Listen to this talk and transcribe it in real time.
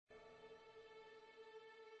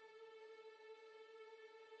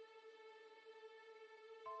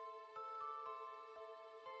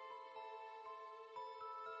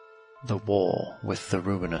The war with the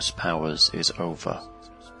ruinous powers is over.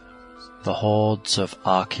 The hordes of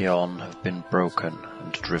Archaon have been broken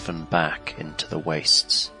and driven back into the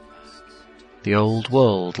wastes. The old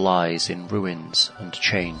world lies in ruins and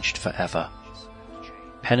changed forever.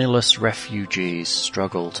 Penniless refugees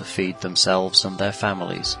struggle to feed themselves and their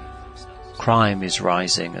families. Crime is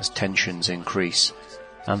rising as tensions increase,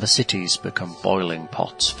 and the cities become boiling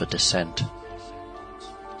pots for dissent.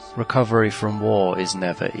 Recovery from war is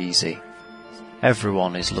never easy.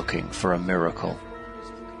 Everyone is looking for a miracle.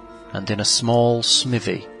 And in a small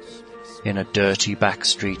smithy, in a dirty back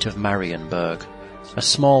street of Marienburg, a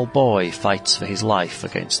small boy fights for his life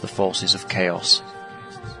against the forces of chaos.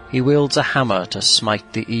 He wields a hammer to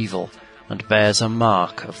smite the evil and bears a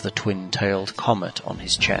mark of the twin-tailed comet on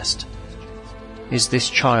his chest. Is this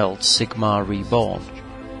child Sigmar reborn?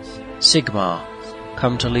 Sigmar,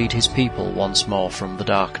 come to lead his people once more from the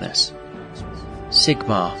darkness.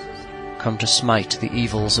 Sigmar, come to smite the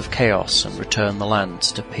evils of chaos and return the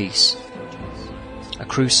lands to peace. A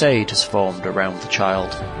crusade has formed around the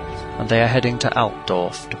child, and they are heading to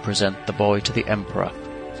Altdorf to present the boy to the Emperor,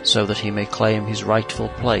 so that he may claim his rightful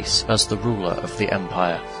place as the ruler of the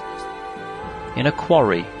Empire. In a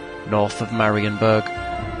quarry north of Marienburg,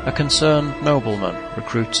 a concerned nobleman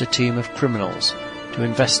recruits a team of criminals to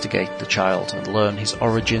investigate the child and learn his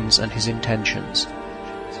origins and his intentions.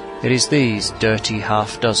 It is these dirty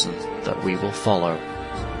half-dozen that we will follow.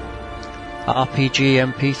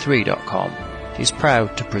 RPGMP3.com is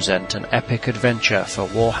proud to present an epic adventure for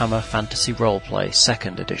Warhammer Fantasy Roleplay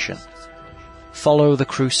 2nd Edition. Follow the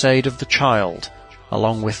crusade of the child,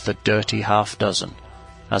 along with the dirty half-dozen,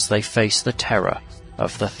 as they face the terror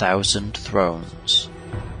of the Thousand Thrones.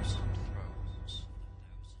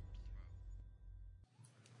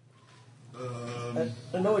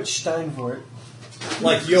 I know it's Steinvort.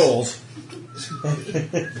 Like yours.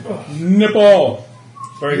 Nipple.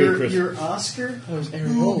 Very good, Chris. You're Oscar? That was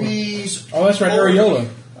Areola. Boobies. Oh, that's right, Areola.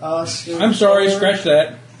 Oscar. I'm sorry, scratch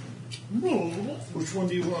that. Which one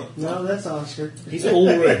do you want? No, that's Oscar. He's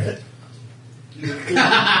Ulrich. You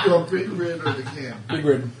want Big Red or the Cam? Big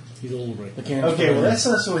Red. He's Ulrich. The Cam's Okay, well Ulrich. that's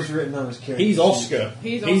not what's written on his character. He's Oscar.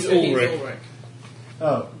 He's Ulrich. Ulrich.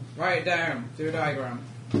 Oh. Write it down. Do a diagram.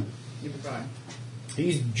 You'll be fine.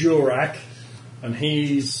 He's Jurak. And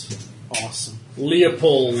he's Awesome.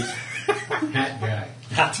 Leopold. Hat guy.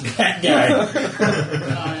 Hat guy.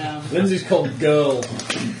 I am Lindsay's called Girl.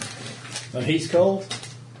 And he's called?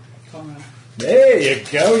 Conrad. There you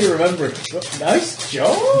go, you remember it. Nice job!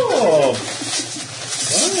 Wow,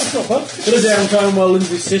 that's not bad. Bit of downtime while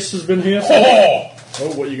Lindsay's sister's been here.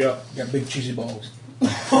 Oh, what you got? Got big cheesy balls.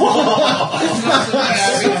 That's not something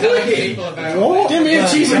I've been telling people about. Oh, give me a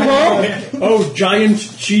cheesy ball! Oh, giant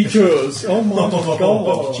Cheetos. Oh my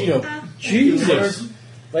god. Cheeto. Jesus.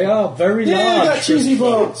 They are very large. Yeah, I got cheesy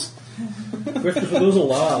balls. Christopher, those are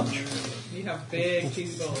large. You have big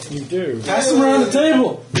cheesy balls. You do. Pass them around the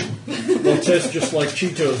table. They'll taste just like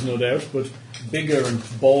Cheetos, no doubt, but bigger and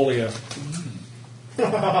ballier.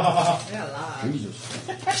 Yeah, large. Jesus.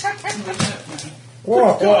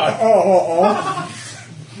 Oh,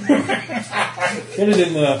 Get it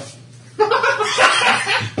in there.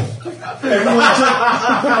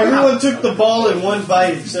 Everyone took the ball in one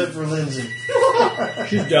bite except for Lindsay.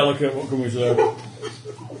 She's delicate, what can we say?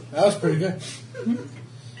 That was pretty good.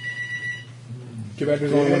 Too bad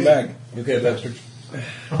there's only one bag. Okay, bastard.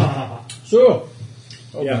 So,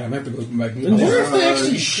 Oh, yeah. man, I'm going to have to go back. I Lindsay. wonder if they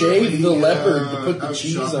actually shaved the leopard to put the out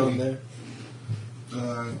cheese shopping. on there.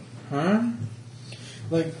 Huh?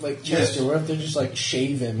 Like Chester, what if they just like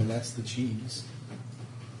shave him and that's the cheese?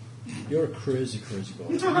 You're a crazy, crazy boy.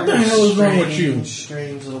 What the hell is wrong with you?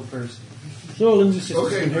 Strange little person. So, Lindsay's sister's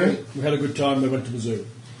Okay, been here. great. We had a good time, they went to the zoo.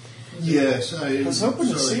 Yes, I was hoping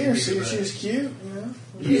to sorry see her, to see hear if she that. was cute. You know?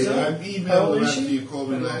 Yeah, I How emailed old her is after she? you called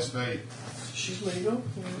me last night. She's legal.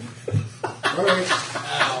 All right.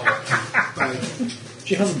 Bye.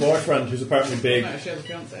 She has a boyfriend who's apparently big. no, she has a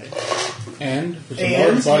fiance. And It's a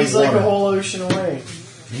And large body he's like water. a whole ocean away.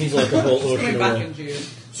 He's like a whole Coming ocean back away. in June.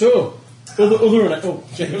 So, other than that, oh,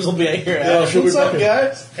 James will be out here. yeah, she'll be What's up, back.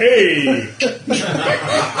 guys? Hey!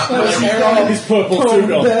 His purple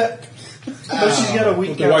suit on. But she's got a weak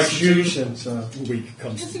With the white constitution, so. Weak She's got a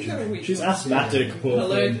constitution. weak She's asthmatic, poor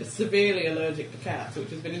thing. Severely allergic to cats, which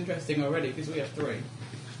has been interesting already because we have 3.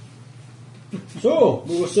 So,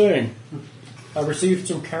 we were saying, I received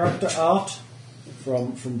some character art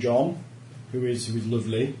from John, who is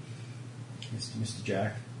lovely, Mr.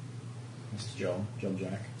 Jack, Mr. John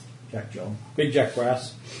Jack, Big Jack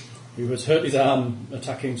Brass, who has hurt his arm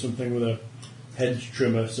attacking something with a hedge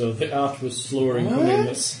trimmer, so the art was slower in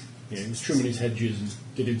coming. Yeah, he was trimming his hedges and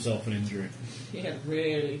did himself an injury. He had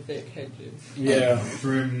really thick hedges. Yeah.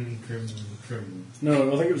 Trim.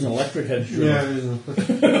 No, I think it was an electric hedge trimmer. Yeah, it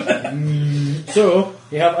is. So,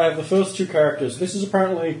 I have the first two characters. This is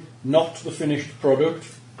apparently not the finished product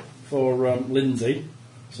for Lindsay.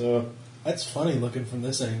 So, That's funny looking from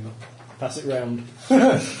this angle. pass it round.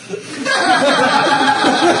 I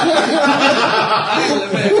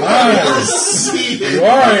love it. You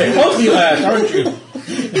are a healthy lad, aren't you?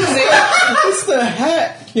 It's the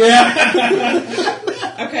hat. Yeah.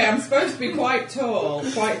 Okay, I'm supposed to be quite tall,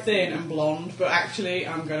 quite thin and blonde, but actually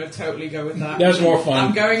I'm going to totally go with that. That's more fun.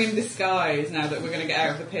 I'm going in disguise now that we're going to get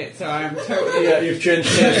out of the pit, so I'm totally... Yeah, you've changed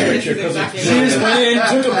the picture because Exactly it's... She just went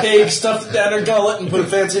in, took a pig, stuffed it down her gullet, and put a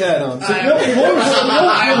fancy hat on. You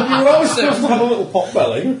were always supposed to have a little pot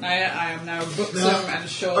belly. I am now buxom and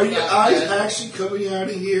short. Are your eyes actually coming out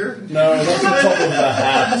of here? No, that's the top of the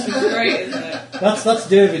hat. It's great, isn't it? That's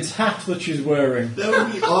David's hat that she's wearing. That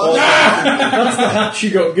would be awesome. That's the hat she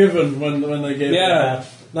got given when they gave her the Yeah, hat.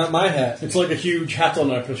 not my hat. It's like a huge hat on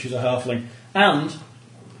her because she's a halfling. And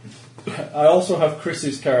I also have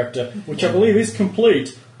Chris's character, which I believe is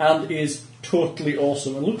complete and is totally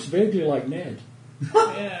awesome and looks vaguely like Ned.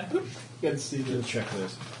 Yeah. Good to see We'll check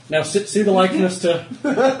this. Now, see the likeness to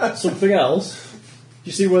something else? Do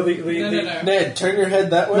you see where the No. Ned, turn your head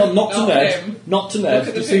that way. Well, not to Not Ned. him. Not to Look Ned. at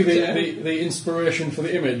Do you the see picture. the inspiration for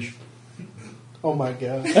the image? Oh my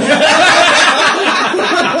god.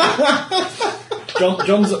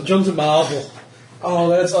 John's a marvel. Oh,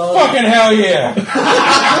 that's awesome. Fucking hell yeah!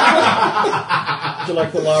 Do you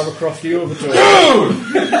like the Lara Croft you over to it?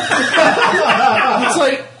 It's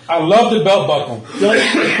like, I love the belt buckle. Do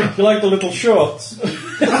you like the little shorts? you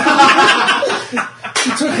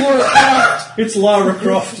took Laura out. It's Lara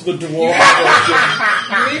Croft, the dwarf.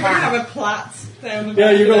 You even have a plait down the back.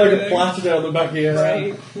 Yeah, you've got and like a everything. plait down the back of your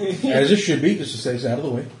head. Right. As it should be, just to stay out of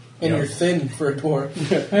the way. And you're thin for a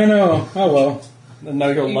dwarf. I know. Oh well. And now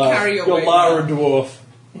you're You carry your weight Lara dwarf.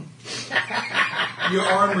 Your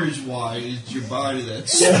armor's wide, it's your body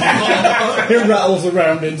that's... It rattles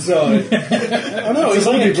around inside. I know, It's he's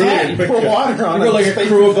a like a bloody cat. You brilliant pour picture. water on You've got it. like a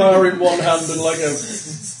crowbar in one hand and like a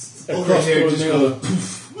Over crossbow here in just the go,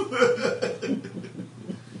 other.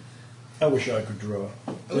 I wish I could draw.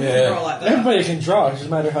 We can draw like that. Everybody can draw, it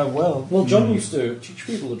doesn't matter how well. Well, John used to teach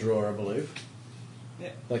people to draw, I believe.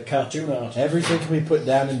 Yeah. Like cartoon art. Everything can be put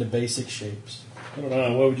down into basic shapes. I don't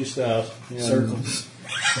know, where would you start? Yeah. Circles.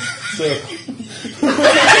 Circle.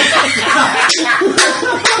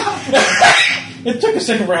 It took a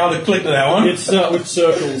second for how to click to that one. You'd start with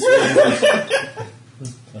circles.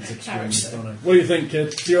 That's extremely funny. What do you think,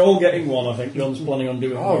 kids? You're all getting one, I think. John's planning on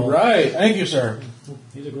doing All one. right, thank you, sir.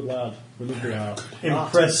 He's a good lad. We love the art.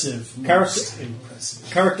 Impressive.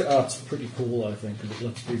 Character art's pretty cool, I think, because it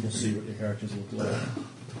lets people see what your characters look like.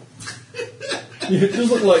 It does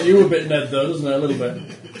look like you a bit, Ned, though, doesn't it? A little bit.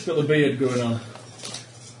 It's got the beard going on.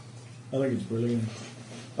 I think it's brilliant.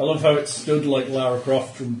 I love how it stood like Lara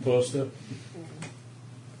Croft from the poster.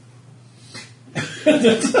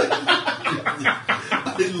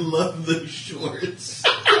 I love those shorts.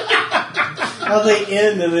 How they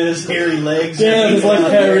end and then his hairy legs. Yeah, there's like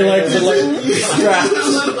hairy legs and like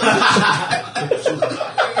straps.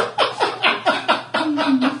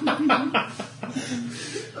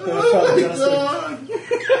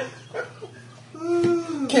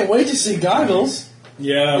 Can't wait to see goggles.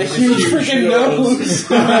 Yeah, The with huge freaking nose.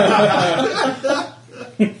 Have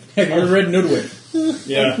you ever read Nudwick?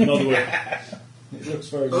 Yeah, Nudwick. It looks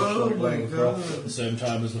very much like my Lara Croft at the same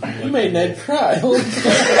time as looking like... You made Ned cry.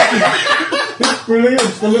 It's brilliant.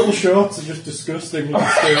 The little shorts are just disgusting and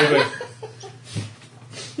disturbing.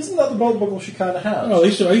 Isn't that the belt buckle she kind of has? Oh, I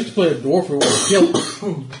used to play a dwarf who wore a kilt.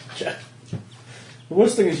 The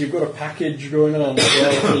worst thing is you've got a package going on as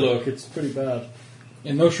well. If you look, it's pretty bad.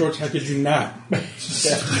 And those shorts, how could you not?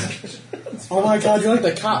 Oh my god, you're like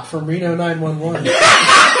the cop from Reno 911.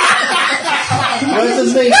 What's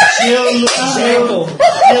his name? Jim Dangle. I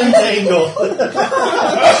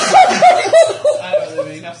don't know, I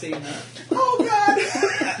mean, I've seen that. Oh god!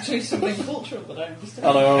 Actually, something cultural that I understand.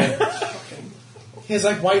 I know. He has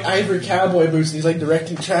like white ivory cowboy boots and he's like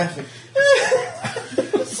directing traffic.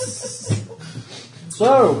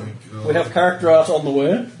 So, we have character art on the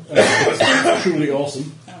way. It's truly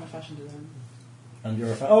awesome. I'm a fashion designer. And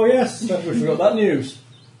you're a fan. Oh yes, we forgot that news.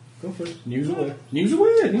 Go for it. News away. News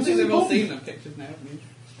away. I News think they've all away. seen them pictures now, haven't you?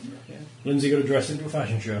 Yeah. Lindsay got to dress into a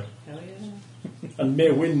fashion show Hell yeah. and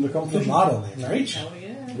may win the The competition. model name, right? Hell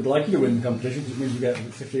yeah. We'd like you to win the competition because it means you get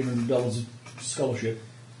 $1,500 of scholarship.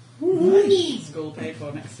 Nice. School paid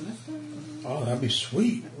for next semester. Oh, that'd be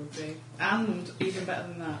sweet. It would be. And even better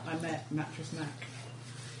than that, I met Mattress Mac.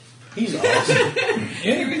 He's awesome.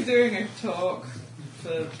 He was doing a talk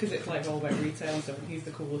because it's like all about retail and stuff, and he's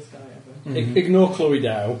the coolest guy ever. Ignore Chloe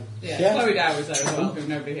Dow. Yeah, Yeah. Chloe Dow was there as well, who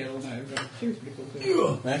nobody here will know, but she was pretty cool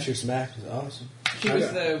too. Mattress Mac is awesome. She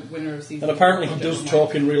was the winner of season. And apparently he 4, does wasn't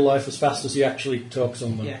talk in real life as fast as he actually talks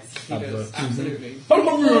on the Yes, he advert. does, absolutely.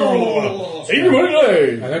 Everybody!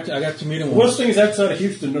 I got to meet him The once. worst thing is outside of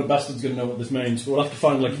Houston, no bastard's going to know what this means. We'll have to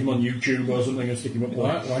find like him on YouTube or something and stick him up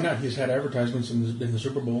Why, there. why not? He's had advertisements in the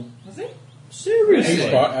Super Bowl. Was he? Seriously?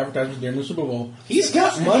 He's bought advertisements during the Super Bowl. He's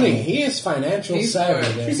got money. He is financial He's savvy.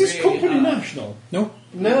 good. There. Is this Really company hard. national? No.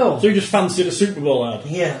 No. So you just fancied a Super Bowl ad?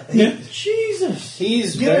 Yeah. Yeah. Jesus.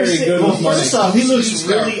 He's You ever very see- good well, with money. first off, he looks He's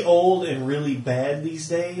got- really old and really bad these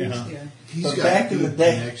days. Yeah. Yeah. He's But got back in good the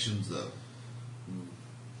day- connections, though.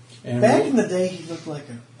 And Back in the day, he looked like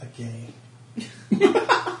a gay. He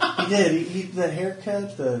did. He the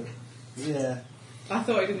haircut, yeah. I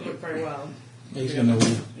thought he didn't look very well. he's gonna.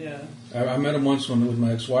 Yeah. I met him once with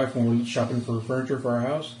my ex-wife when we were shopping for furniture for our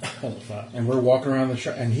house, Hell of that. and we're walking around the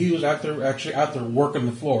shop, and he was out there working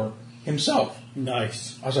the floor himself.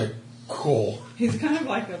 Nice. I was like, cool. He's kind of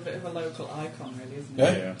like a bit of a local icon, really, isn't he?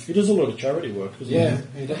 Yeah. He does a lot of charity work, doesn't Yeah,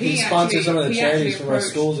 he? he sponsors some of the he charities actually from our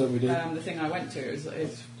approached, schools that we did. The thing I went to is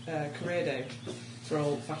career day for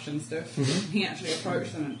old fashioned stuff. Mm-hmm. He actually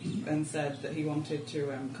approached them and said that he wanted to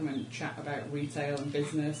come and chat about retail and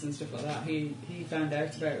business and stuff like that. He found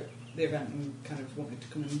out about the event and kind of wanted to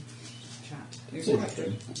come and chat. It was quite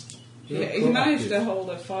good. Yeah, he managed to hold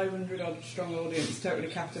a 500 odd strong audience, totally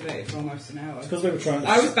captivated for almost an hour. Because they were trying to.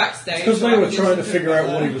 I was backstage. Because so they I were was trying to listening figure out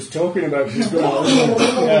what he was talking about. He was going,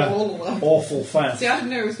 yeah, awful fast. See, I didn't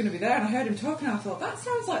know he was going to be there, and I heard him talking, and I thought, that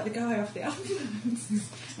sounds like the guy off the ambulance. And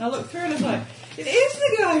I looked through, and I was like, it is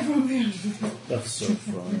the guy from the ambulance. That's so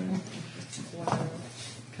funny. Wow. Kind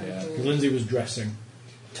Yeah, of because cool. Lindsay was dressing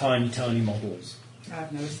tiny models.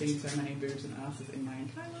 I've never seen so many boobs and asses in my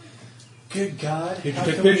entire life. Good God. Did you how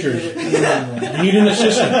take come we pictures? did it in that? You need an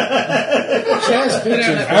assistant. She has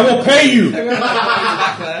pictures. I will pay you. They weren't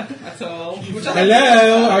back there at all. Which I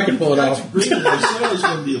Hello. I can pull it That's off. great. I said I was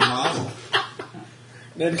going to be a model.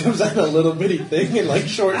 And it comes out a little bitty thing in like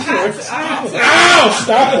short shorts. Ow!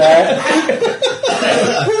 Stop that.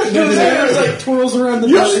 His hair is like twirls around the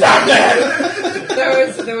You belly. stop that.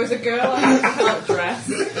 There was a girl I had to help dress,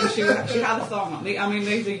 and she had a thong on. I mean,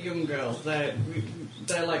 these are young girls. They're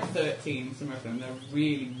like 13, some of them. They're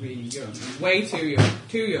really, really young. Way too young.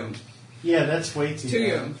 Too young. Yeah, that's way too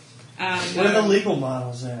Young. And Where are the legal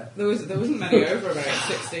models at? there wasn't many over about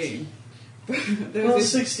 16. There Well,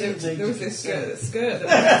 was 16 's there was this 80%. skirt that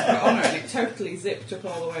was put on her, and it totally zipped up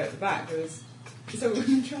all the way at the back. So we were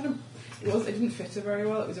trying to. It didn't fit her very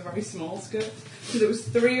well. It was a very small skirt. So there was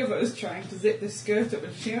 3 of us trying to zip this skirt up,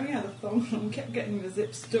 and she only had a thong on and kept getting the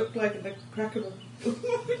zip stuck like in the crack of a. We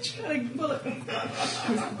were trying to pull it.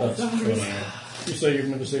 That's funny. You say you've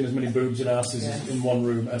never seen as many boobs and asses in one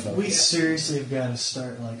room ever. We seriously have got to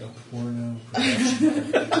start like a porno. Have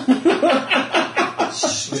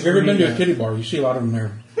you ever been to a kitty bar? You see a lot of them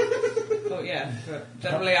there. Oh yeah, but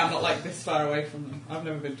generally I'm not like this far away from them. I've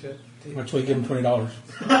never been to. That's why you give them $20.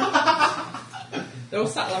 They all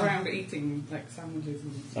sat around eating like sandwiches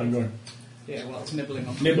and stuff. I'm going. Yeah, well, it's nibbling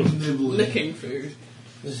on Nibbling. licking food.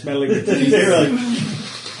 Smelling the teeth. They're like,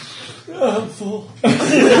 oh, I'm full. There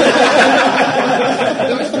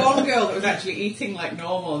was one girl that was actually eating like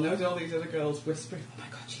normal, and there was all these other girls whispering, "Oh my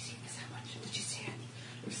god, she's eating so much! Did you see it?"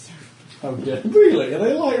 It was so. How dare. Really? Are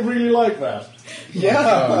they really like that?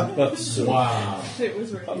 Yeah. That's so. Wow. It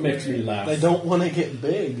was really. That makes me laugh. They don't want to get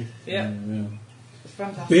big. Yeah, it's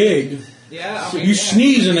fantastic. Big. Yeah, I So mean, you yeah.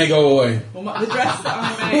 sneeze and they go away. Well, the dress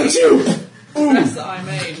that I made. The dress that I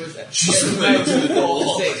made was at most 4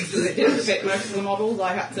 to 6, and it didn't fit most of the models.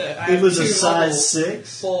 I had It was a 2 size models,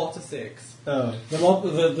 6. 4 to 6. Oh. They're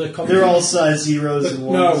all size 0s and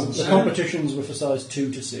 1s. No, and the shit. competitions were for size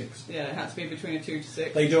 2 to 6. Yeah, it had to be between a 2 to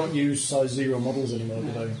 6. They don't use size 0 models anymore,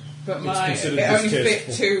 do they? But It's it considered only fit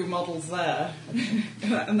distasteful. 2 models there,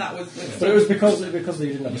 and that was. But it was because they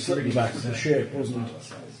didn't have a slippy back of the shape, wasn't it?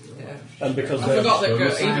 Yeah. And because I they forgot that So the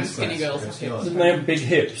even size skinny class, girls have hips. didn't they have big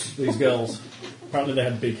hips, these girls? Apparently they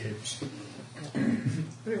had big hips.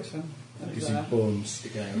 But it was fun. You see bones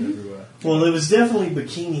sticking out everywhere. Well, it was definitely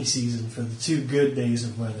bikini season for the 2 good days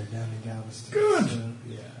of weather down in Galveston. Good. So,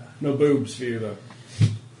 yeah. No boobs for you though.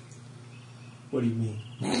 What do you mean?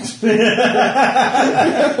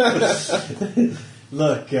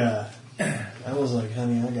 Look, I was like,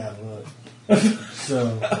 honey, I got look.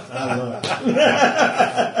 So, I look.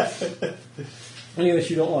 Any of this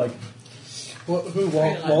you don't like?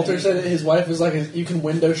 Walter said his wife is like, you can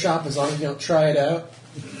window shop as long as you don't try it out.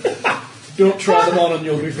 Don't try them on and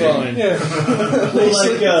you'll be fine. Yeah. Well,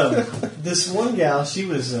 like this one gal, she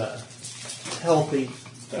was healthy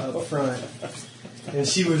up front, and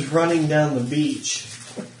she was running down the beach,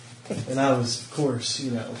 and I was, of course,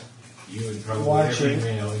 You would probably watching.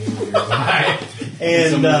 every male you would buy.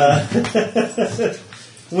 And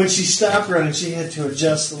when she stopped running, she had to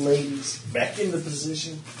adjust the ladies back into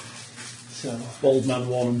position. So, Bald man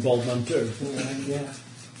 1 and bald man 2. yeah.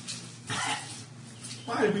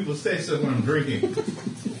 Why do people say so when I'm drinking?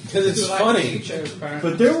 Because it's Like funny. TV shows, apparently.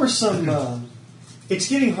 But there were some. It's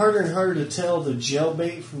getting harder and harder to tell the gel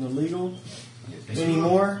bait from the legal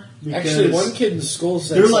anymore. Because Actually, one kid in school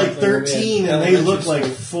said they're like something when we had 13 and they elementary look like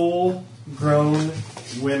school. full-grown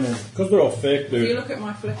women. Because they're all fake, If you dude. look at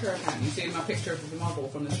my Flickr account, you see my picture of the model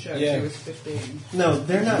from the show. Yeah. She was 15. No,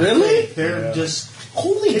 they're not. Really? fake. They're just.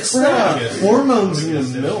 Holy It's crap! the hormones in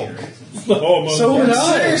the milk. The hormones. So Yeah, would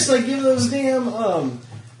I. seriously, give those damn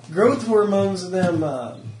growth hormones of them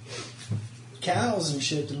cows and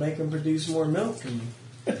shit to make them produce more milk.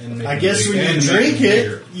 And I guess when you drink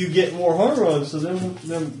it, you get more hormones. So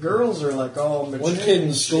them girls are like all mature. One kid in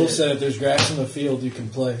and school shit. said if there's grass in the field, you can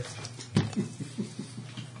play.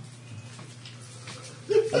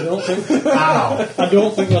 I don't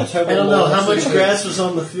think that's how I don't know how much grass was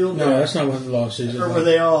on the field. No, there. that's not what the law says. Or were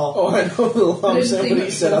they all? Oh, I know the law said what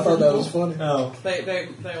he said. I thought that was funny. Oh,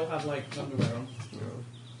 They all had like underwear on.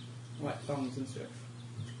 Like thongs and stuff.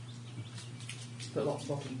 But lots of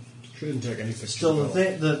bottom. Shouldn't take any pictures. still of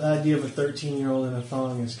it. the idea of a 13-year-old in a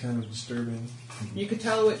thong is kind of disturbing. You could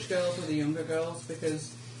tell which girls were the younger girls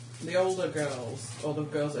because the older girls, or the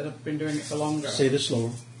girls that have been doing it for longer, Say this slower.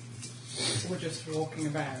 were just walking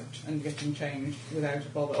about and getting changed without a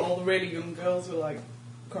bother. All the really young girls were like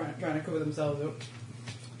trying to cover themselves up.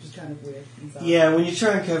 Which is kind of weird. Inside. Yeah, when you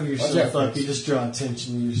try and cover yourself What's that up, you just draw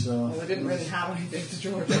attention to yourself. Well, they didn't really have anything to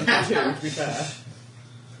draw attention to be fair.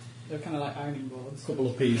 They're kind of like ironing boards. A couple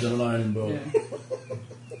of peas on an ironing board. Yeah.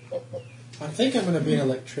 I think I'm going to be an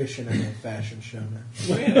electrician in a fashion show now.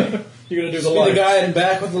 Really? You're going to do Just the be the light. guy in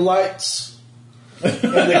back with the lights. And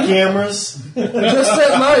the cameras. Just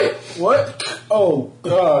that light. What? Oh,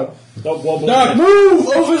 God. Don't wobble. Doc, move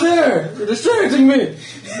over there. You're distracting me.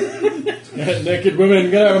 Naked women,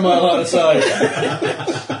 get out of my line of sight.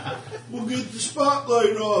 We'll get the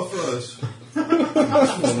spotlight off us.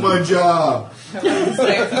 That's my job. I wouldn't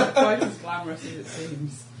say it's not quite as glamorous as it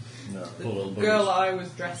seems. No, The poor little girl I was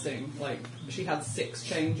dressing, like, she had 6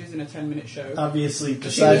 changes in a 10-minute show. Obviously,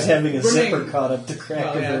 besides having a running- zipper caught up the crack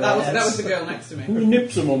Well, of yeah, her that was ass. the girl next to Who me.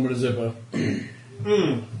 nips someone with a zipper?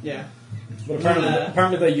 Yeah. But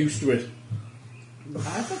apparently they're used to it.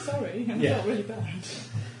 I said sorry, and Yeah. it felt really bad.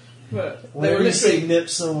 But they Whenever were you say literally... nip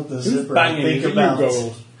someone with a Who's zipper, banging? think Is it you, about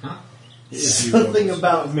Gold? It is you, something Gold.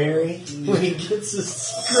 about Mary when he gets his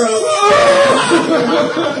scrote.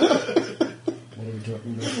 What are we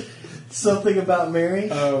talking about? Something about Mary.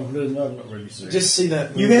 Oh, no, I'm not really serious. Just see that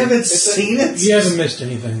movie. You haven't It's a- seen it? You haven't missed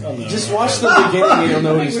anything. Oh, no. Just watch the beginning, you'll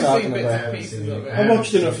know what he's We've talking seen bits about. and pieces of it. I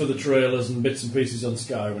watched enough of the trailers and bits and pieces on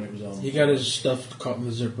Sky when it was on. He got his stuff caught in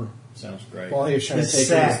the zipper. Sounds great. While he was trying His to take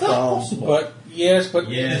sack. his thumb. But yes, but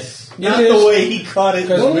Yes. Not it the is- way he caught it.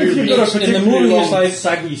 Because Well, if you've got a in the particularly movie, long, it's like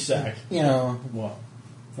saggy sack. you know. What?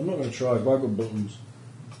 I'm not going to try. Why got buttons?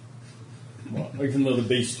 What? Even though the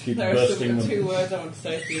beast keeps There are bursting some, them. 2 words I want to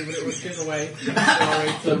say to you, but it would give away the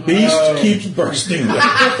story. The beast keeps bursting.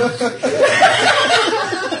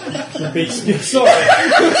 The beast. Sorry.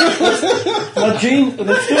 My jeans.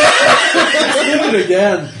 Let's do it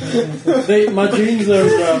again. My jeans are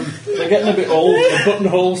they're getting a bit old. The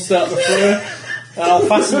buttonholes start to fray. And I'll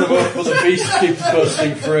fasten them up, but the beast keeps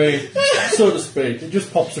bursting free, so to speak. It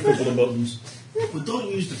just pops a couple of buttons. But don't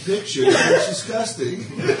use the picture. It's disgusting.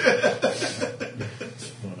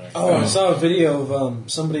 Oh, I saw a video of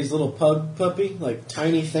somebody's little pug puppy, like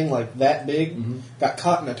tiny thing, like that big, got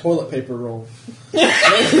caught in a toilet paper roll.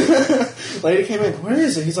 Lady came in, where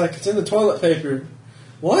is it? He's like, it's in the toilet paper.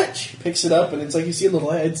 What? She picks it up and it's like you see a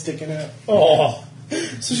little head sticking out. Oh,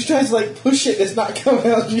 So she tries to like push it and it's not coming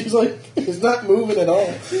out. She's like, it's not moving at all.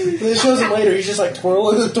 And then it shows him later, he's just like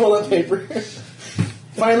twirling the toilet paper.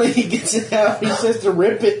 Finally he gets it out, he says to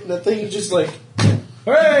rip it, and the thing's just like,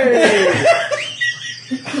 hey!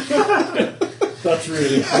 That's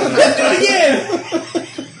really funny.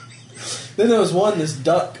 Then there was one, this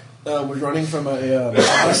duck was running from a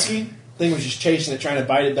husky. Thing was just chasing it, trying to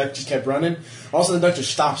bite it. Duck just kept running. All of a sudden, the duck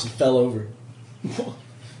just stops and fell over.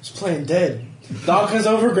 It's playing dead. Dog comes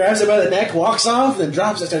over, grabs it by the neck, walks off, then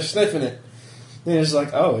drops it, starts sniffing it. Then he's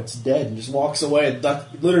like, oh, it's dead, and just walks away. And duck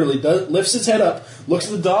literally lifts his head up, looks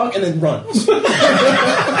at the dog, and then runs.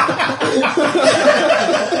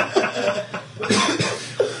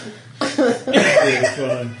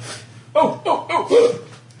 Fine. Oh!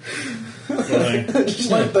 Fine.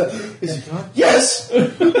 Just like is he gone? Yes! There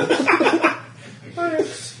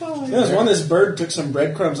was one, this bird took some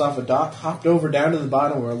breadcrumbs off a dock, hopped over down to the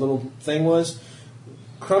bottom where a little thing was,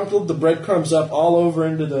 crumpled the breadcrumbs up all over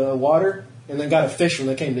into the water, and then got a fish when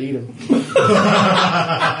they came to eat him.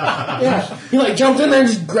 Yeah. He like jumped in there and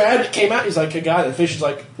just grabbed it, came out, he's like, I got it. The fish is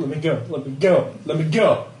like, let me go.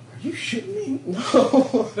 Are you shitting me?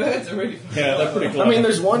 No. Birds are really fun. Yeah, they're pretty clever. I mean,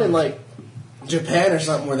 there's one in like Japan or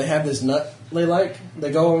something where they have this nut they like.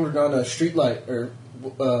 They go over on a street light or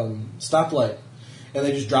stoplight, and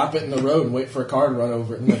they just drop it in the road and wait for a car to run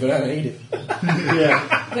over it, and they go down and eat it.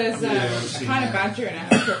 Yeah. There's a kind of badger in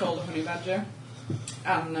Africa called a honey badger,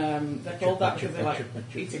 and they're called that because they like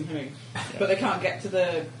eating honey, but they can't get to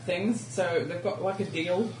the things, so they've got like a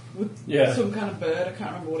deal with some kind of bird. I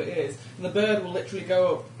can't remember what it is, and the bird will literally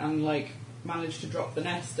go up and like manage to drop the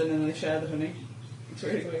nest, and then they share the honey. It's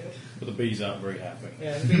really weird. But the bees aren't very happy.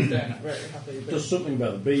 Yeah, the bees don't very happy. It does something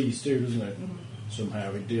about the bees too, doesn't it? Mm-hmm.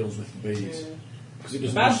 Somehow it deals with the bees. Yeah. Because it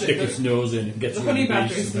doesn't stick its nose in and gets the rid honey of the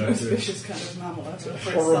badger bees. is the most vicious kind of mammal ever. For its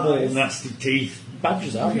Horrible, size. nasty teeth.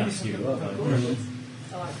 Badgers are nasty, aren't they?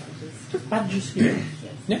 I like badgers. Badgers here?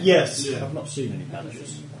 Yes. I've not seen any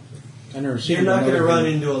badgers. I never seen You're not going to another run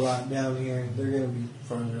bee. into a lot down here. They're going to be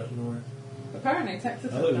farther up north. Apparently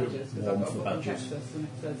Texas I has thought it badgers, was because I've got a warm book for in badgers. Texas and it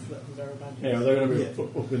says that there are badgers. Yeah, they're going to be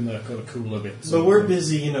Yeah. up in the kind of cooler bits. But we're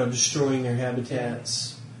busy, destroying their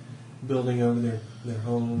habitats, building over their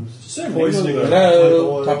homes, Same poisoning with them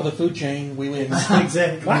Hello, with top oil. of the food chain, we win.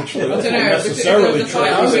 Exactly. Actually, that's I don't not know, necessarily because true. the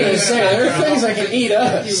I was fight going to say, there are things that can eat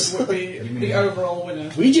us. You would be the overall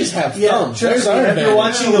winner. We just have Yeah, thumbs. trust There's me, our after advantage.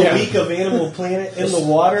 watching a Yeah. week of Animal Planet in the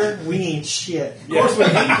water, we ain't shit. Of course we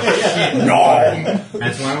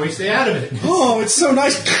That's why we stay out of it. Oh, it's so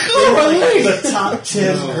nice. The top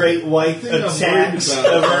 10 great white think I'm worried attacks about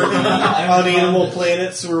ever on Animal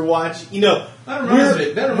Planets we're watching. That reminds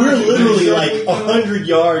me. That We're reminds me. literally They like showed me, 100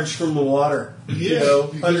 yards from the water. Yeah,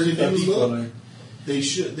 because 100 if you feet.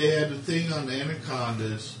 look, they had a thing on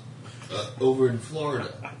anacondas over in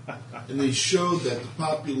Florida, and they showed that the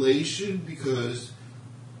population, because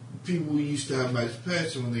people used to have them as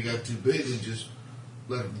pets, and when they got too big, they just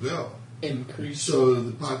let them go. Increase. So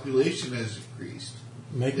the population has increased.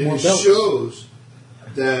 Make And more it belts. shows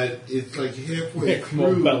that it's like halfway Make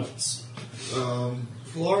more through belts.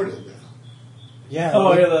 Florida now. Yeah.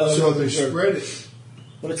 Oh, yeah, So they're spreading.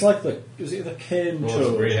 But it's like is it the cane Well, it's a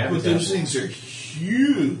toad? great But habitat. those things are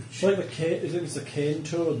huge. It's like it's the cane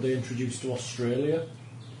toad they introduced to Australia,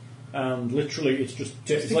 and literally it's just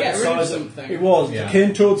it's To like get the rid of size something. It was Yeah. the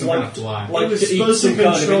cane toads Some kind like of fly. like It was to eat supposed to some kind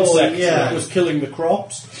of control, insect yeah. that was killing the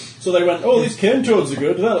crops. So they went, oh, these cane toads are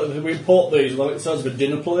good. Well, we import these like the size of a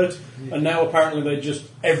dinner plate, and now apparently they're just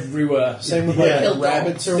everywhere. Same with Yeah. like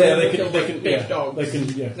rabbits or Yeah, whatever. they can Big yeah, dogs. they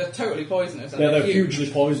can yeah. They're totally poisonous. and Yeah, they're huge.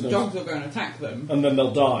 hugely poisonous, Dogs will go and attack them. and then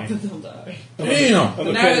they'll die. They'll die. And Damn. the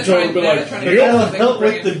Now cane they're toad will be trying like, to "Hey, get That'll something help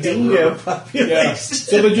bring with the it together. dingo population. yeah.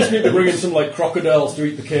 So they just need to bring in some like crocodiles to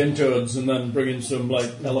eat the cane toads, and then bring in some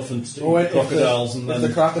like elephants to Or eat the crocodiles, and if then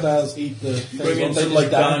the crocodiles eat the bring in things, they some just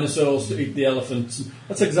like die. dinosaurs to eat the elephants.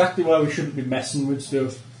 That's exactly why we shouldn't be messing with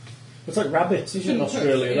stuff. It's like rabbits, isn't it, in Shouldn't touch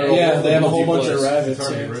Australia? it, They're all Yeah, over they have a whole bloody bunch of place. It's rabbits.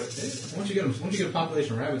 hard to Yeah. get rid- once you get a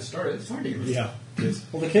population of rabbits started, it's hard to get rid of. Yeah.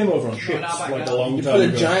 Well, they came over on ships now back like a down. long You time put a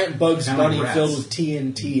ago. giant Bugs Kinda like Bunny rats. filled with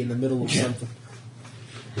TNT in the middle of something.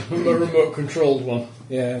 A remote controlled one.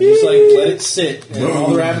 Yeah, just like let it sit, and all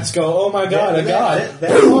the rabbits go, "Oh my god, I got it."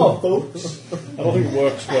 That's all, folks. I don't think it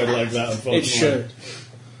works quite like that, unfortunately. It should.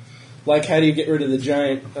 Like, how do you get rid of the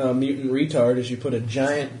giant mutant retard? Is you put a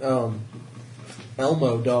giant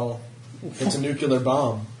Elmo doll. It's a nuclear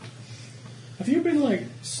bomb. Have you been like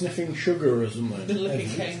sniffing sugar or something? The licking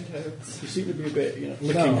cane toads. You seem to be a bit,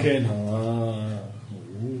 licking cane.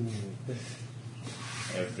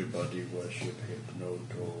 Everybody worship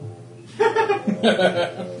Hypnotoad.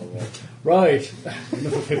 Right.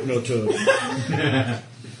 Enough of Hypnotoad.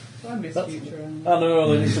 I miss Futurama. I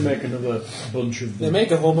know, they need to make another bunch of They them.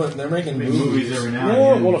 make a whole bunch. They're making Make movies. movies every now No, I and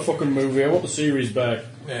don't want again. a fucking movie. I want the series back.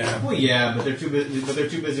 Well, yeah, but they're too busy. But they're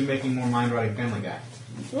too busy making more mind-rotting Family Guy.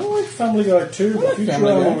 I like Family Guy too, but Family Guy.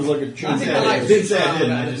 Futurama was like a I I think cheap. I like did say I Futurama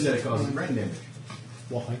didn't. I better just than said it causes brain damage.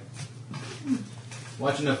 Why?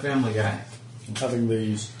 Watch enough Family Guy. I'm having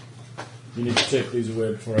these. You need to take these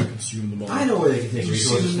away before I consume them all. I know where they can take You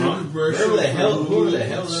see resources the new from. commercial Whoever the hell for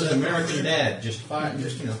does Hulu? American Dad? Just fire,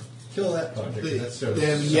 just Kill that project. That's so. They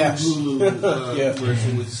have Yes. Hulu Yeah.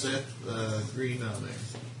 version with Seth Green on there.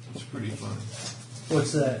 It's pretty fun.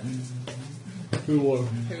 What's that? Hulu.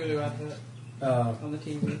 Hulu advert on the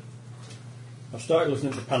TV. I started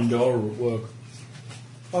listening to Pandora at work.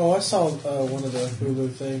 Oh, I saw one of the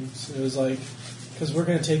Hulu things. It was like, because we're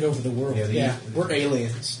going to take over the world. Yeah, We're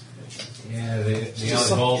aliens. Yeah, the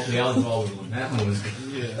Alan Baldwin one. That one was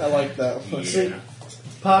good. I like that one. See,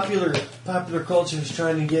 popular culture is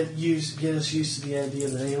trying to get us used to the idea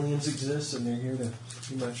that aliens exist, and they're here to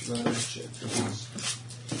pretty much run that shit.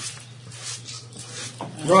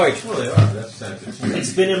 Right. Well, they are. That's sad.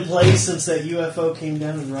 It's been in place since that UFO came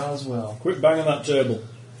down in Roswell. Quit banging that table.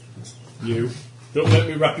 You. Don't let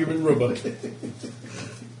me wrap you in rubber.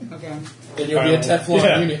 Okay. And you'll be a Teflon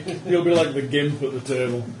Yeah. unit. You'll be like the gimp at the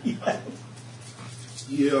table.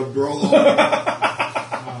 Yeah, bro.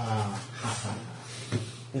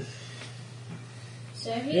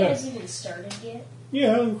 So have you Yeah. guys even started yet?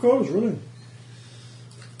 Yeah, the car's running.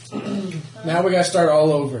 Now we got to start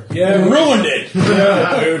all over. Yeah, ruined it.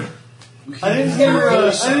 Yeah, dude. I didn't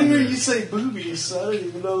hear you say boobies, so I didn't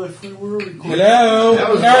even know if we were recording. Hello,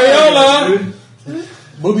 Ariola.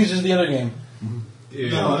 Boobies is the other game.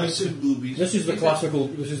 No, I said boobies. This is the classic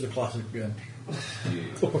game.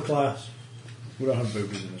 Upper class. We don't have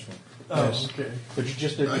boobies in this one. Oh, Yes. okay. But you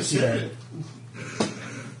just I didn't see said that. it.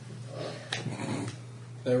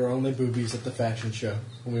 There were only boobies at the fashion show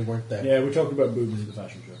when we weren't there. Yeah, we talked about boobies at the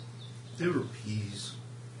fashion show. They were peas.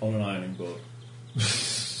 On an ironing board.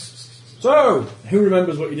 So, who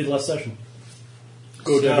remembers what you did last session?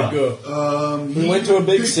 Go, David, go. We went to a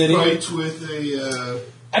big picked city. fights with a.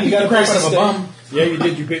 And you got a crap out of a bum. Yeah, you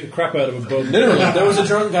did. You beat the crap out of a bum. Literally, there was a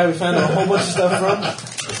drunk guy we found a whole bunch of stuff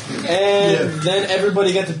from. And then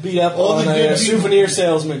everybody got to beat up All on the a good souvenir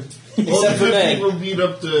salesman. All the Except for good Meg. people beat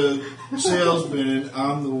up the salesman, and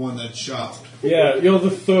I'm the one that shopped. Yeah, you're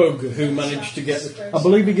the thug who managed to get. I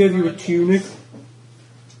believe he gave you a tunic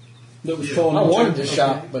that was torn. I into- wanted to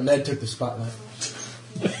shop, but Ned took the spotlight.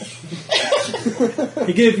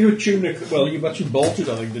 He gave you a tunic. Well, you actually bought it,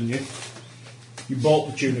 I think, didn't you? You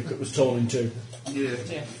bought the tunic that was torn in two. Yeah.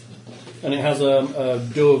 Yeah. And it has a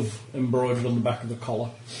dove embroidered on the back of the collar,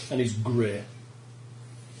 and it's grey.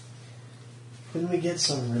 Couldn't we get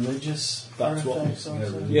some religious That's what- artifacts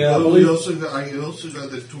also? Yeah, I I believe. also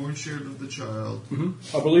got the torn shirt of the child.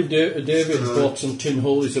 I believe David bought some tin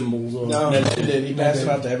holy symbols. Or No, Ned he did. He passed them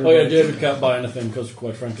out to Oh everybody. yeah, David can't buy anything because,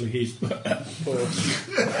 quite frankly, he's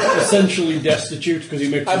essentially destitute because he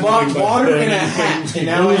makes. I his bought living by water burning and a hat, things. and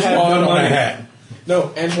now I have Water no and a money. hat.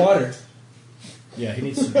 No, and water. Yeah, he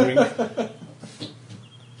needs to drink.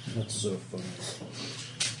 That's so funny.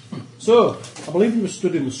 So, I believe you were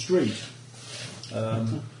stood in the street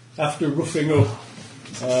after roughing up.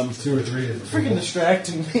 2 or 3 of them. Freaking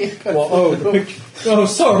distracting me. Oh, the picture. Oh,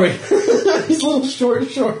 sorry. These little short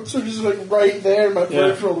shorts are just like right there in my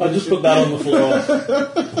peripheral I just put that on the floor.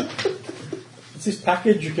 It's this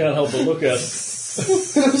package you can't help but look at.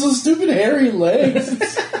 Those stupid hairy legs.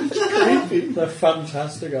 It's creepy. They're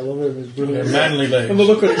fantastic. I love him. He's brilliant. Manly legs. And the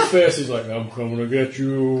look on his face, he's like, I'm coming to get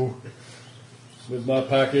you with my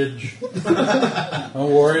package.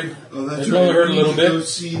 Don't worry. Oh, that's It right. only hurt a We little need to bit. Go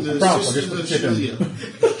see the Promise, I'll Sisters of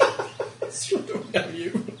just put chicken. Chilean. Damn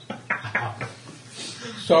you.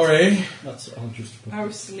 Sorry. That's, I'll just put I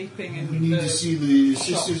was sleeping in We need the to see the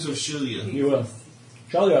Sisters of Chilean. You were.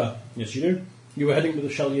 Chalier. Yes, you do. You were heading to the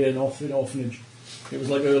Chalier orphanage. It was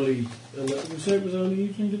like early. You say it was early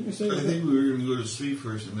evening, didn't you say? I think we were going to go to sleep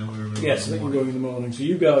first, and then we were going to Yes, I think we're going in the morning. So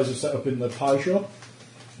you guys are set up in the pie shop.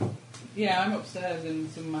 Yeah, I'm upstairs in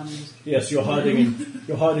some man's. Yes, you're hiding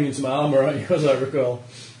in some armour, aren't you, as I recall.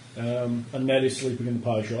 And Ned is sleeping in the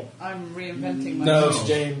pie shop. I'm reinventing my. No, it's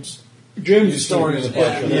James. James is sleeping in the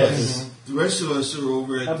pie shop. Yes. The rest of us are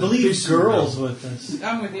over at I the believe pissing girls with us.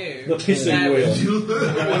 I'm with you. The pissing wheel.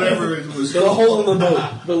 wheel. Whatever it was. The hole in the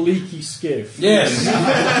boat. The leaky skiff. Yes.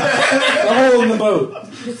 The hole in the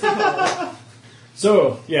boat.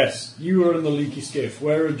 So, yes, you are in the leaky skiff.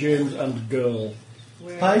 Where are James and girl?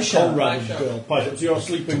 We're- Pie shop. Conrad and shop. girl. Pie shop. So you're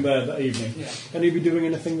sleeping there that evening. Yeah. Can you be doing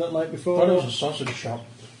anything that night before? Thought it was a sausage shop.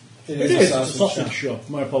 It is. It's a sausage shop.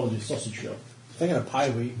 My apologies, sausage shop. Thinking of Pie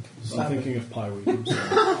Week. I'm thinking of Pie Week. I'm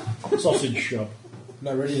sorry. Sausage shop.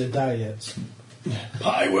 Not ready to die yet.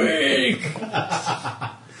 Pie Week!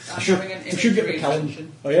 I'm should- having an we should get the imagery calendar.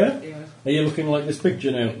 invention. Oh yeah? Yeah. Are you looking like this picture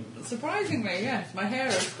now? Surprisingly, yes. My hair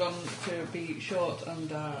has gone to be short and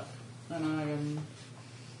dark, and I am,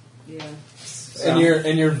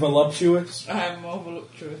 And you're voluptuous. I am more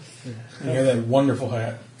voluptuous. You have that wonderful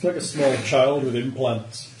hat. It's like a small child with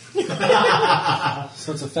implants.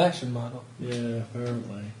 So it's a fashion model. Yeah,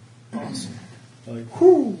 apparently. Awesome. Like,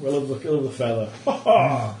 whoo! I love the feather. Ha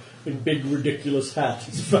ha! Big ridiculous hat.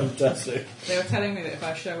 It's fantastic. They were telling me that if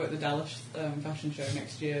I show at the Dallas fashion show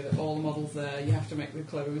next year, that all the models there, you have to make the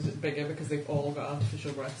clothes bigger because they've all got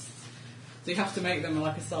artificial breasts. So you have to make them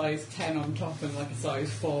like a size 10 on top and like a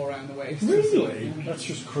size 4 around the waist. Really? Yeah. That's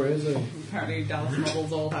just crazy. Apparently Dallas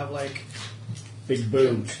models all have like Big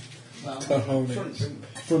boobs. well, Cojones. front junk.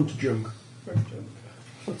 Front junk. Front junk.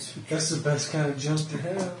 That's the best kind of jump to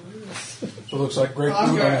have. It looks like Well,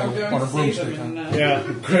 I'm grapefruit going on a to see broomstick. them Huh? and,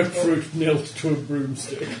 Yeah, grapefruit nailed to a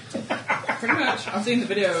broomstick. pretty much. I've seen the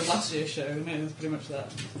video of last year's show and it was pretty much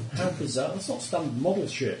that. How bizarre. That's not standard model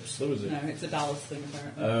shapes, though, is it? No, it's a Dallas thing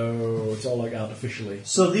apparently. Oh, it's all like artificially.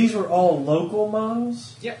 So these were all local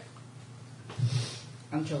models? Yep.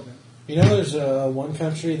 And children. You know, there's one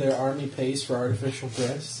country their army pays for artificial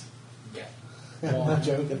breasts. Yeah. I'm not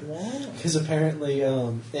joking. Because apparently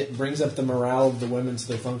it brings up the morale of the women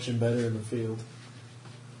so they function better in the field.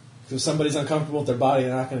 So if somebody's uncomfortable with their body,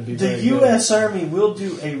 they're not going to be The very U.S. Army will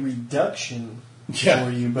do a reduction Yeah.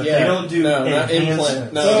 for you, but good. they don't do no, not implant.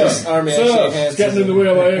 enhancement. No, this army actually Sir, enhances it's getting in the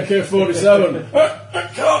it. way of my AK-47. I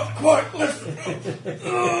can't quite lift.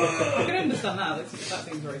 I can understand that. That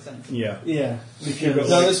seems very sensible. Yeah. Yeah, If you've got,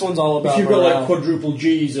 No, like, this one's all about if you've got morale. like quadruple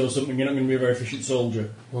G's or something, you're not going to be a very efficient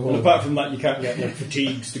soldier. And apart from that, you can't get like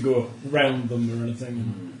fatigues to go round them or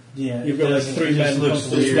anything. yeah. You've it got like doesn't- 3 it just men looks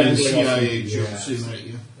constantly weird. strangling off CIA you. jumps in at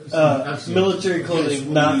you. Military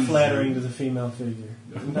clothing not flattering to the female figure.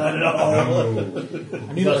 Not at all. I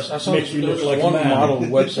knew that. I saw Make you there look was like a one man. model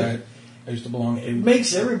website I used to belong It to.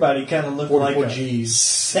 makes everybody kind of look like 44 a Gs.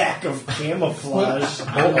 sack of camouflage.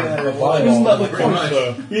 Isn't that the point,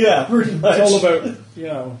 though? Yeah, pretty much. It's all about, you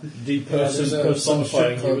know, There's some strip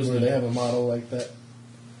personifying you, clubs isn't where they it? have a model like that.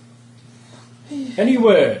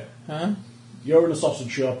 Anyway, Huh? you're in a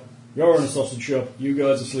sausage shop. You're in a sausage shop. You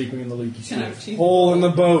guys are sleeping in the leaky You know, street. cheese Hole in the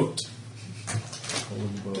boat.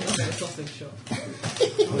 a sausage shop.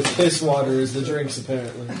 The piss water is the drinks,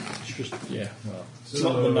 apparently. It's just, yeah, well, it's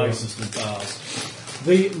not the nicest of bars.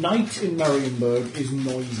 The night in Marienburg is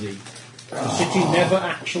noisy. The city never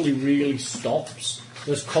actually really stops.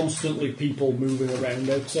 There's constantly people moving around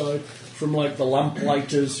outside. From like the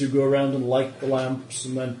lamplighters who go around and light the lamps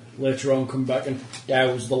and then later on come back and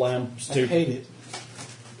douse the lamps I to hate it.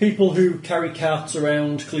 people who carry carts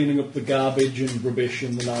around cleaning up the garbage and rubbish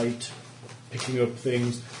in the night, picking up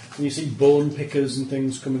things. And you see bone pickers and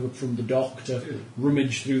things coming up from the dock to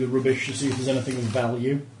rummage through the rubbish to see if there's anything of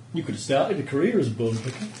value. You could have started a career as a bone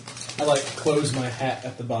picker. I like close my hat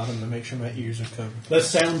at the bottom to make sure my ears are covered. There's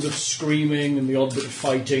sounds of screaming and the odd bit of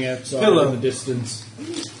fighting outside Hello. in the distance.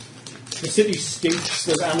 The city stinks,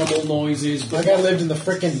 there's animal noises. Like I lived in the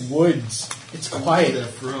frickin' woods. It's quiet. That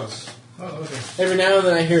for us. Oh, okay. Every now and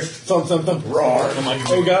then I hear thump, thump, thump, roar. And I'm like,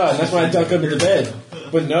 oh god, that's when I duck under the bed.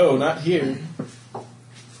 But no, not here.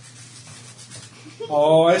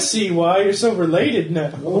 Oh, I see why you're so related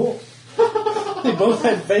now. They both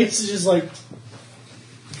had faces just like...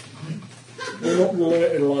 They're not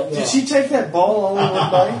related like that. Did she take that ball all in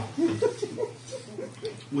one bite?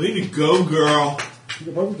 Way to go, girl. You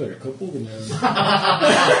could probably take a couple of them there.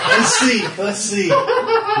 Let's see. Let's see.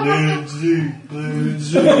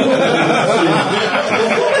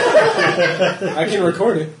 I can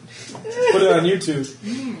record it. Put it on YouTube.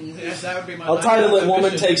 Yes, that would be my I'll title it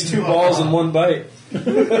Woman Takes 2 Balls in 1 Bite. I'll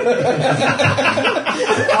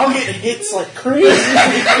get hits like crazy.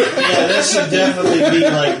 Yeah, that should definitely be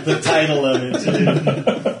like the title of it too.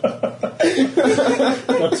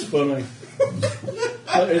 That's funny.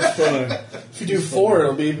 That is funny. If you do 4,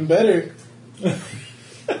 it'll be even better.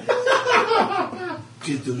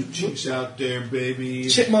 Get those cheeks out there, baby.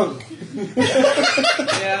 Chipmunk.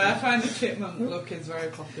 Yeah, I find the chipmunk look is very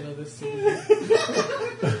popular this season.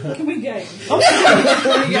 Can we game? Can we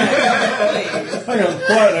game, please? Hang on,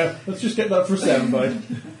 quiet now. Let's just get that for a soundbite.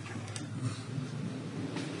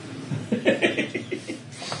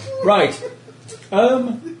 Right.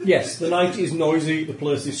 Yes, the night is noisy, the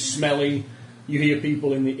place is smelly. You hear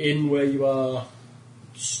people in the inn where you are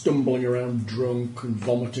stumbling around drunk and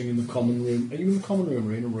vomiting in the common room. Are you in the common room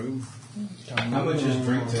or in a room? How much is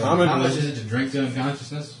drink to? I'm in How much the- is it to drink to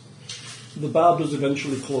unconsciousness? The bar does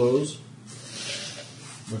eventually close.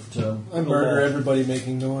 But I murder everybody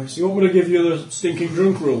making noise. you want me to give you the stinking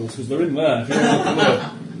drunk rules? Because they're in there. If you want to look them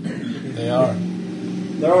up. They are.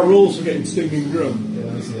 There are rules for getting stinking drunk. Yeah,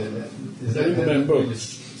 let me see that. Is They're in the main book.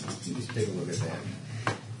 Just take a look at that.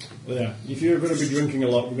 Yeah, if you're going to be drinking a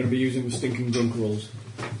lot, we're going to be using the stinking drunk rules.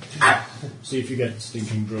 See if you get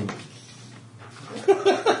stinking drunk.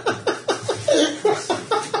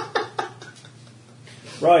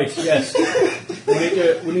 Right, yes.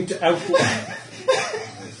 We need to outline.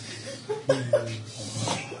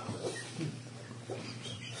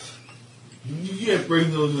 You can't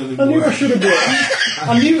bring those I knew anymore. I should have brought.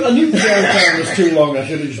 I knew the downtown was too long. I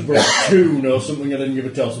should have just brought Toon or something I didn't give a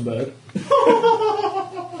toss about.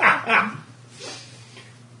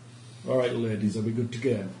 All right, ladies, are we good to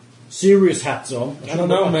go? Serious hats on. I don't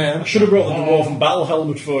know, man. I should have brought the dwarven battle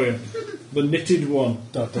helmet for you, the knitted one.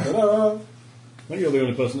 Da, da, da, da. I think you're the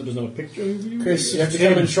only person that doesn't have a picture of you. Chris, you have to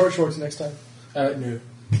come in short shorts next time. No.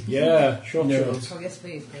 Yeah, short No. shorts. Oh, yes,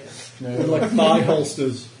 please. With No. like thigh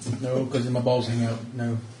holsters. No, because my balls hang out.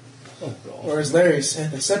 No. Oh, God. Or as Larry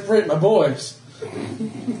said, they separate my boys.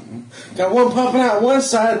 Got one popping out on one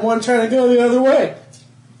side and one trying to go the other way.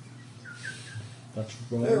 That's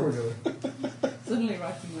wrong. There we go. Suddenly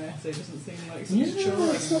writing my essay doesn't seem like such Yeah, a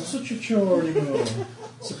chore. it's not such a chore anymore.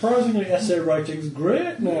 Surprisingly, essay writing's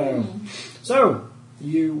great now. So,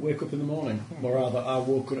 you wake up in the morning, or rather, I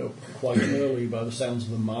woken up quite early by the sounds of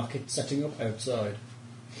the market setting up outside.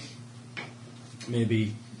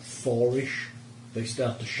 Maybe 4-ish, they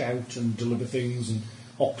start to shout and deliver things, and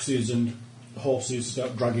oxes and horses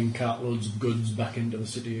start dragging cartloads of goods back into the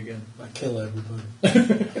city again. I kill everybody.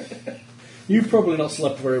 You've probably not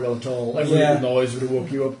slept very well at all. Every Yeah. little noise would have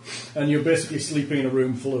woke you up. And you're basically sleeping in a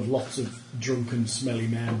room full of lots of drunken, smelly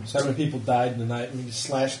men. So many people died in the night and we just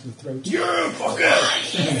slashed in the throat. You fucker!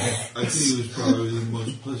 I think it was probably the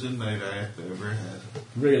most pleasant night I have ever had.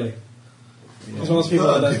 Really? He's one of those people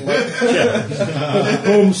that doesn't like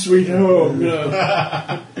Home sweet home.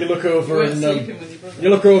 Yeah. You look You over weren't and sleeping with your brother. you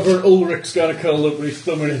look over and Ulrich's got a curl up with his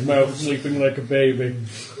thumb in his mouth, sleeping like a baby,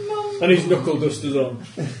 and his knuckle dusters on.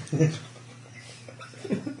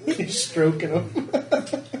 He's stroking him.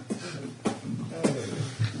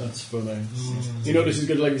 That's funny. You notice he's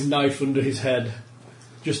got like his knife under his head,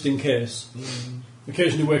 just in case.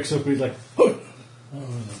 Occasionally wakes up and he's like, "Huh."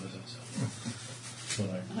 Funny.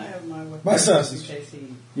 I have my weapon. My sausage. In case he...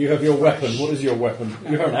 You have your weapon. What is your weapon?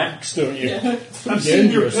 You have an axe, don't you? Yeah. I've seen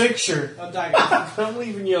your Dangerous. picture. A dagger. I'm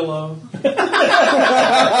leaving you alone. You get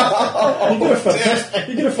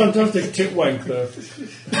a fantastic tit wank though.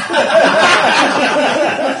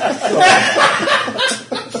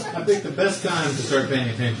 I think the best time to start paying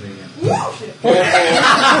attention again.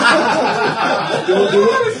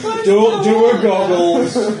 Don't do her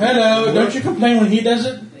goggles. Hello, don't you complain when he does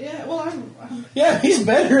it? Yeah, well, I'm Yeah, he's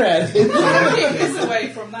better at it. trying to keep this away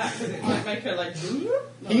from that because it might make her like...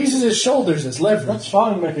 He uses his shoulders as leverage. That's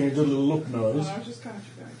fine, making a good little look noise. I was just kind of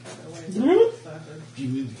trying to keep it away. Do you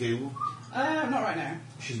need the cable? Not right now.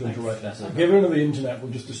 She's going to write that. Give her the internet.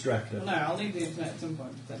 We'll just distract Well, her. no, I'll need the internet at some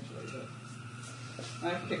point potentially, but I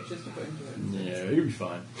have pictures to put into it. Yeah, you'll be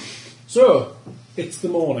fine. So, it's the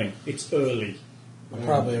morning. It's early.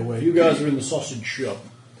 Probably awake. You guys are in the sausage shop.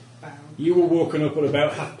 Bound. You were woken up at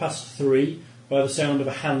about 3:30 by the sound of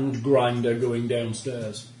a hand grinder going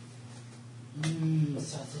downstairs.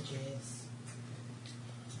 Sausages.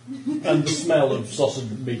 And the smell of sausage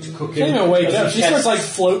meat cooking. She ain't awake. As She he starts tests- like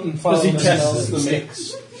floating, as following he the tests smell. the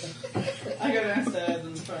mix. I go downstairs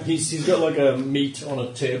and try. He's got like a meat on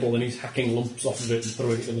a table and he's hacking lumps off of it and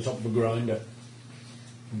throwing it in the top of a grinder.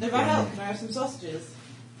 If I help, can I have some sausages?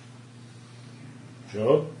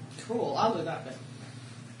 Sure. Cool, I'll do that bit.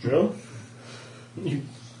 Sure. You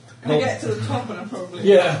When I get to the top and I'm probably...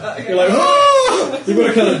 Yeah, okay. you're like, oh! You've got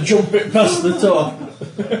to kind of jump it past the top.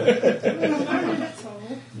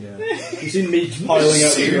 Yeah. You see meat piling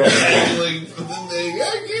out of your own. Dangling from the thing. I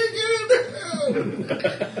can't get it out.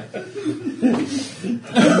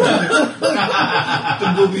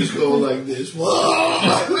 The movies go like this. Whoa!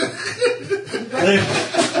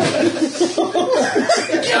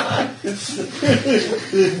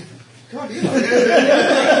 God, you know,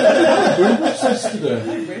 What's this today?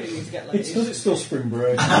 I really need to get like It's because it's still spring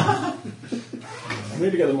break. I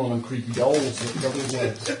need to get them on creepy dolls that cover his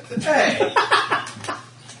legs. Hey!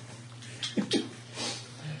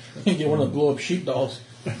 You get one of the blow up sheep dolls.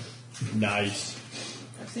 Nice.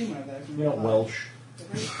 I've seen one of those. You're not Welsh. They're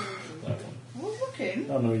very cool. I was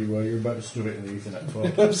looking. I know you were. You're about to stuff it in the Ethernet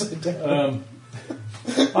twelve. Upside down.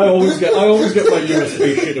 I always get my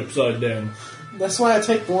USB shit upside down. That's why I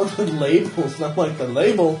take the one with labels. Not like the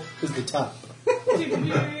label is the top. Fucking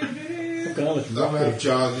hell, it's I'm out rocky.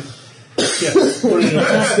 jogging. Yeah, put it in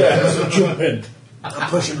the stairs and jump in. I'm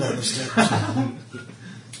pushing down the steps.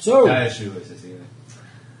 So, Guy's shoelace, I see that.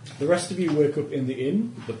 the rest of you wake up in the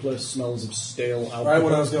inn. The place smells of stale alcohol. Right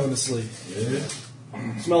when I was going to sleep.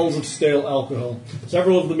 Smells of stale alcohol.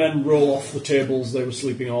 Several of the men roll off the tables they were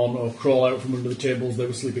sleeping on or crawl out from under the tables they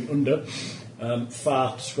were sleeping under.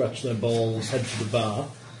 Fart, scratch their balls, head to the bar.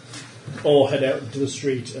 or head out into the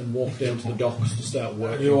street and walk down to the docks to start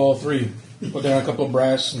working? Do all three. Put down a couple of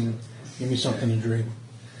brass and give me something to drink.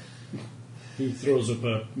 He throws up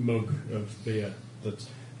a mug of beer.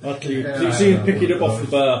 After you see him pick it up off the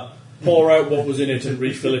bar, pour out what was in it and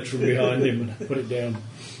refill it from behind him and put it down.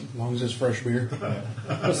 As long as it's fresh beer.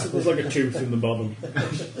 There's like a tooth in the bottom.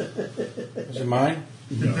 Is it mine?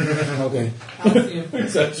 No. Okay. Calcium.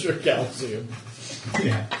 It's extra calcium.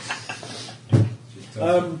 Yeah.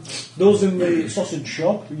 Those in the sausage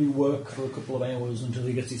shop, you work for a couple of hours until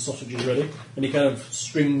he gets his sausages ready, and he kind of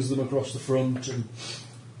strings them across the front and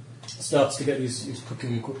starts to get his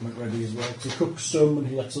cooking equipment ready as well. So he cooks some and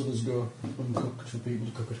he lets others go uncooked for people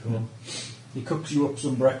to cook at home. He cooks you up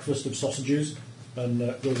some breakfast of sausages and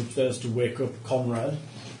goes upstairs to wake up Conrad.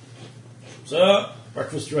 Sir,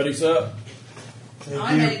 breakfast ready, sir.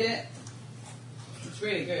 I made it. It's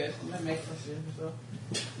really good. I'm going to make sausages as well.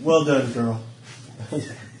 Well done, girl.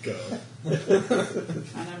 Go. I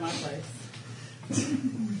know my place.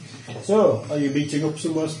 So, are you meeting up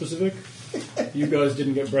somewhere specific? You guys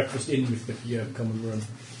didn't get breakfast in with the common run.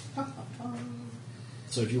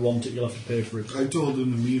 So if you want it, you'll have to pay for it. I told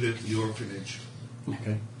him to meet at the orphanage.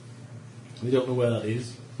 Okay. We don't know where that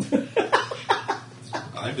is.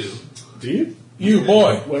 I do. Do you? You,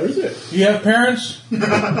 boy. Where is it? You have parents? He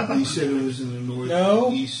said it was in the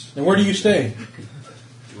northeast. Then where do you stay?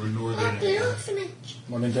 Or northern. At the orphanage.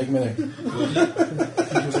 Well, then take me there.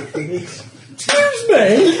 Excuse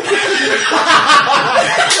me?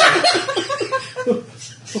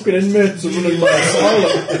 Fucking inmates are running my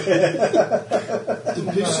asylum. The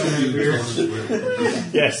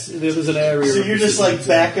picture. Yes, there's an area. So you're just like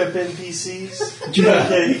backup NPCs? Yeah.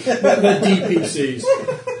 Okay. They're DPCs.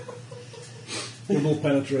 Double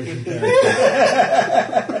penetration characters.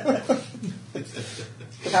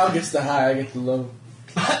 Hal gets the high, I get the low.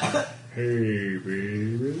 Hey,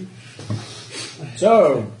 baby.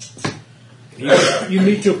 So, you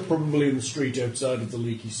meet up probably in the street outside of the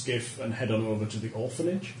Leaky Skiff and head on over to the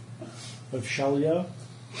orphanage of Shalyar.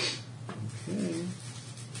 Okay.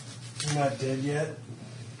 You're not dead yet?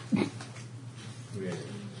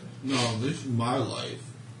 No, this is my life.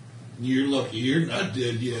 You're lucky you're not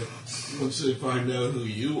dead yet. Once they find out who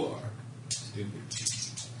you are. Stupid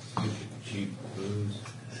cheap booze.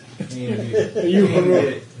 Are you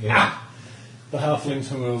hungover? Yeah. The halfling's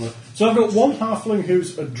hungover. So I've got one halfling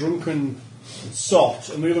who's a drunken sot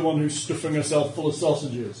and the other one who's stuffing herself full of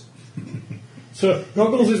sausages. So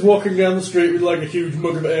Goggles is walking down the street with like a huge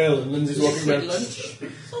mug of ale and Lindsay's walking down... Lunch.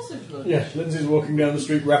 Sausage lunch. Yeah, Lindsay's walking down the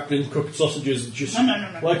street wrapped in cooked sausages, just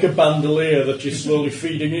No. like a bandolier that she's slowly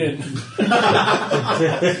feeding in. There's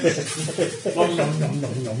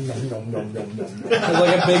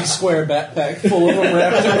like a big square backpack full of them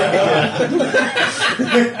wrapped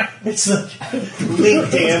around. It's like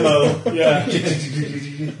linked ammo. Yeah.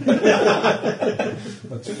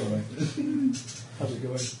 That's funny. How's it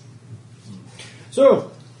going?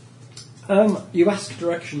 So, you ask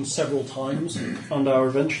directions several times and are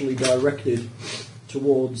eventually directed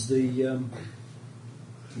towards the,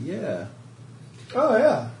 Oh,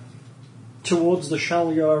 yeah. towards the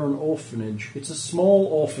Shalyaran orphanage. It's a small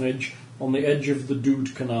orphanage on the edge of the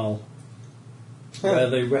Dude Canal, where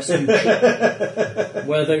they rescue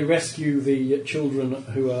the children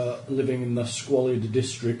who are living in the squalid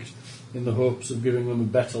district in the hopes of giving them a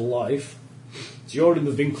better life. So you're in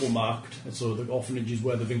the Winkelmarkt, and so the orphanage is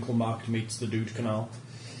where the Winkelmarkt meets the Dude Canal,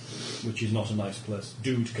 which is not a nice place.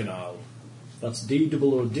 Dude Canal. That's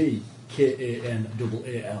DOODKANAAL.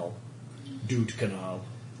 Dude Canal.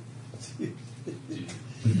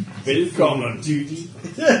 Willkommen. Duty.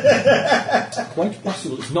 Quite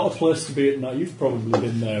possible. It's not a place to be at night. You've probably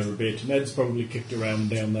been there a bit. Ned's probably kicked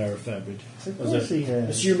around down there a fair bit. Of course he has.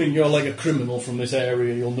 Assuming you're like a criminal from this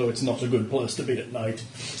area, you'll know it's not a good place to be at night.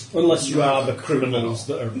 Unless you are the criminals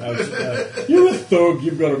that are out there. You're a thug,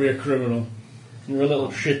 you've got to be a criminal. You're a little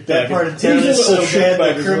shitbag. That part of town He's a is so little bad shitbag the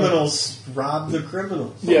as well. criminals rob the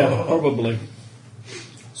criminals. Yeah, probably.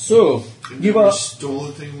 So, I've you never are... stole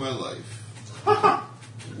a thing in my life.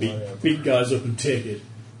 Beat guys up and take it.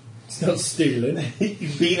 It's not stealing. You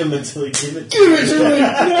beat him until he give it to Give you. it to me!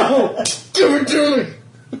 No! Give it to me!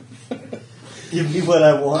 Give me what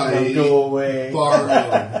I want and I go away.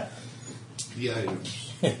 Borrow the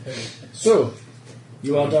items. So,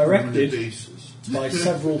 you are On a directed basis. by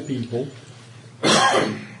several people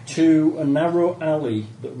to a narrow alley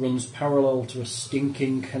that runs parallel to a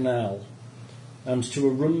stinking canal and to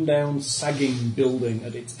a run-down, sagging building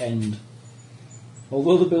at its end.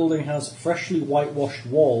 Although the building has freshly whitewashed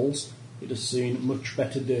walls, it has seen much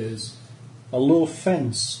better days. A low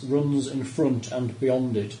fence runs in front and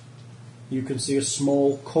beyond it. you can see a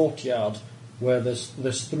small courtyard where there's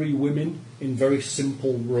 3 women in very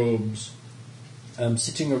simple robes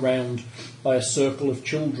sitting around by a circle of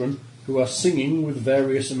children who are singing with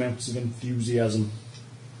various amounts of enthusiasm.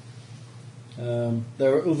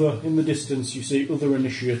 There are in the distance you see other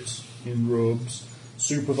initiates in robes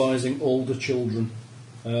supervising older children.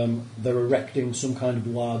 They're erecting some kind of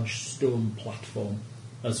large stone platform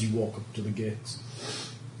as you walk up to the gates.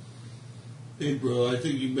 Hey, bro, I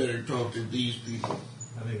think you better talk to these people.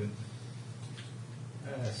 I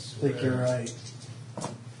think you're right.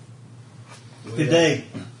 Good day.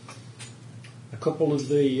 A couple of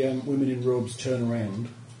the women in robes turn around,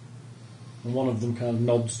 and one of them kind of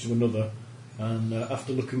nods to another, and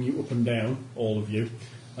after looking you up and down, all of you,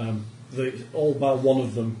 all but one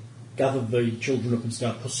of them gather the children up and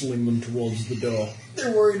start hustling them towards the door.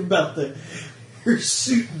 They're worried about the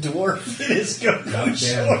hirsute dwarf that is going to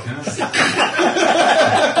short.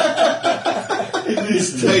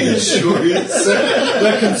 He's taking shorts.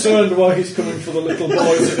 They're concerned why he's coming for the little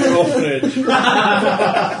boys at the orphanage.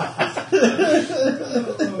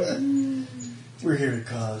 We're here to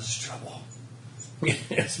cause trouble.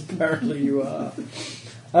 Yes, apparently you are.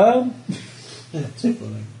 That's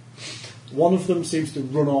funny. One of them seems to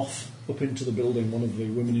run off up into the building, one of the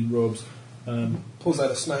women in robes. Pulls out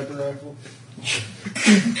a sniper rifle.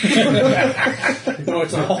 No,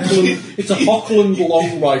 it's a Hockland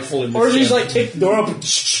long rifle in this Or she's case. like, take the door up and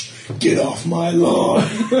get off my lawn.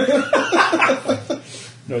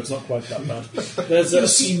 No, it's not quite that bad. There's You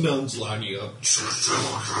see nuns lining up.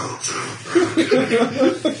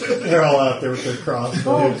 They're all out there with their crossbows.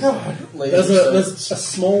 Oh, God. There's a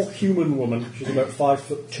small human woman. She's about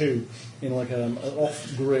 5'2", in like an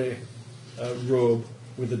off grey robe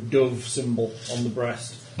with a dove symbol on the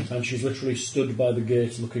breast, and she's literally stood by the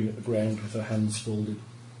gate, looking at the ground with her hands folded.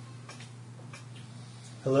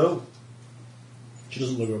 Hello? She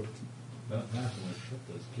doesn't look up.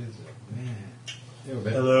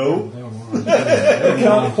 Hello? You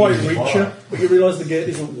can't quite reach her, but you realise the gate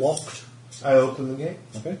isn't locked. I open the gate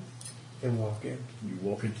Okay. and walk in. You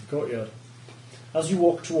walk into the courtyard. As you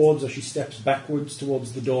walk towards her, she steps backwards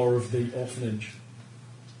towards the door of the orphanage.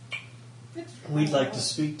 We'd like to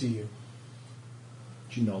speak to you.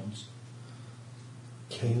 She nods.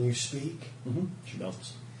 Can you speak? Mm-hmm. She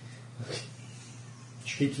nods.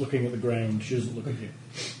 She keeps looking at the ground. She doesn't look at you.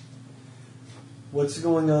 What's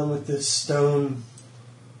going on with this stone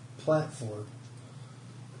platform?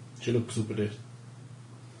 She looks up at it.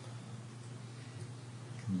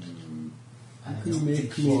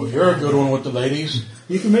 Well, you're a good one with the ladies.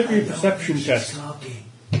 You can make me a perception test.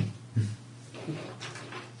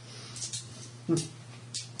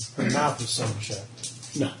 Her mouth is so shut.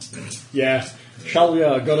 No. Yeah.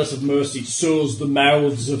 Shalia, goddess of mercy, sews the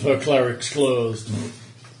mouths of her clerics closed.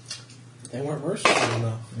 They weren't merciful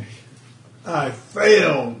enough. I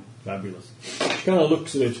failed. Fabulous. She kind of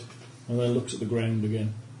looks at it and then looks at the ground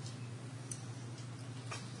again.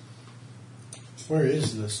 Where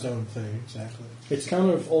is the stone thing exactly? It's kind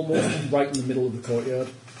of almost right in the middle of the courtyard,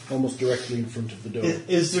 almost directly in front of the door.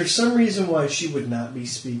 Is there some reason why she would not be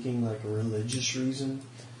speaking, like a religious reason?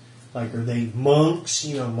 Like, are they monks?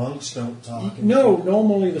 You know, monks don't talk. No,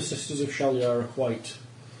 normally the Sisters of Shalia are quite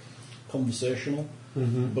conversational,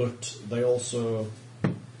 but they also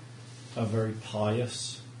are very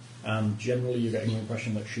pious, and generally you're getting the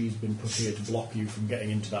impression that she's been put here to block you from getting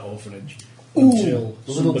into that orphanage until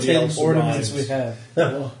The little somebody tin else ornaments arrives. we have.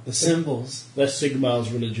 Oh, The symbols. they're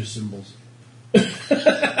Sigmar's religious symbols.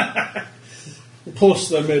 Plus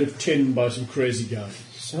they're made of tin by some crazy guy.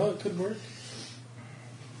 So it could work.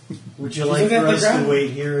 Would you She's like looking for at the us to ground.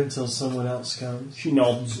 wait here until someone else comes? She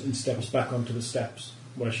nods and steps back onto the steps,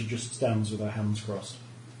 where she just stands with her hands crossed.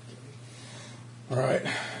 All right,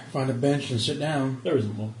 find a bench and sit down. There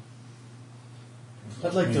isn't one.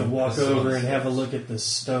 I'd like to walk over and have a look at the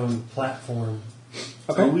stone platform.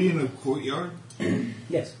 Are we in a courtyard?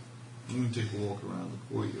 Yes. I'm going to take a walk around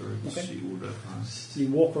the courtyard and Okay. see what I find. You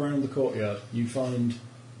walk around the courtyard. You find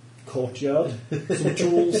courtyard, some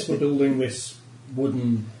tools for building this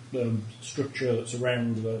wooden structure that's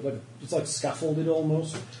around. It's like scaffolded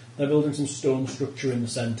almost. They're building some stone structure in the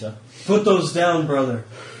centre. Put those down, brother.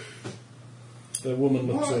 The woman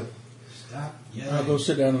looks up. Stop. I'll go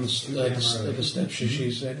sit down on the steps,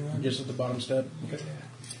 she said, just at the bottom step. Okay.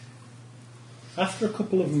 After a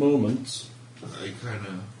couple of moments, I kind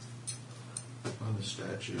of on the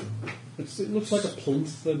statue. it looks like a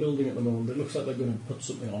plinth they're building at the moment. It looks like they're going to put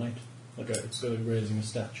something on it. It's raising a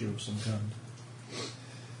statue of some kind.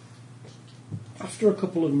 After a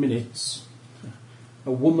couple of minutes,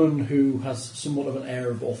 a woman who has somewhat of an air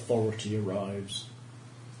of authority arrives.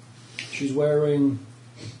 She's wearing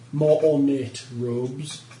more ornate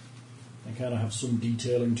robes. They kind of have some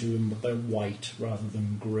detailing to them, but they're white rather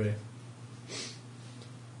than grey.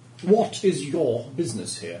 What is your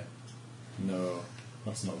business here? No,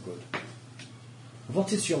 that's not good.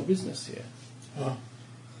 What is your business here?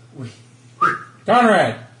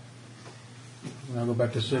 Conrad! I'll go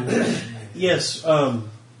back to sleep. Yes,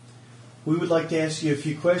 we would like to ask you a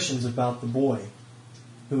few questions about the boy,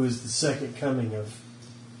 who is the second coming of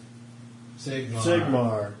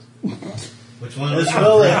Sigmar. Which one As was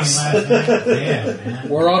well you as- last night? Yeah, man.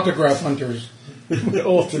 We're autograph hunters.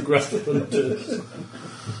 Autograph hunters.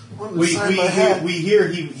 We hear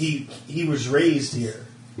he was raised here,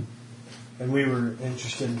 and we were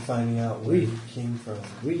interested in finding out where he came from.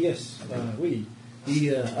 Yes.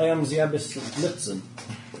 I am the Abbess Litzen.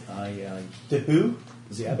 The who?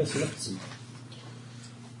 The Abbess Litzen.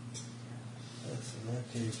 That's not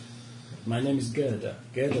good. My name is Gerda.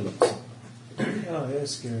 Gerda Litzen. Oh,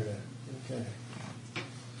 yes, Gerda. Okay.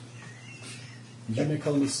 You may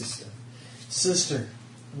call me sister. Sister,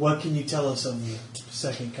 what can you tell us of the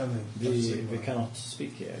second coming? of We Sigmar? cannot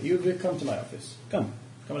speak here. You will come to my office. Come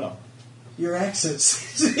along. Your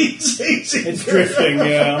accent's changing. It's drifting,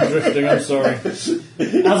 yeah, I'm drifting, I'm sorry. As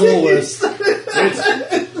always.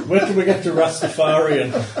 Wait till we get to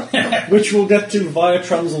Rastafarian, which we'll get to via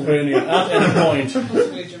Transylvania at any point.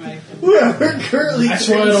 Possibly Jamaican. We're currently That's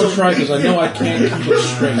why I don't try, because I know I can't keep it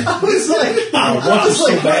straight. I was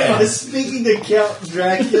like, bad. I was speaking to Count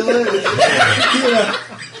Dracula. Yeah.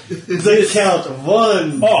 The count of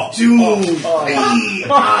 1, 2, 3.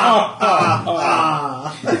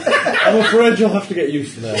 I'm afraid you'll have to get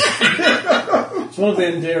used to that. It's one of the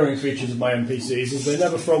endearing features of my NPCs is they're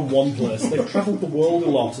never from one place. They've travelled the world a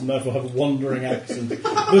lot and therefore have a wandering accent,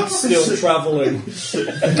 but still travelling.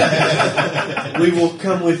 We will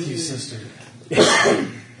come with you, sister.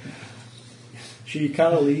 She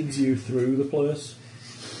kind of leads you through the place.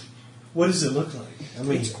 What does it look like? I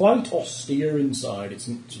mean, It's quite austere inside. It's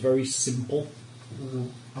very simple.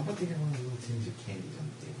 How about the other one of the little tins of candy on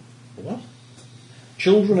the table? What?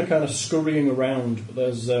 Children are kind of scurrying around, but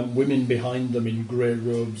there's women behind them in grey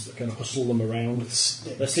robes that kind of hustle them around.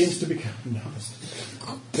 There seems to be... No,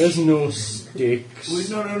 there's no sticks. Wait,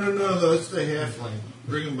 no, that's the halfling.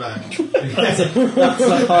 Bring him back. That's a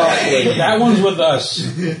halfling. That one's with us.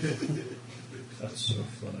 That's so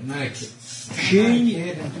funny. Nice.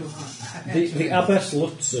 The Abbess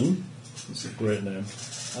Lutzen, that's a great name,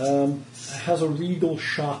 has a regal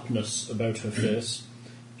sharpness about her face.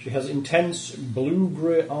 She has intense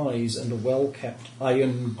blue-grey eyes and a well-kept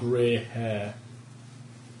iron-grey hair,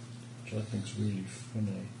 which I think is really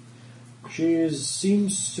funny. She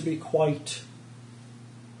seems to be quite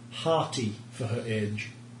hearty for her age,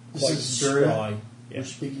 This quite is Gerda spry. we're Yes,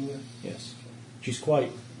 speaking of. yes. She's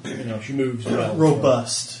quite, she moves well.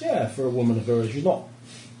 Robust. Yeah, for a woman of her age. She's not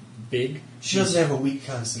big. She doesn't have a weak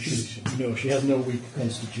constitution. No, she has no weak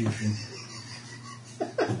constitution.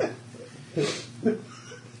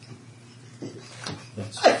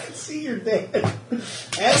 I can see your dad.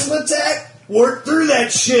 Asthma attack? Work through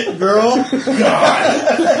that shit, girl.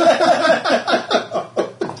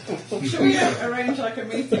 Should we arrange like a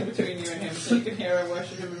meeting between you and him so you can hear her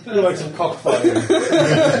worship him in person? You're like some cockfighting.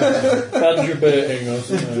 Badger baiting or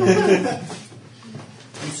something.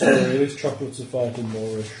 I'm sorry, these chocolates are far too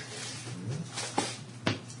Moorish.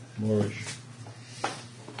 Moorish.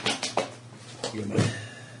 You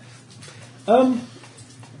know.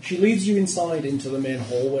 She leads you inside into the main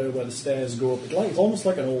hallway where the stairs go up. It's almost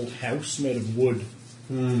like an old house made of wood.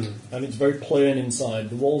 And it's very plain inside.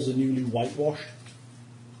 The walls are newly whitewashed,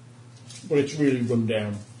 but it's really run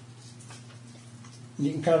down.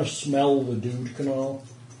 You can kind of smell the dude canal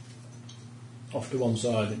off to one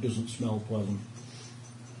side. It doesn't smell pleasant.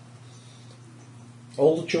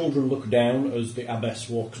 All the children look down as the abbess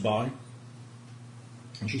walks by,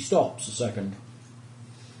 and she stops a second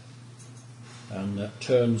and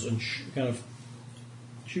turns and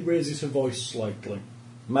she raises her voice slightly.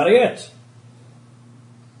 Mariette!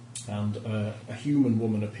 And a human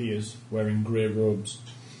woman appears wearing grey robes.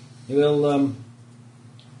 You will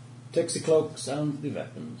take the cloaks and the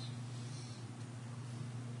weapons.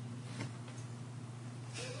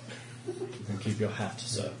 You can keep your hat,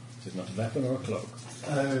 sir. It is not a weapon or a cloak.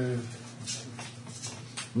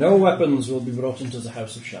 No weapons will be brought into the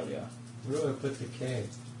house of Shaliar. Where do I put the cake?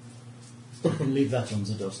 You can leave that on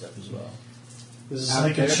the doorstep as well. This is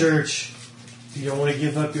like a church. If you don't want to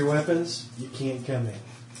give up your weapons, you can't come in.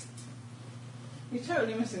 You're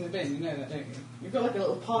totally missing the bin, you know that, don't you? You've got like a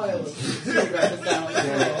little pile of screwdrivers down on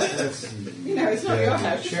the floor. You know it's not your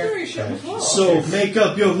house. Just throw your shit on the floor. So make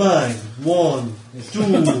up your mind. 1, 2, 3.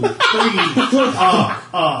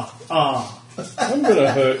 I'm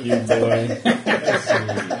gonna hurt you, boy.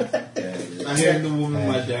 I hand the woman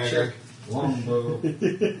my dagger. Longbow.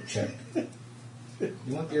 Check. You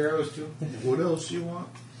want the arrows too? What else you want?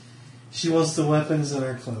 She wants the weapons and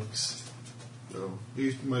our cloaks. So,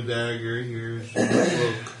 here's my dagger, here's my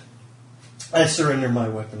cloak. I surrender my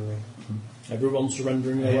weaponry. Everyone's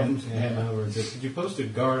surrendering their weapons. Did you post a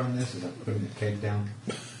guard on this? Is that putting the keg down?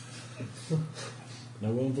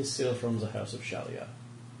 No one will steal from the house of Shalia.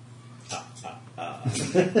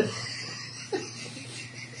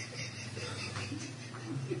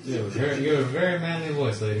 You have a very manly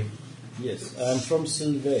voice, lady. Yes, I'm from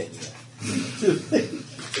Sylvania.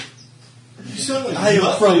 You sound like I am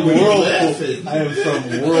Muffy from when you're Whirlpool. laughing. I am from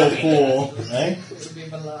Whirlpool. Eh? It would be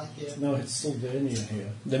Malakia. No, it's Sylvania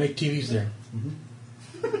here. They make TVs there.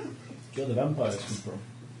 Where the vampires come from.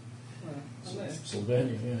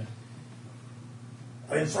 Sylvania, yeah.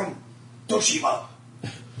 I am from Toshiba.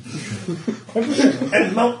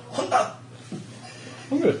 And Mount Honda.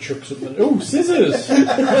 I'm going to chuck something. Oh, scissors!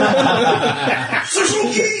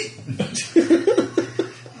 Suzuki!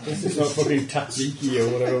 This is not fucking Tatsiki or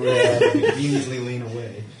whatever we are. Conveniently lean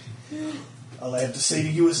away. All I have to say to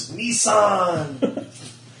you is Nissan.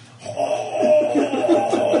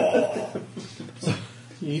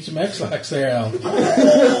 You need some X-Lax there, Al.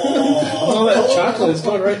 All that chocolate is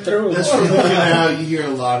going right through. That's from looking out, you hear a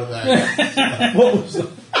lot of that. What was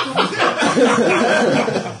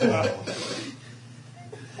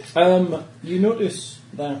that? You notice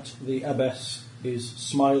that the abbess is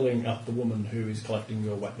smiling at the woman who is collecting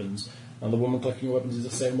your weapons, and the woman collecting your weapons is the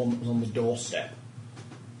same one that was on the doorstep.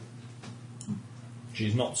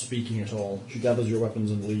 She's not speaking at all. She gathers your weapons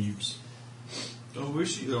and leaves. Oh,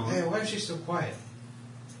 where's she going? Hey, why is she so quiet?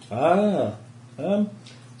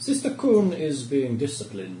 Sister Kuhn is being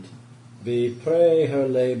disciplined. We pray her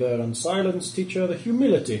labour and silence teach her the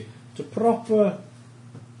humility to proper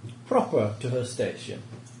to her station.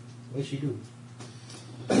 What does she do?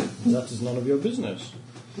 That is none of your business.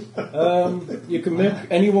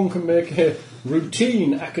 Anyone can make a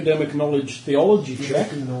routine academic knowledge theology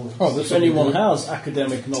check. Oh, this If anyone has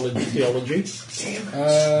academic knowledge theology.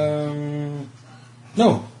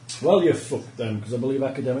 No. Well, you're fucked then, because I believe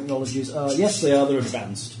academic knowledge is... yes, they are, they're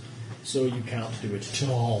advanced. So you can't do it at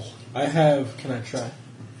all. I have. Can I try?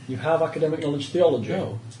 You have academic knowledge theology?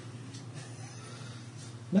 No.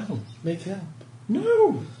 No. Make it up.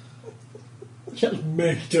 No! Just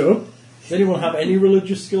make it up. Does anyone have any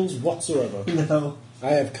religious skills whatsoever? No.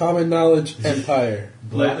 I have common knowledge, empire.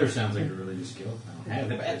 Blather sounds like a religious skill. I don't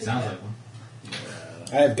have it, but it sounds like one.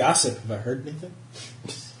 I have gossip. Have I heard anything?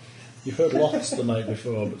 You've heard lots the night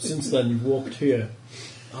before, but since then you've walked here.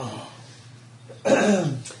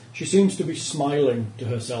 She seems to be smiling to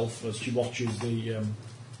herself as she watches the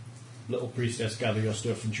little priestess gather your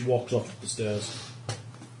stuff, and she walks off the stairs.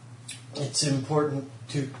 It's important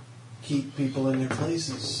to keep people in their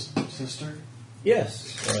places, sister.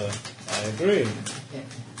 Yes, I agree.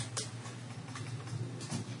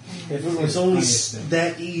 If it was only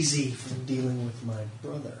that easy from dealing with my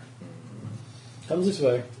brother. Come this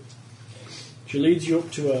way. She leads you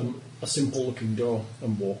up to a simple-looking door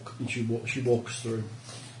and she walks through.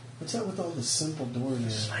 What's that with all the simple doors?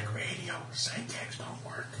 It's like radio. Syntax don't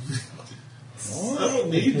work. I don't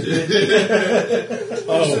need it.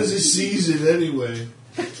 Because he sees it anyway.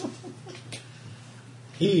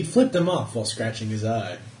 He flipped him off while scratching his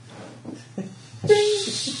eye.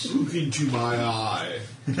 Look into my eye.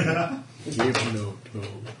 Give no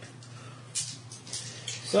toe.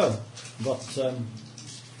 So, what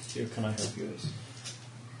here can I help you with?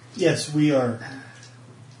 Yes, we are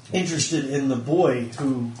interested in the boy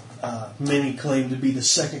who many claim to be the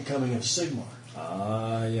second coming of Sigmar.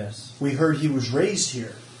 Ah, yes. We heard he was raised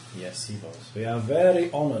here. Yes, he was. We are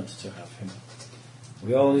very honoured to have him.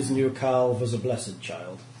 We always knew Carl was a blessed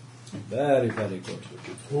child. Very, very good.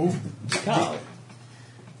 Who? Carl.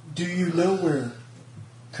 Do you know where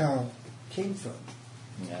Carl came from?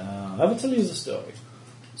 Yeah, I will tell you the story.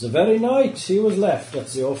 The very night he was left at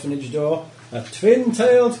the orphanage door, a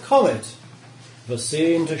twin-tailed comet was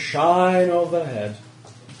seen to shine overhead.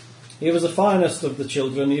 He was the finest of the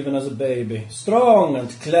children, even as a baby, strong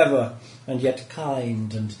and clever, and yet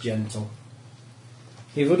kind and gentle.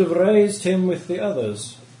 He would have raised him with the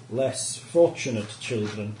others, less fortunate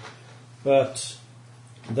children, but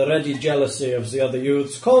the ready jealousy of the other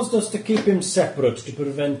youths caused us to keep him separate to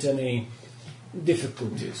prevent any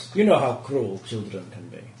difficulties. You know how cruel children can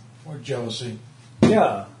be. Or jealousy.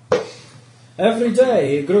 Yeah. Every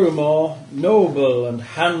day he grew more noble and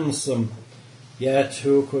handsome, Yet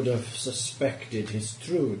who could have suspected his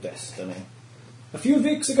true destiny? A few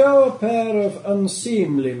weeks ago, a pair of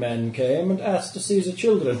unseemly men came and asked to see the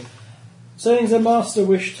children, saying their master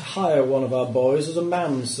wished to hire one of our boys as a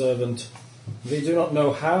manservant. We do not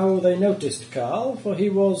know how they noticed Carl, for he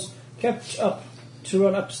was kept up to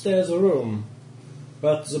an upstairs room.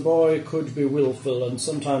 But the boy could be willful and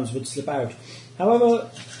sometimes would slip out. However,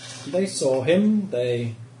 they saw him,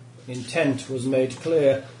 their intent was made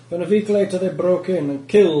clear, when a week later they broke in and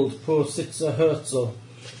killed poor Sitzer Herzl,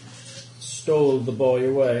 stole the boy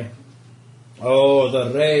away. Oh,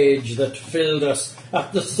 the rage that filled us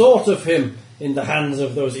at the thought of him in the hands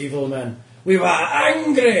of those evil men. We were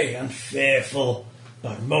angry and fearful,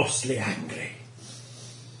 but mostly angry.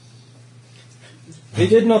 We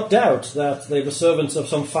did not doubt that they were servants of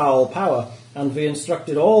some foul power, and we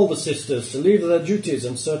instructed all the sisters to leave their duties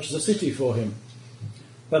and search the city for him.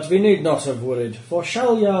 But we need not have worried, for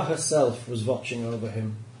Shalya herself was watching over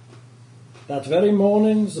him. That very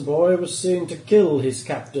morning the boy was seen to kill his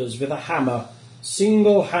captors with a hammer,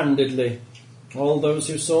 single-handedly. All those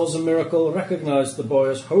who saw the miracle recognized the boy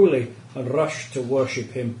as holy and rushed to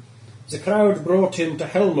worship him. The crowd brought him to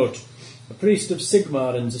Helmut, a priest of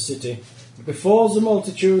Sigmar in the city. Before the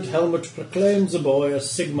multitude, Helmut proclaimed the boy as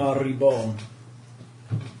Sigmar reborn.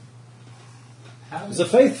 The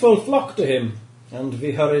faithful flocked to him, and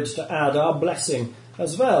we hurried to add our blessing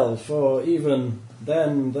as well, for even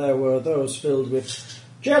then there were those filled with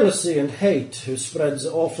jealousy and hate who spread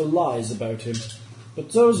the awful lies about him.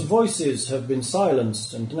 But those voices have been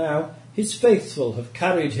silenced, and now his faithful have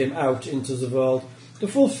carried him out into the world to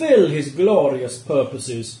fulfill his glorious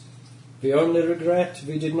purposes. We only regret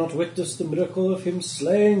we did not witness the miracle of him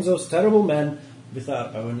slaying those terrible men with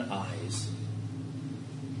our own eyes.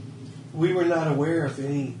 We were not aware of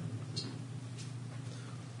any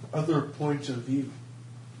other points of view.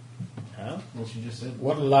 Huh? Well, she just said.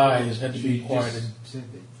 What lies had to be quieted?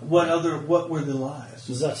 What were the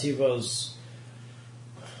lies? That he was...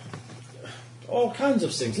 all kinds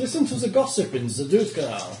of things. Listen to the gossip in the Dude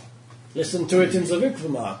Canal. Listen to it in the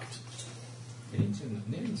Wigvermarkt.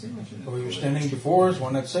 We were standing before us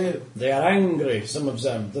when I'd say it. They are angry, some of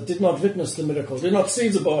them, that did not witness the miracle, did not see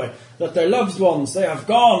the boy, that their loved ones, they have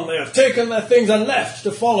gone, they have taken their things and left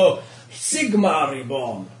to follow Sigmar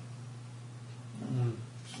reborn.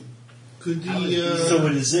 Could the So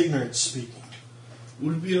it is ignorance speaking.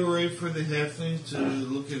 would it be alright for the halfling to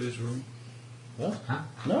look at his room, What?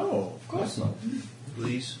 No, of course not.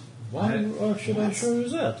 please? Why should I show you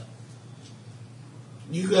that?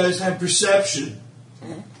 You guys have perception.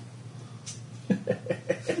 I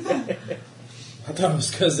thought it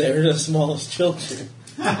was because they were the smallest children.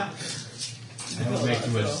 That would make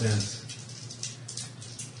too much sense.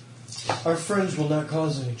 Our friends will not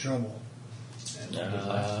cause any trouble.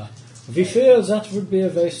 We fear that would be a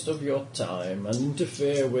waste of your time and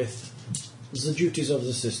interfere with the duties of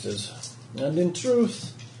the sisters. And in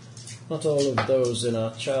truth, not all of those in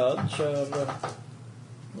our charge are,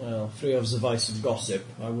 free of the vice of gossip.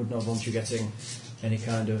 I would not want you getting any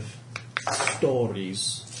kind of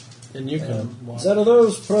stories. And you can There are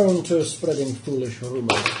those prone to spreading foolish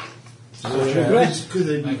rumors. We regret. Could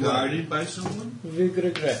they be guarded by someone? We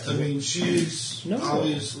regret. I mean, she's No.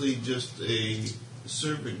 obviously just a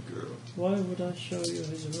servant girl. Why would I show you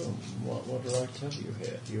his room? What right have you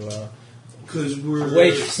here? You are Because we're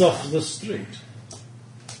waifs off the street.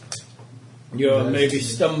 You maybe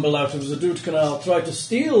stumble out of the Dude Canal, try to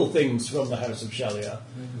steal things from the House of Shalia.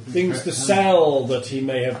 Things to sell that he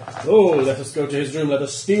may have. Oh, let us go to his room, let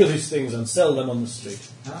us steal his things and sell them on the street.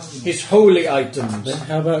 His holy items. Then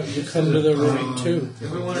how about you come to the room too?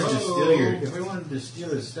 If we wanted to steal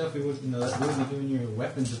his stuff, we wouldn't be doing your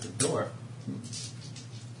weapons at the door.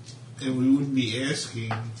 and we wouldn't be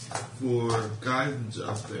asking for guidance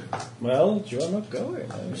out there. Well, you're not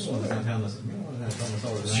going. I'm sorry.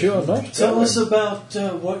 Sure. You're not Tell going. us about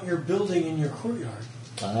what you're building in your courtyard.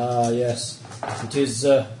 Ah, yes. It is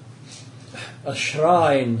a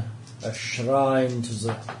shrine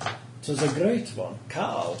to the great one,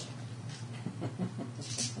 Carl.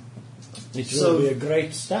 It So- will be a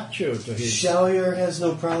great statue to his... Shalier has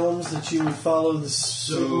no problems that you would follow the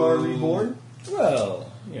Sigmar Reborn? Well,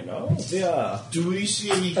 you know, we are... Do we see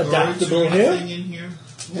any guards Adaptable or anything in here?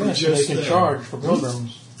 Or Yeah, so they just can them? charge for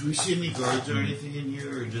pilgrims. Do we see any guards or anything in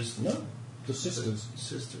here, or just No. The sisters.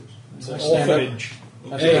 sisters? So I stand up. Orphanage.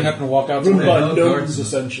 I stand up and walk out. Run the by door. nuns,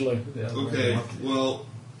 essentially. Okay, well,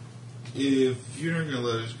 if you're not going to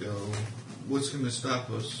let us go, what's going to stop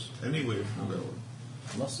us anyway from going?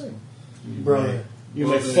 Nothing. Brother. You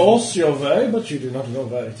may force your way, but you do not know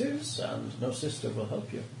where it is, and no sister will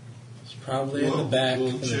help you. It's probably in Well, the back, we'll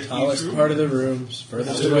in the check tallest each room. part of the rooms,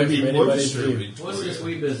 furthest There away would be from more anybody's view. disturbing. What's this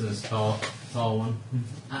wee business, tall one?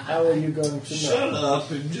 How are you going to Shut know?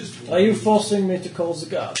 up and just. Are you forcing me to call the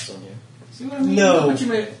guards on you? See what I mean? No. Look what you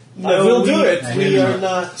made. I will do it. We are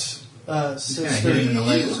not Kinda sisters. hitting the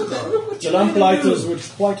legs. The Lamplighters would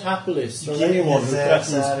quite happily throw Get anyone who his ass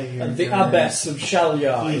threatens outta here, the Gary. abbess of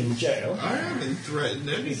Shalyar in jail. I haven't threatened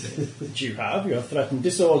anything. But you have threatened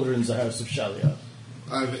disorder in the house of Shalyar.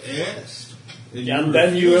 I've asked. And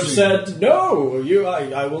then you have said, no,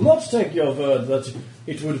 I will not take your word that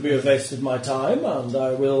it would be a waste of my time, and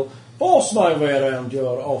I will force my way around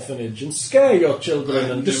your orphanage and scare your children I've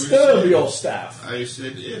and never disturb said- your staff. I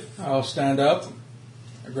said if. I'll stand up,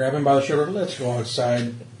 grab him by the shoulder. Let's go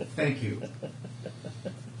outside. Thank you.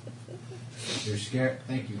 You're scared.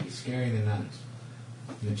 Thank you. You're scaring the nuns.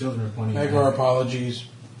 And the children are pointing. Make at our you. apologies.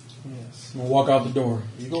 Yes. We'll walk out the door.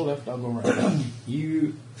 You go left, I'll go right.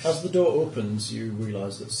 You, as the door opens, you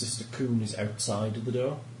realise that Sister Coon is outside of the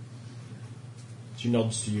door. She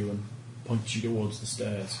nods to you and points you towards the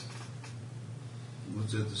stairs.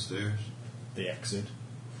 What's at the stairs? The exit.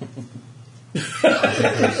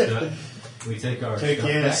 We take our Take stuff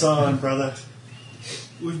your ass back. on, brother.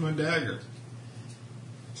 Where's my dagger?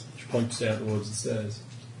 She points down towards the stairs.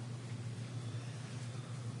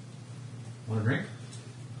 Want a drink?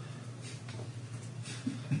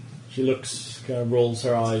 She looks, kind of rolls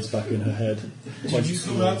her eyes back in her head. Did you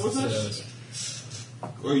come out towards with the us? stairs.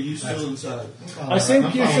 Or are you still inside? I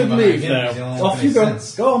think you should leave now. Off you go.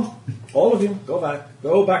 Go on. All of you, go back.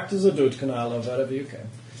 Go back to the Dud Canal or wherever you can.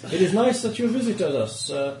 It is nice that you visited us.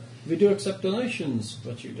 We do accept donations,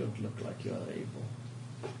 but you don't look like you are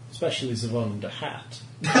able. Especially the one with the hat.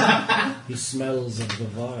 He smells of the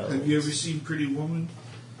vile. Have you ever seen Pretty Woman?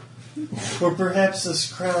 Or perhaps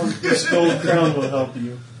this gold crown will help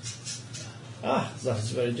you. Ah, that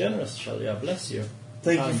is very generous, Shalia. Bless you.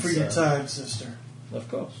 Thank you for your Thanks, time, sister. Of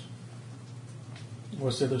course.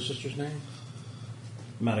 What's the other sister's name?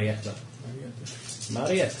 Marietta.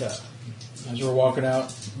 Marietta. As we're walking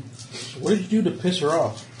out, so what did you do to piss her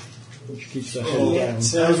off? She keeps her head Oh, down.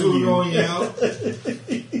 as we're going out,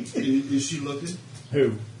 is she looking?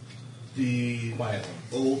 Who? The Quietly.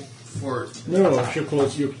 old fart. No, she'll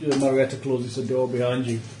close you. Marietta closes the door behind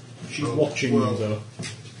you. She's Oh, watching well. you, though.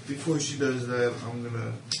 Before she does that, I'm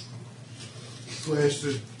gonna flash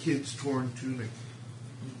the kid's torn tunic.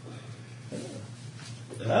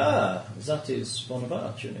 Ah, that is one of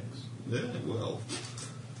our tunics. Yeah, well,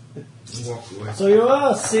 walk away. So you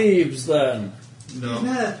are thieves, then? He's No,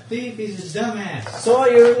 not a thief, he's a dumbass. So are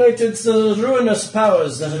you related to the ruinous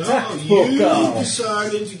powers that no, attacked you Bokal?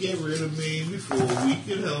 decided to get rid of me before we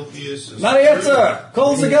could help you. So Marietta,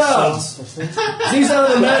 call the guards! These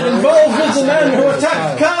are the men involved with the men who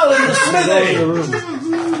attacked Carl in the smithy!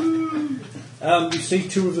 You see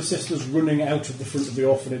two of the sisters running out of the front of the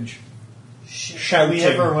orphanage, shouting We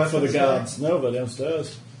have our for the weapons guards. No, they're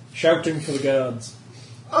downstairs. Shouting for the guards.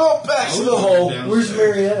 Oh, back to the hole. Where's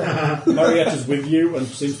Marietta? Marietta's with you and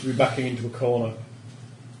seems to be backing into a corner.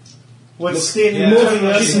 What's standing yeah. between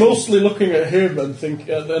us? She's mostly looking at him and think,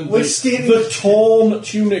 and then What's standing- the torn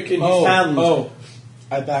tunic in his hand.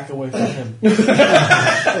 I back away from him. We all,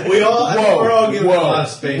 I think we're all giving A lot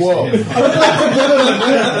of space Whoa. to him.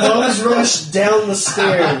 Bums rush down the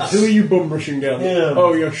stairs. Who are you bum rushing down? Him.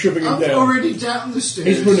 Oh, you're shoving him I'm down. already down the stairs.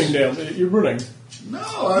 He's running down. You're running. No,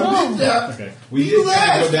 I've been down. Okay. We You did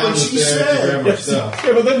kind of laughed go down when the she stairs to said. grab our stuff.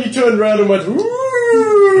 Yeah, but then you turned around and went,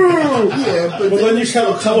 "Ooh!" Yeah, But then you still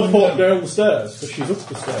kind of teleport down the stairs because she's up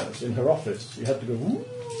the stairs in her office. You had to go, "Ooh."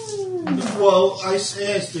 Well, I asked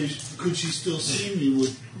her, could she still see me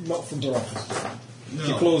with? Not from her office.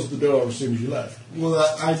 She No. closed the door as soon as you left. Well,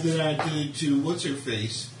 I did it to what's her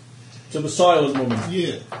face? To the silent woman.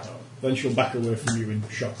 Yeah. Then she'll back away from you in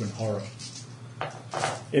shock and horror.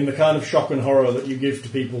 In the kind of shock and horror that you give to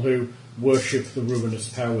people who worship the ruinous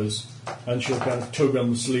powers. And she'll kind of tug on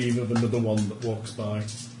the sleeve of another one that walks by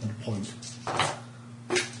and point.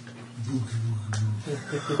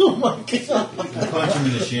 Oh my god. Punch him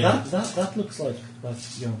in the shin. That looks like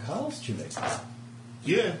young Carl's tunic.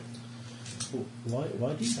 Yeah.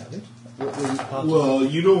 Why do you have it? What were you part of? Well,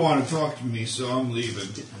 you don't want to talk to me, so I'm leaving.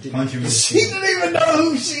 Punch him in the She shin. didn't even know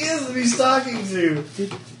who she is that he's talking to.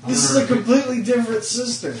 This is a completely different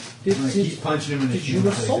sister. I'm going to keep punching him in the did shin you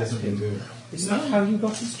until he assault does something him? good. Is that how you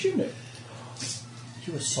got his tunic?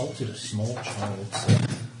 You assaulted a small child, sir.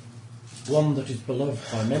 One that is beloved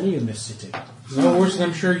by many in this city. No worse than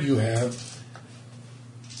I'm sure you have.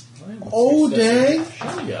 I am Oh, successor dang. of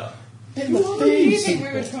Shalia. In the Do you face. think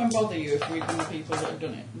we would come and bother you if we'd been the people that have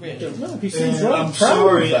done it? Really? No, he seems And right I'm proud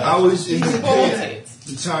sorry, of that. I was in the You bought pit it.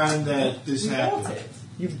 the time that this You happened. bought it.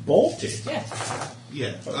 You bought it. Yes.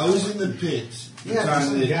 Yeah, I was in the pit the Yeah, time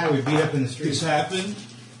some that guy we beat up in the street. this happened.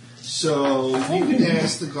 So you can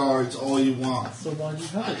ask the guards all you want So why do you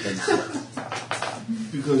have it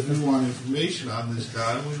then? because we want information on this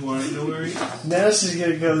guy and we want to know where he is. Now she's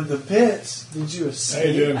gonna go to the pits. Did you How you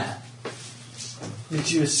escape? doing?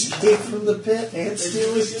 Did you escape from the pit and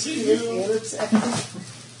steal his ticket and attack?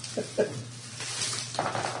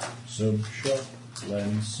 Sub-shot,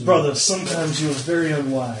 lens. Brother, sometimes you are very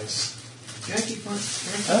unwise. Jackie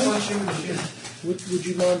punching the shit. Would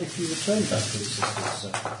you mind if you returned back to the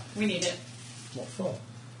sisters? We need it. What for?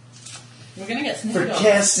 We're going to get For sniffed on.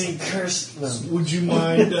 casting curse. No. Would you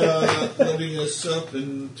mind letting us up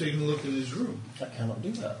and taking a look in his room? I cannot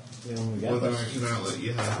do that. We only get Whether this. I cannot let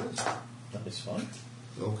you have it. That is fine.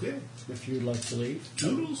 Okay. If you'd like to leave.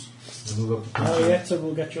 Noodles. We'll move up to punch him. Marietta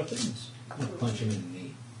will get your things. We'll punch him in the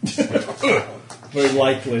knee. Very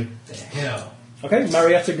likely. The hell? Okay,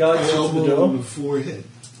 Marietta guides you to the Elbow on door. the forehead.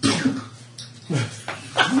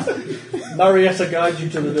 Marietta guides you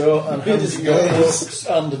to the door and hands you your books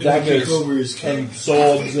and daggers Over his cane. and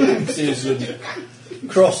swords and axes and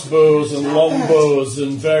crossbows and longbows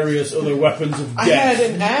and various other weapons of I death.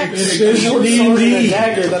 had an axe, It is a short sword, and a D&D.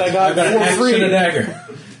 dagger that I I got got an for axe free. and a dagger.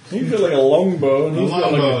 He's got like a longbow and A he's got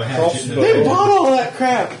longbow, like a hatchet, They crossbow. bought all that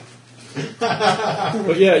crap.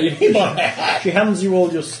 But yeah, she hands you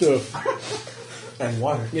all your stuff. And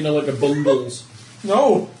water. You know, like a bundles.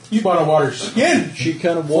 No, you bought a water skin. She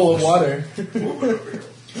kind of Full of walks. water.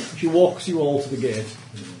 She walks you all to the gate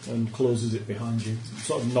and closes it behind you.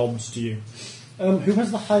 Sort of nods to you. Who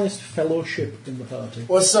has the highest fellowship in the party?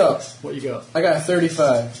 What's up? What you got? I got a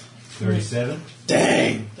 35. 37.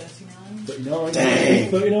 Dang. 39. 39?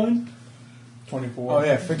 Dang. 39? 24. Oh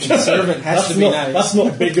yeah, freaking servant has to be not, nice. That's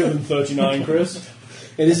not bigger than 39, Chris.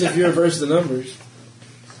 It is if you reverse the numbers.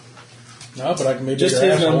 No, but I can maybe Just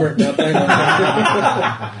his number, not their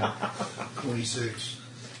number. 26.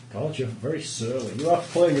 God, you're very surly. You are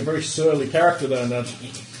playing a very surly character there, Ned.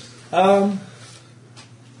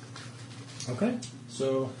 Okay,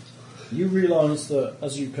 so you realise that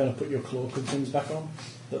as you kind of put your cloak and things back on,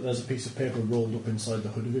 that there's a piece of paper rolled up inside the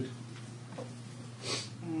hood of it.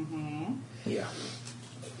 Mm-hmm. Yeah.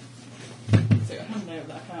 So a handout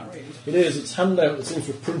that I can't read. It is. It's handout that seems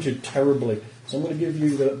to have printed terribly. So I'm going to give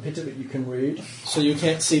you the bit of it you can read. So you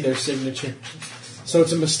can't see their signature. So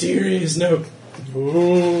it's a mysterious note.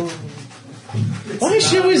 Ooh. Why is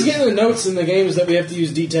she always getting the notes in the games that we have to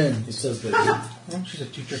use D10? It says that. Oh, she's a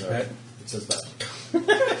teacher pet. It says that.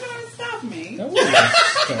 Stab me. That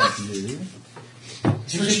wasn't you.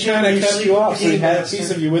 She's just trying to cut you off so you have a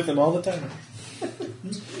piece of you with them all the time.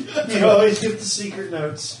 You always get the secret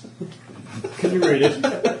notes. Can you read it? I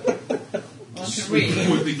can read.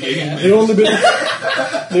 With the game. The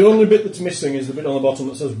only bit that's missing is the bit on the bottom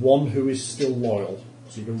that says "one who is still loyal."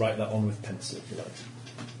 So you can write that on with pencil if you like.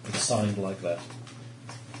 It's signed like that.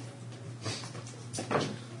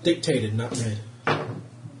 Dictated, not read. I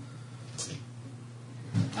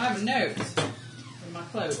have a note in my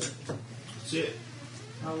cloak. That's it.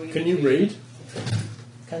 Are we Can you gonna read?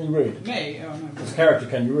 Can you read? do- Me? Oh no. As a character,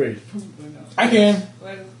 can you read? Probably not. I can.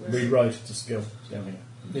 Where's Read right. It's a skill. It's down here.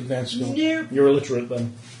 Advanced school. Nope. You're illiterate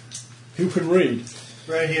then. Who can read?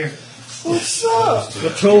 Right here. What's up? The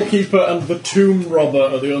tollkeeper and the tomb robber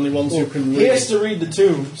are the only ones who can He read. has to read the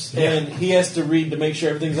tombs, and he has to read to make sure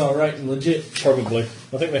everything's alright and legit. Probably.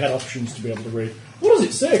 I think they had options to be able to read. What does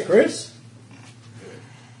it say, Chris?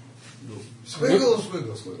 Squiggle,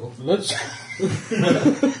 squiggle, squiggle. Let's.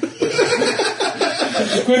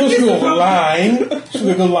 Squiggle, squiggle, line.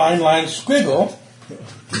 Squiggle, line, squiggle.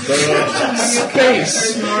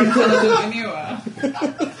 Space! There's more intelligent than you are.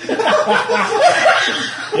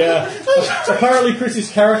 Yeah. Apparently Chris's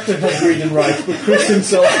character has read and write, but Chris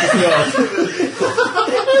himself does not.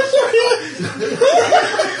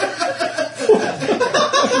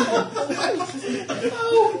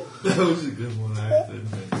 That was a good one, I have to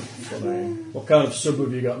admit. What kind of sub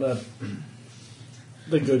have you got, Ned?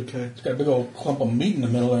 The good kind. It's got a big old clump of meat in the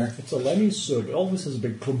middle there. It's a Lenny sub. All this has a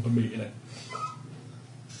big clump of meat in it.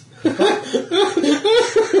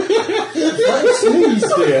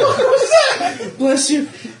 Sneeze, dear. Bless you.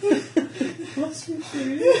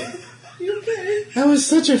 That was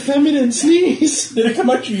such a feminine sneeze. Did it come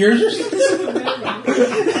out your ears or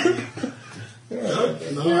something?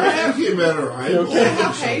 No, I came out alright. I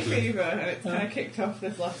have hay fever and it's kind of kicked off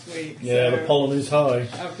this last week. Yeah, so the pollen is high.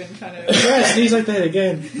 I've been kind of. Yeah, sneeze like that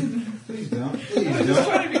again. Please don't. I'm Please just don't.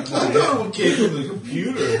 trying to be thought it came from the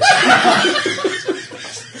computer.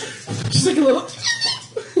 Just like a little.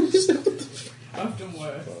 I've done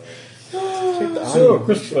worse. So,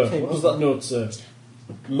 Christopher, what does that note say?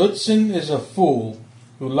 Lutzen is a fool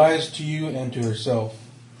who lies to you and to herself.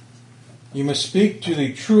 You must speak to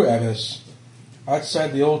the true abbess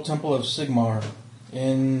outside the old temple of Sigmar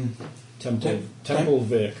in Temple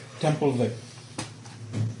Vic. Temple Vic.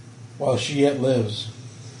 While she yet lives,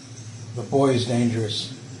 the boy is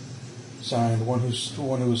dangerous. Signed, one who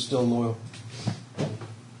is still loyal.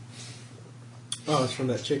 Oh, it's from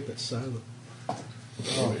that chick that's silent.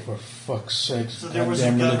 Oh, for fuck's sake! So there was a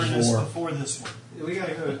Goddamn religious governess war. before this one. We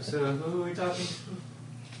gotta go. So who are we talking to?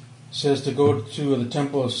 Says to go to the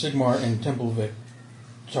temple of Sigmar in Temple Vic.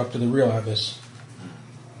 Talk to the real abbess.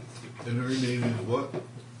 And her name is what?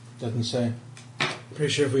 Doesn't say.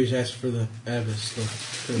 Pretty sure if we just asked for the abbess, they'll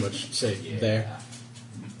pretty much say there.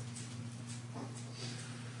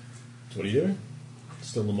 So what are you doing? It's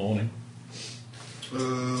still the morning.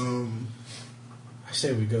 I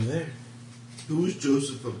say we go there. Who is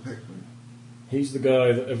Joseph of Peckman? He's the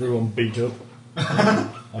guy that everyone beat up,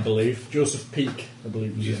 I believe. Joseph Peak, I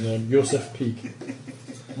believe was his name. Joseph Peak.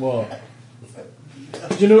 What?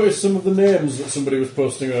 Did you notice some of the names that somebody was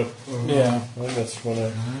posting up? Yeah. I think that's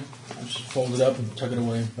funny. Just fold it up and tuck it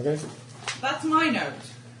away. Okay. That's my note.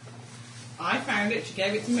 I found it, she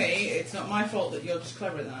gave it to me. It's not my fault that you're just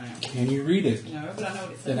cleverer than I am. Can you read it? No, but I know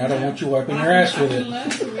what it says. Then I don't now. want you wiping And your I ass can- with I it. can learn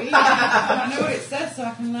to read. I know what it says, so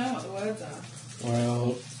I can learn what the words are.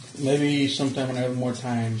 Well, maybe sometime when I have more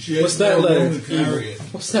time. What's that no letter? room to carry it.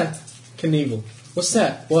 What's that? Knievel. What's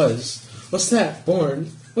that? Was. What's that? Born.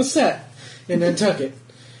 What's that? In Nantucket.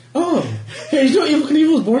 Oh, hey, you know Evil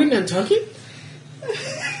Knievel was born in Nantucket?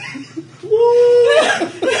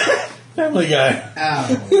 Family Guy.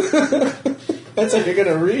 That's how you're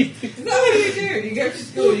gonna read. Is that what you do? You go to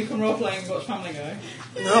school, you can role play and watch Family Guy.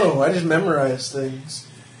 No, I just memorize things.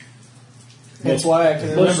 That's why I can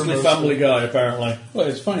remember Mostly most Family of Guy, apparently. Well,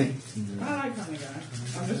 it's funny. I like Family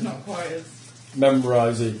Guy. I'm just not quite as...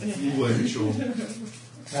 Memorising. Influential. it.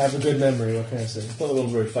 I have a good memory. What can I say? I thought the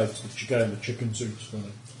one where he fights the guy in the chicken suit's funny.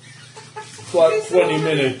 It's like 20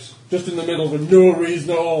 minutes, just in the middle for no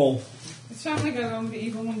reason at all. Is Family Guy the one with the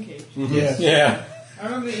evil monkey? Yeah. Yeah. I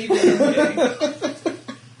remember the evil monkey.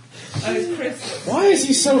 And it's Chris. Why is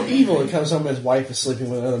he so evil? He comes home and his wife is sleeping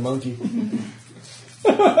with another monkey.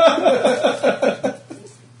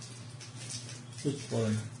 It's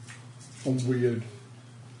funny. And weird.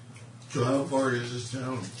 So how far is this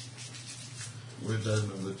town? Where does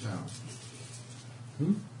know the town?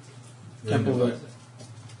 Temple Vic.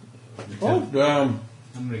 Oh, damn.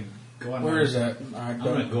 I'm gonna go out. Where is that? I'm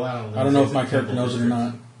gonna go out. I don't know if my character knows it or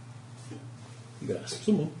not. You could ask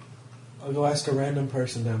someone. I'll go ask a random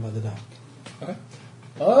person down by the dock.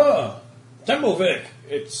 Ah, Temple Vic.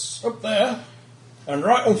 It's up there. And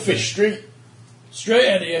right on Fish Street. Straight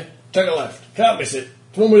ahead of you. Take a left. Can't miss it.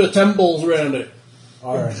 It's one with the temples around it.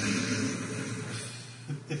 Alright.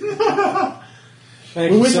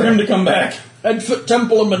 We're waiting for him to come back. Head for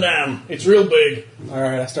Temple of Manan. It's real big.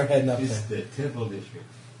 Alright, I start heading up It's there. the Temple District.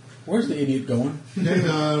 Where's the idiot going? Hang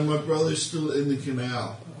on, my brother's still in the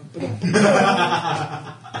canal.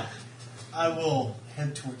 I will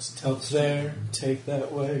head towards Temple. Up there, take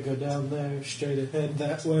that way, go down there, straight ahead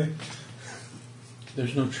that way.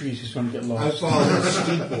 There's no trees. He's going to get I lost. follow the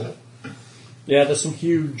steeple. Yeah, there's some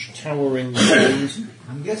huge towering buildings.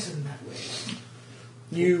 I'm guessing that way.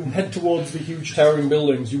 You head towards the huge towering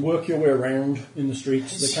buildings. You work your way around in the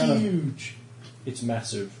streets. It's They're kind huge. It's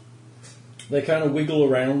massive. They kind of wiggle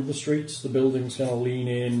around the streets. The buildings kind of lean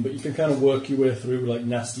in, but you can kind of work your way through like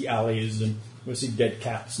nasty alleys and we see dead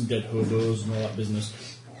cats and dead hobos and all that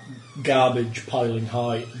business. Garbage piling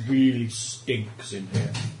high. It really stinks in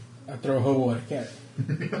here. I throw a hobo at a cat.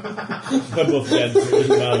 They're both dead, so it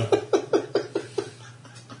doesn't matter.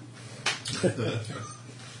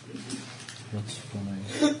 That's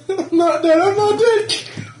funny. I'm not dead, I'm not dead!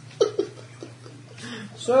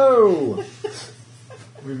 So,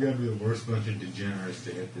 We've got to be the worst bunch of degenerates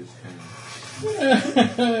to hit this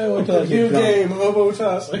town. what did I New get? game, hobo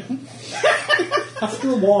tossing.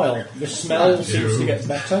 After a while, the smell seems to get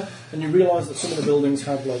better, and you realise that some of the buildings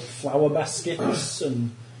have like flower baskets,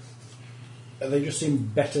 and they just seem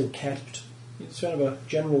better kept. It's kind of a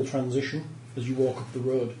general transition as you walk up the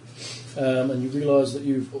road, and you realise that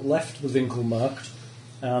you've left the Winkelmarkt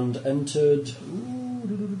and entered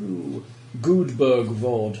Goodberg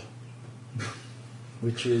Vod,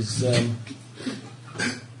 which is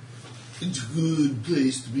It's a good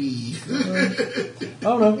place to be.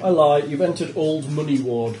 oh no, I lie. You've entered Old Money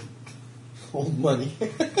Ward. Old money.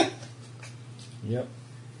 Yep.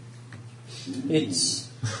 It's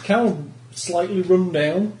kind of slightly run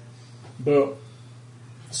down, but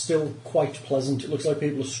still quite pleasant. It looks like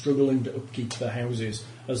people are struggling to upkeep their houses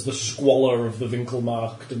as the squalor of the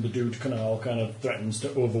Winkelmarkt and the Dude Canal kind of threatens to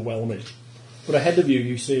overwhelm it. But ahead of you,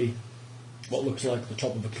 you see what looks like the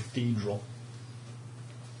top of a cathedral.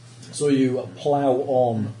 So you plough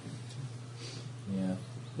on. Yeah.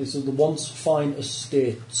 These are the once fine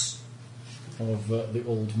estates of the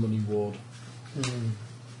old money ward.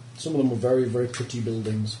 Some of them were very, very pretty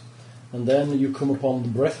buildings. And then you come upon the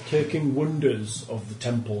breathtaking wonders of the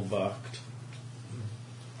Temple Wacht.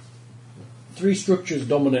 3 structures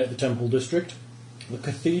dominate the temple district: the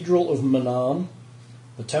Cathedral of Manan,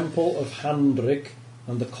 the Temple of Handrik,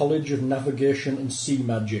 and the College of Navigation and Sea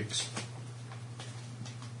Magics.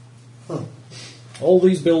 All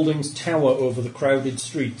these buildings tower over the crowded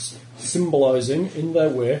streets, symbolising, in their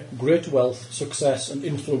way, great wealth, success and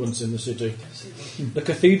influence in the city. The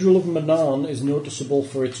Cathedral of Manan is noticeable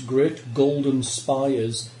for its great golden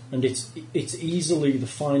spires, and it's easily the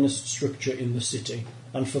finest structure in the city,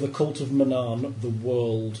 and for the cult of Manan, the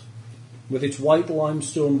world. With its white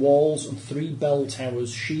limestone walls and 3 bell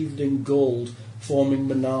towers sheathed in gold forming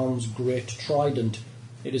Manan's great trident,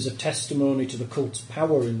 it is a testimony to the cult's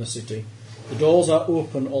power in the city. The doors are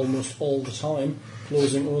open almost all the time,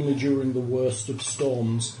 closing only during the worst of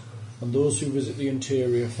storms, and those who visit the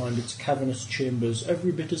interior find its cavernous chambers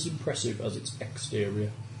every bit as impressive as its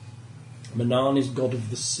exterior. Manan is god of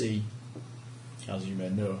the sea, as you may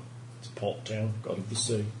know. It's a port town, god of the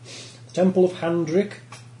sea. The Temple of Handrik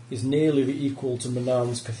is nearly the equal to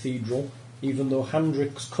Manan's cathedral, even though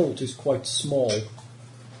Handrik's cult is quite small.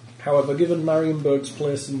 However, given Marienburg's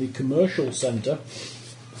place in the commercial centre,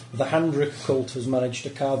 the Handrik cult has managed to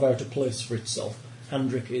carve out a place for itself.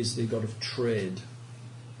 Handrik is the god of trade.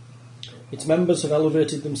 Its members have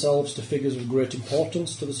elevated themselves to figures of great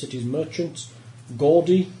importance to the city's merchants.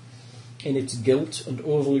 Gaudy in its gilt and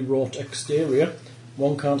overly wrought exterior,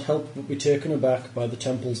 one can't help but be taken aback by the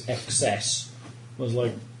temple's excess. There's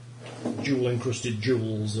like jewel-encrusted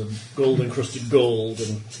jewels and gold-encrusted gold,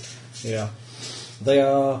 and yeah,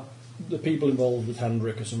 the people involved with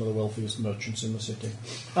Handrik are some of the wealthiest merchants in the city.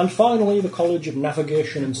 And finally, the College of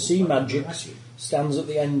Navigation and Sea Magics stands at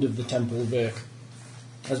the end of the Temple Weg.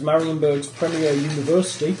 As Marienburg's premier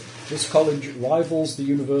university, this college rivals the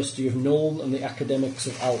University of Nuln and the academics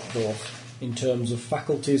of Altdorf in terms of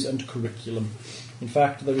faculties and curriculum. In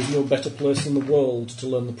fact, there is no better place in the world to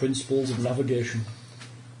learn the principles of navigation.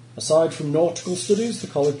 Aside from nautical studies, the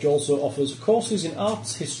college also offers courses in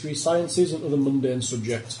arts, history, sciences and other mundane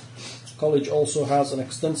subjects. The college also has an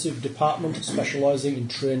extensive department specialising in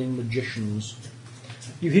training magicians.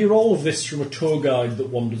 You hear all of this from a tour guide that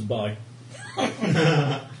wanders by.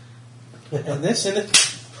 And this in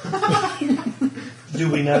it.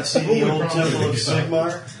 Do we not see the old Temple of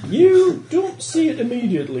Sigmar? You don't see it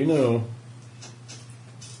immediately, no.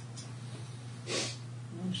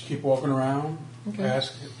 Just keep walking around. Okay.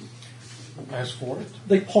 Ask for it.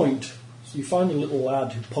 They point. So you find a little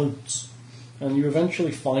lad who points, and you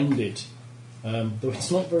eventually find it, though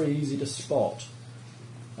it's not very easy to spot.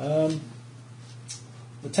 The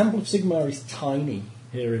Temple of Sigmar is tiny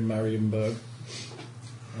here in Marienburg.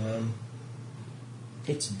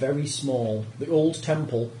 It's very small. The old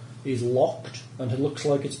temple is locked, and it looks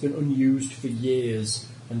like it's been unused for years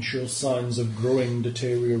and shows signs of growing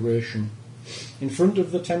deterioration. In front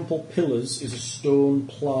of the temple pillars is a stone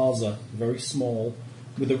plaza, very small,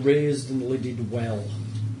 with a raised and lidded well.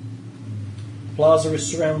 The plaza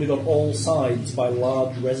is surrounded on all sides by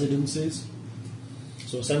large residences.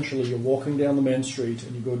 So essentially you're walking down the main street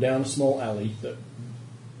and you go down a small alley that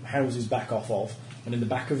houses back off of, and in the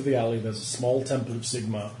back of the alley there's a small Temple of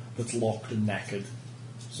Sigmar that's locked and knackered.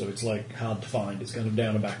 So it's like hard to find. It's kind of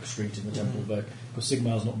down a back street in the Temple of Weg, because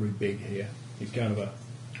Sigmar's not very big here. He's kind of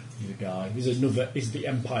he's a guy. He's the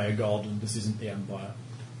Empire god, and this isn't the Empire.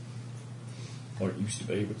 Or it used to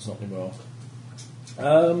be, but it's not anymore.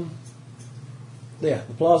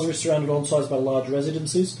 The plaza is surrounded on sides by large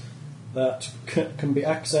residences that can be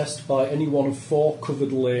accessed by any one of 4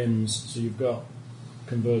 covered lanes. So you've got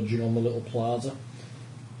converging on the little plaza.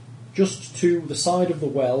 Just to the side of the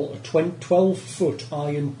well, a 12-foot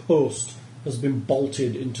iron post has been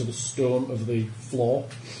bolted into the stone of the floor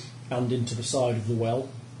and into the side of the well.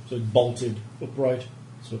 So it's bolted upright,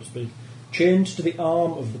 so to speak. Chained to the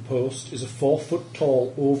arm of the post is a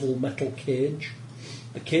 4-foot-tall oval metal cage.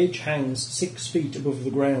 The cage hangs 6 feet above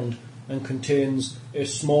the ground and contains a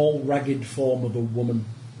small, ragged form of a woman.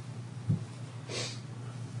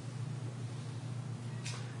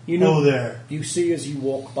 You know, you see as you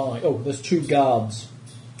walk by. Oh, there's 2 guards,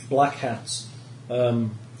 black hats,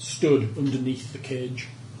 stood underneath the cage,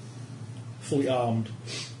 fully armed.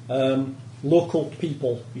 Local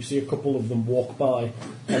people, you see a couple of them walk by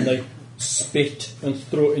and they spit and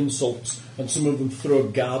throw insults, and some of them throw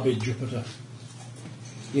garbage up at her.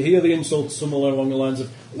 You hear the insults somewhere along the lines of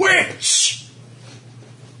 "Witch!"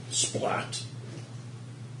 Splat.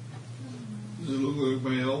 Does it look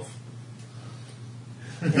like my elf?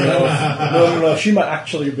 No. She might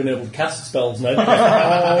actually have been able to cast spells now.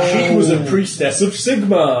 She was a priestess of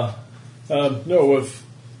Sigmar. Of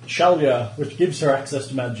Shalia, which gives her access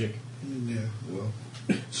to magic. Yeah, well,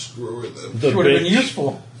 screw it then. The Would have been bitch.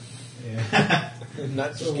 useful.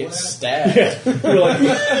 Not just get stabbed. We're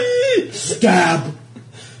like, stab!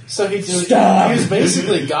 So he Stab! used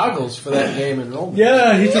basically goggles for that game in Rome.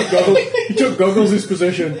 Yeah, he took Goggles. He took Goggles'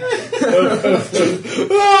 position.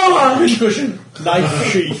 Cushion.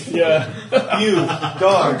 Knife sheath. Yeah. You,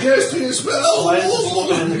 dog. Casting a spell! Why is this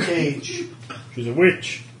woman in the cage? She's a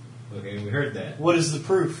witch. Okay, we heard that. What is the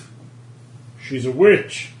proof? She's a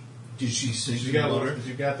witch. Did she sink She in got water?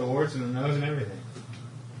 she got the warts in the nose and everything.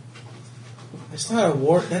 It's not a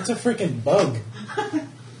wart. That's a freaking bug.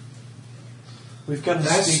 We've got to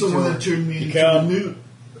That's speak the to one her. that turned me You into can't. a newt.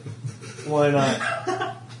 Why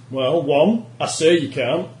not? Well, one, I say you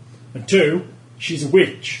can't. And two, she's a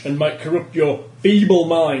witch and might corrupt your feeble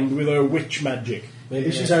mind with her witch magic.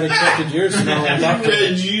 Maybe she's already corrupted yours.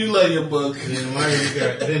 Reg, you like a book. Then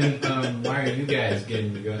why are you guys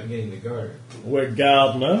getting the garter? We're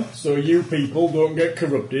gardener, so you people don't get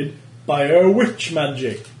corrupted by her witch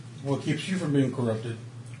magic. What keeps you from being corrupted?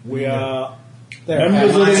 We are There.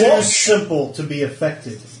 members of the Too watch. simple to be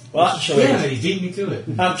effective. Well, actually, Yeah, he beat me to it.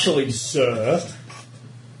 actually, sir,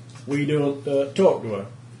 we don't talk to her.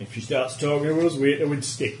 If she starts talking to us, we hit her with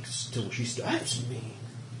sticks till she stops.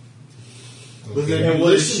 But then And you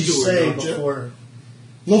what did listen she to her, say don't you? before?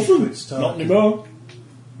 Nothing. It's talking. Not anymore.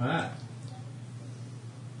 Alright.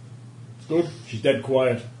 It's good. She's dead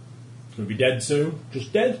quiet. She's going to be dead soon.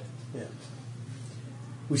 Just dead. Yeah.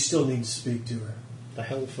 We still need to speak to her. The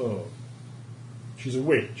hell for? She's a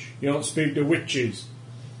witch. You don't speak to witches.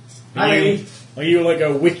 Hi. Are you like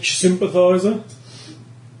a witch sympathiser?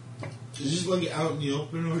 Is this like out in the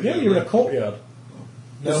open? Or Yeah, you're in a courtyard.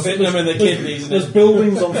 No, fitting them in the kidneys. There's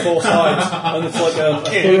buildings on four sides, and it's like a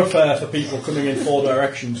thoroughfare for people coming in four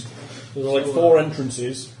directions. There's like four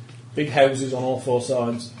entrances, big houses on all four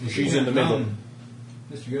sides. She's in the middle.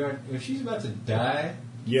 Mr. Gard, if she's about to die,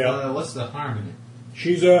 Yeah. what's the harm in it?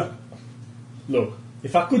 She's a... Look,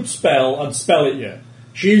 if I could spell, I'd spell it, yeah.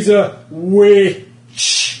 She's a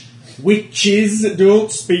witch. Witches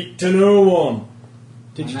don't speak to no one.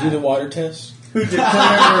 Did you do the water test? Who declared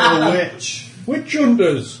her a witch? Witch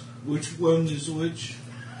hunters. Which one is which?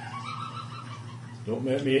 Don't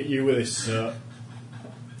make me hit you with this, sir.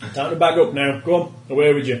 Time to back up now. Go on,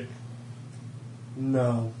 away with you.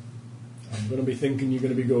 No. I'm going to be thinking you're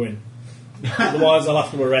going to be going. Otherwise, I'll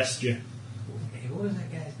have to arrest you. Hey, what was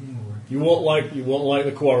that guy's name? You won't like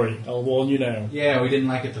the quarry. I'll warn you now. Yeah, we didn't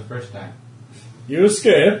like it the first time. You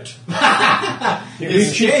escaped.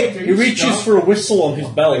 Escaped? Are He you reaches stumped? for a whistle on his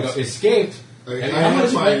I belt. go, escaped. I Have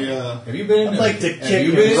have you my. Have you been? I'd like to have kick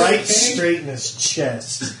you him been right escaping? straight in his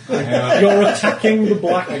chest. You're attacking the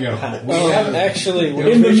black I go, hat. we Oh, haven't. actually,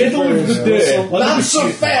 In the middle of the day. Not so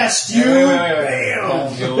fast, you!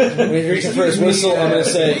 when he's reaching for his whistle, I'm going to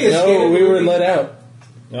say, no, we were let out.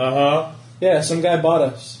 Uh-huh. Yeah, some guy bought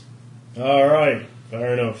us. All right.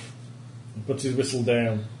 Fair enough. He puts his whistle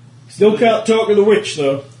down. Still can't talk to the witch,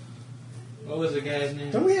 though. What was the guy's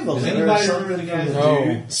name? Don't we have a Does letter or anybody something remember the from guy's the name?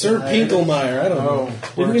 No. dude? Sir Pinkelmeyer, I don't know.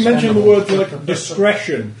 Didn't he mention the words like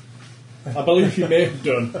discretion? I believe he may have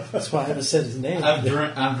done. That's why I haven't said his name. I've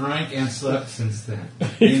drank and slept since then.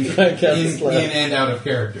 Drank and slept. In and out of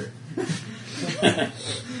character.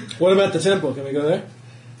 What about the temple? Can we go there?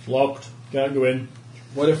 It's locked. Can't go in.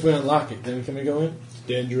 What if we unlock it? Then can we go in? It's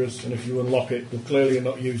dangerous. And if you unlock it, you'll clearly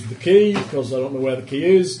not use the key because I don't know where the key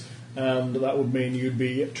is. And that would mean you'd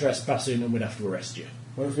be trespassing and we'd have to arrest you.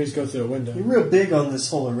 What if we just go through a window? You're real big on this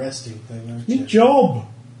whole arresting thing, aren't Your you? job.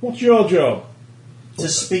 What's your job? To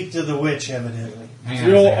speak to the witch, evidently. Hang on a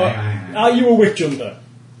You're, second, hang on. are you a witch hunter?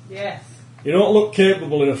 Yes. You don't look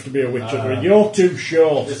capable enough to be a witch hunter. and You're too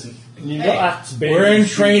short. Listen, And you've got axe big. We're in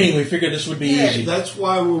training. We figured this would be easy. That's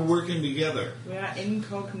why we're working together. We are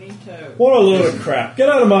incognito. What a load of crap. Get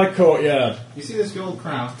out of my courtyard. you see this gold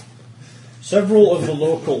crown? Several of the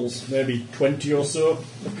locals, maybe 20 or so,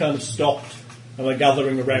 have kind of stopped and are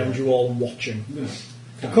gathering around you all and watching.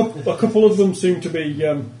 A couple of them seem to be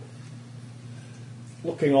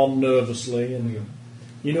looking on nervously, and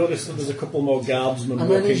you notice that there's a couple more guardsmen I'm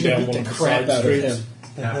going to walking need you to down beat one the of the crap side out of streets. him.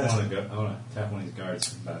 I want to tap one of these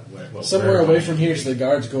guards. Somewhere away from here, so the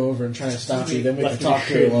guards go over and try to stop you. Then we can talk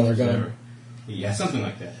to you while they're gone. Yeah, something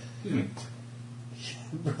like that. Excuse me.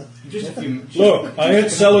 Just a few. Look, I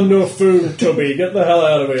ain't selling no food, Tubby. Get the hell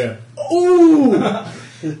out of here. Ooh!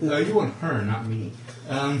 You want her, not me.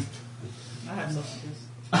 I have sausages.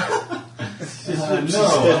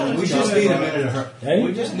 No, we just need a minute of her. Hey?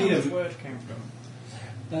 We just need a word count from.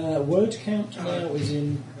 Word count now is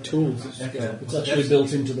in tools. It's actually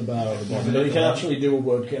built into the bar at the bottom. But you can actually do a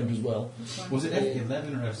word count as well. Was it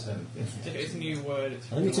F11 or F7? If it's a new word,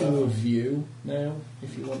 it's I think it's in review now,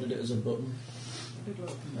 if you wanted it as a button.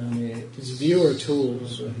 It's view or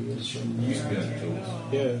tools. So Used to be on tools.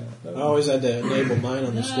 Yeah. I always had to enable mine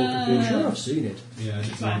on the school computer. Sure, I've seen it. Yeah, I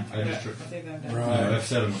just fine. I just I'll take that down. No,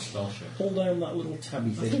 F7 was spell check. Hold down that little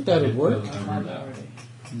tabby I thing. think that would work. I remember that.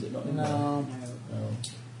 Is it not in No. there? No.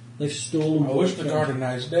 They've stolen. I wish the guard a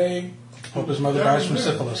nice day. Hope his mother dies from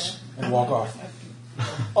syphilis. And walk off.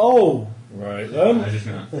 Oh! Right then. I just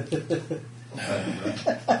gonna.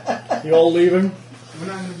 You all leaving? We're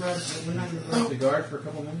not gonna grab the guard for a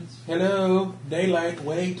couple minutes. Hello, daylight,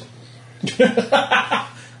 wait. I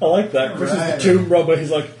like that. Chris is the tomb robber. He's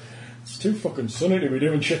like, it's too fucking sunny to be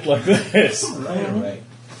doing shit like this. Right.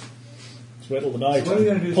 Let's wait till the night. So what are you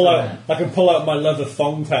gonna do Pull for out. I can pull out my leather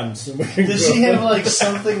thong pants and we can Does go. she have like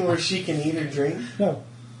something where she can eat or drink? No.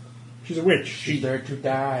 She's a witch. She's there to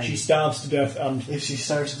die. She starves to death and If she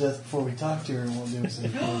starves to death before we talk to her, we'll do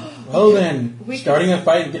something. Well then, starting a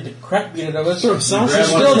fight and get the crap beat out of us, From she'll sausage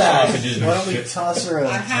still die. Why don't we toss her a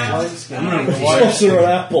wineskin? I'm gonna toss her an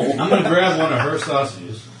apple. I'm gonna grab one of her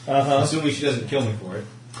sausages, Uh-huh. assuming she doesn't kill me for it.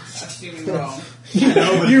 Assuming wrong.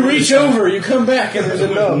 You reach over, you come back, and there's a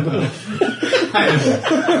nub.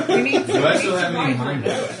 We need to, Do I we still need have to any write her a mind?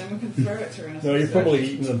 note and then we can throw it to her in a No, you've probably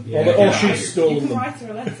eaten them. Yeah, or yeah. she's You stolen can them. write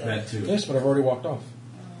her a letter. That too. Yes, but I've already walked off.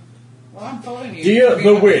 Well, I'm following you. Dear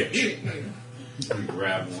the witch. You. We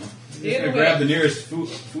grab one. I'm Dear just gonna the grab the witch. nearest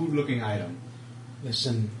food-looking item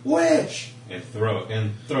Listen, and throw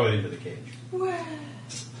it into the cage.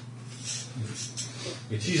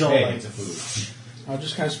 It's She's all hey, like- it's a food. I'll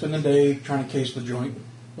just kind of spend the day trying to case the joint.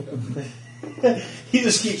 He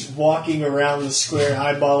just keeps walking around the square,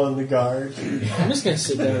 eyeballing the guard. I'm just going to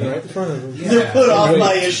sit down right in front of him. They're put off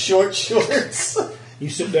by his short shorts. You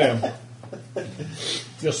sit down.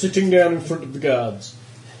 You're sitting down in front of the guards.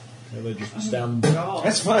 And they just stand. God.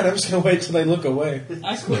 That's fine, I'm just going to wait till they look away.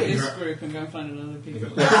 I quit this group and go and find another people.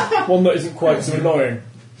 One that isn't quite so annoying.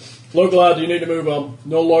 Look, lad, you need to move on.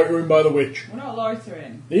 No loitering by the witch. We're not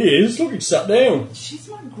loitering. He is. Look, he's sat down. She's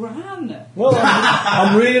my gran. Well,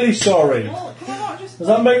 I'm really sorry. Well, can I not just... Does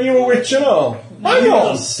that make you a witch and all? Hang He on.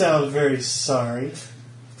 doesn't sound very sorry.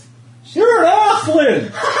 You're an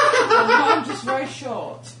halfling. I'm just very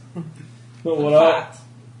short. Not And what I. fat.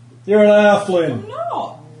 You're an halfling. I'm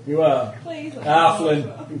not. You are. Please. let me Halfling.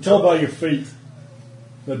 go. You can tell by your feet.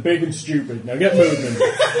 They're big and stupid. Now get moving.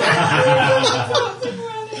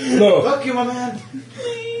 Look, Fuck you, my man.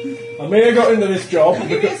 I may have got into this job. Can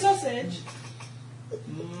you give me a sausage?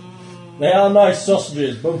 They are nice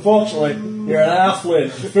sausages, but unfortunately, you're an halfling.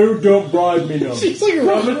 The food don't bribe me none. He's like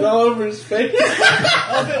rubbing it all over his face. No.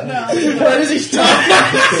 Why does he stop?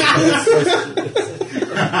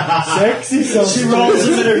 Sexy She sausage. rolls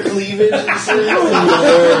them in her cleavage. And says, Can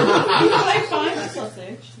I find a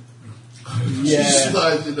sausage? She Yeah.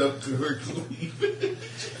 slides it up to her cleavage.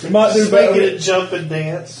 You might do Just better. making it With, jump and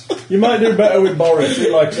dance. you might do better with Boris. He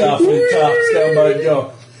likes halfling taps down by the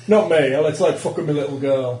door. Not me. It's like fucking my little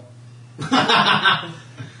girl. Do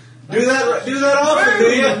that often, do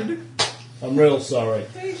you? I'm real sorry.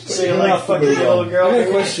 So you like fucking your little girl? I got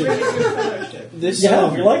a question. Really good fellowship. This, Yeah,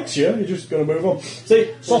 if he likes you, you're just going to move on.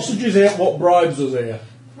 See, sausages ain't what bribes us here.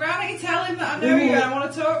 Granny, tell him that I know you and I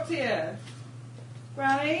want to talk to you.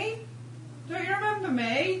 Granny, don't you remember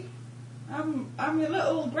me? I'm your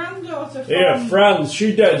little granddaughter from... Here, Franz,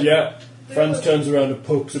 she dead yet? Franz turns around and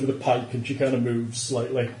pokes her with a pike and she kind of moves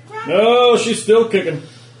slightly. No, she's still kicking.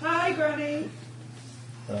 Hi, Granny.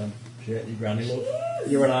 She ain't your granny, look.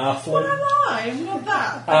 You're an What halfling. am I? I'm not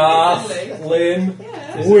that. Halfling.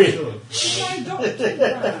 Yeah. Wait. She's my adopted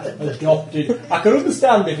gran. Adopted. I could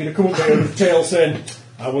understand if he'd have come up here with a tail saying,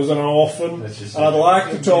 I was an orphan, That's just- and I'd like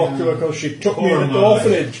to talk to her because she took me Poor into the mother.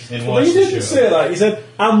 orphanage. And But watch he the didn't show. say that. He said,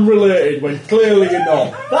 I'm related, when clearly you're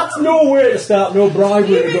not. That's no way to start no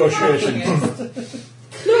bribery negotiations.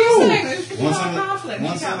 Once I'm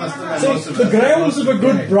See, the grounds of a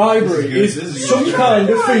good bribery This is is some good. kind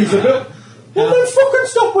of feasibility. Well, then fucking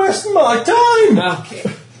stop wasting my time!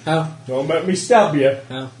 How? Don't make me stab you.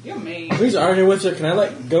 How? You're mean. Who's arguing with her? Can I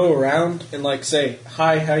like go around and like say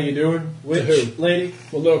hi? How you doing? Which who? lady?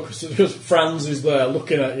 Well, no, because Franz is there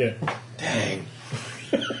looking at you. Dang.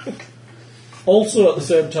 Also, at the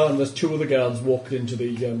same time, there's two other guards walked into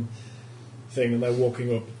the thing, and they're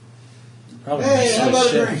walking up. Hey, how about a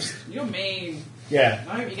shit. drink? You're mean. Yeah.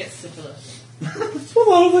 I hope you get syphilis. That's what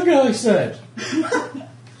that other guy said.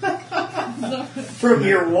 From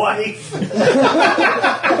your wife.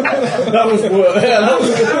 That was worse. Yeah, that was.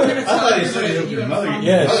 I'm going to I tell thought he everybody said that you your and mother, Franz-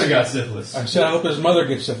 Yes. mother got syphilis. I said I hope his mother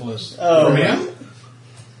gets syphilis. From him?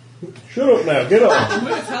 Shut up now, get on. I'm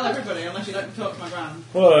going to tell everybody unless you let me talk to my gran.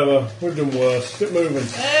 Whatever, we've done worse. Get moving.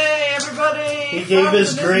 Hey, everybody! He gave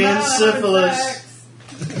his Franz and gran man having syphilis. sex.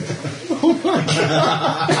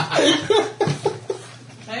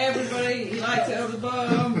 Hey, everybody! He likes it over the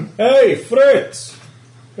bum. Hey, Fritz!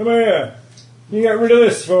 Come here. Can you get rid of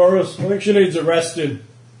this for us? I think she needs arresting.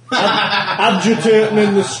 Agitating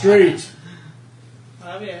in the street.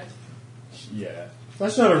 Have you? Yeah.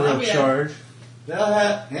 That's not a real Oh, yeah. charge.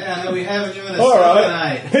 Yeah, no, we haven't given us Alright.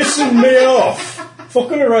 tonight. Pissing me off.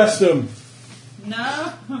 Fucking arrest them.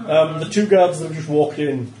 No. The two guards that have just walked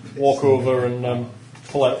in, walk over and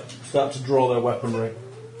start to draw their weaponry.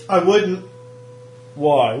 I wouldn't.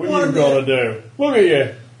 Why? What are you gonna do? Look at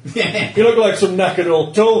you. You look like some knackered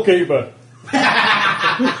old tollkeeper.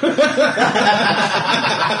 I'm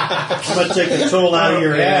going to take the toll out of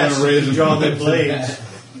your ass and draw the blades.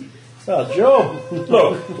 Ah, Joe.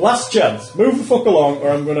 Look, last chance. Move the fuck along or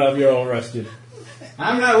I'm gonna have you all arrested.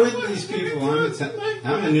 I'm not with these people. I'm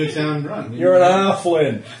a Newtown drunk. You're an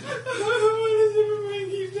halfling.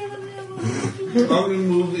 I'm going to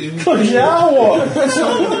move in. Shower!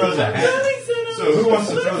 Throws a hat. So who wants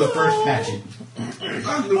to throw the first hatchet? I'm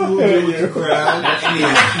going to move in with the crowd.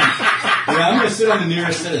 Yeah, I'm going to sit on the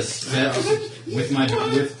nearest set of steps with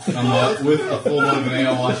a full mug of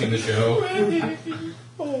ale watching the show.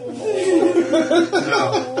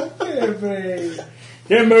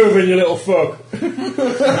 Get moving, you little fuck. He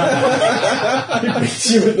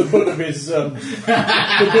beats you with the butt of his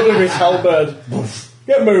halberd.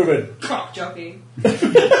 Get moving. Cock jockey.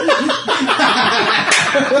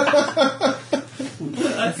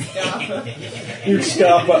 You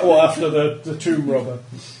scarp after the tomb robber.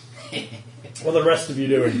 What are the rest of you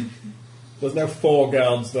doing? There's now 4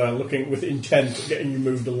 guards there looking with intent at getting you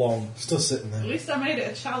moved along. Still sitting At there. least I made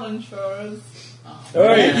it a challenge for us.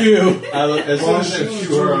 Hey, you! As long as she it's was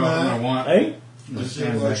sure doing I'm that. going to want. Hey?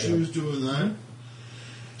 While she was doing that,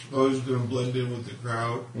 I was going to blend in with the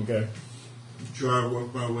crowd, Okay. try to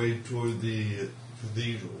work my way toward the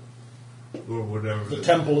cathedral, or whatever. The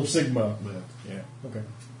Temple of Sigmar. Yeah. Yeah, okay.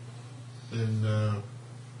 And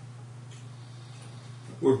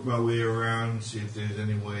work my way around, see if there's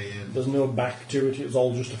any way in. There's no back to it, it's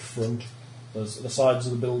all just a front. There's the sides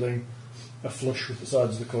of the building are flush with the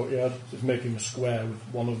sides of the courtyard. So it's making a square with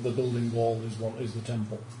one of the building wall is the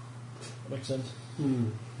temple. That makes sense?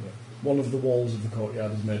 Yeah. One of the walls of the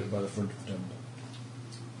courtyard is made up by the front of the temple.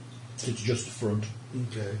 It's just a front.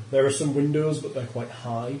 Okay. There are some windows, but they're quite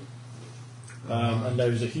high. And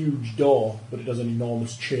there is a huge door, but it has an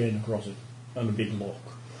enormous chain across it and a big lock.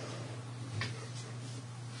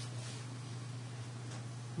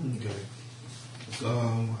 Okay. So,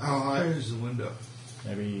 how high is the window?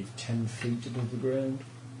 Maybe 10 feet above the ground.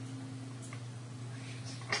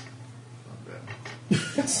 Not bad.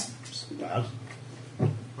 It's bad. I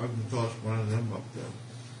can toss one of them up there.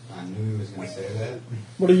 I knew he was going to say that.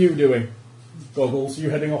 What are you doing? Goggles, are you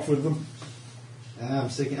heading off with them? I'm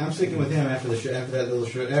sticking with him after the show, after that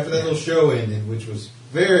little show ended, which was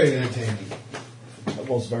very entertaining. That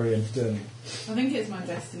was very entertaining. I think it's my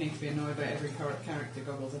destiny to be annoyed by every character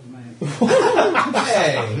Goggles ever made.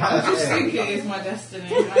 Hey, I just think it is my destiny.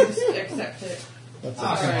 I just accept it. That's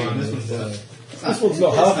come on, this one's This one's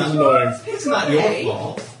not half as annoying. It's not your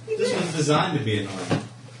fault. This one's designed to be annoying.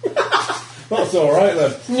 That's alright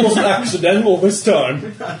then. It wasn't accidental this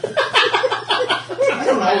time. I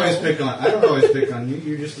don't always pick on you.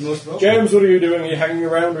 You're just the most vocal. James, what are you doing? Are you hanging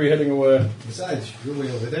around or are you heading away? Besides, you're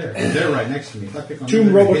way over there. They're right next to me. If I pick on Tomb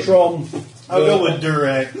you, they're gonna hit me. Robotron. I'll go with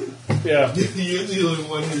Durek. Yeah. You're the only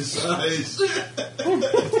one your size. Pick on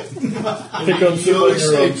You someone always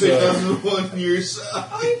your say own pick size. on the one your size.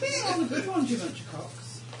 Oh, you think all the good ones, you bunch of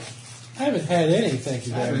cocks. I haven't had any, thank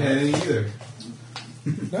you I very haven't much. had any either.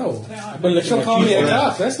 No. Yeah, But let's not call me a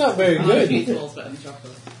cock. That's not very good. Beetles better than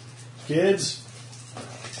chocolate. Kids.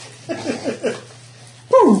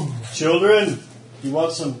 Children, you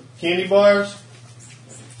want some candy bars?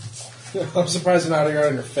 I'm surprised they're not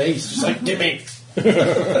on your face. Just like, gimme.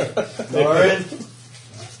 Lauren? I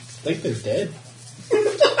think they're dead.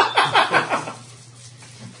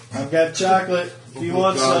 I've got chocolate. If you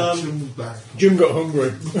want God, some. Jim's back. Jim got hungry.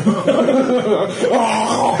 3,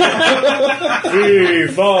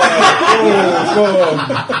 5, 4,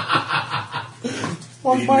 5.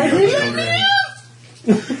 On fire. What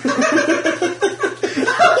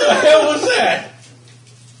the hell was that?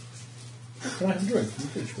 Can I have a drink? Can you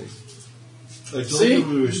finish, please? I told See? you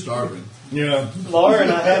we were starving. Yeah. Lauren,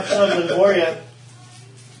 I have something for you.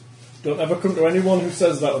 Don't ever come to anyone who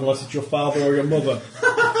says that unless it's your father or your mother.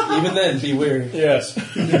 Even then, be wary. Yes.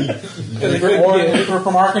 If you're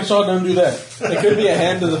from Arkansas, don't do that. It could be a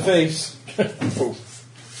hand to the face.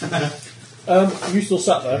 You still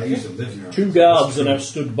sat I there. used to live here. 2 guards are now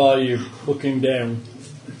stood by you, looking down.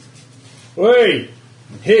 Hey!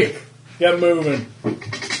 Hick! Get moving.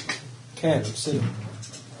 Can't. I'm sitting.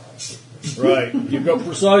 Right. You've got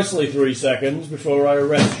precisely 3 seconds before I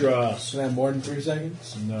arrest your ass. Can I have more than 3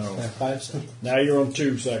 seconds? No. Can I have 5 seconds? Now you're on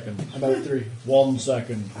 2 seconds. How about 3? 1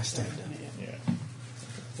 second. I stand up. Yeah.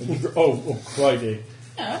 Oh, crikey.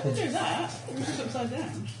 Yeah, I can do that. It was just upside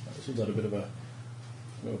down. This one's had a bit of a...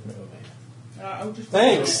 Open it up. I would just.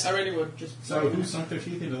 Thanks. I really would just. So who sunk their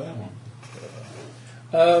teeth into that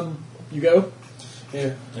one? You go.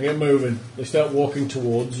 Yeah. They get moving. They start walking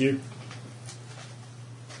towards you,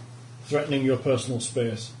 threatening your personal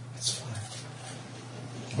space. That's fine.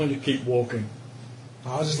 When you keep walking,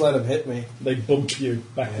 I'll just let him hit me. they bump you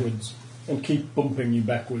backwards and keep bumping you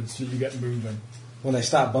backwards till you get moving. When they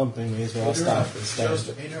stop bumping me as well, I'll stop and start.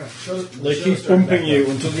 They keep bumping you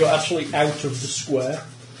until you're actually out of the square,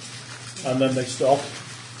 and then they stop.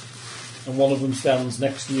 And one of them stands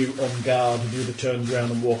next to you on guard, and the other turns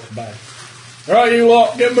around and walks back. Right, you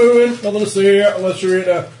lot, get moving. Nothing to see here unless you're here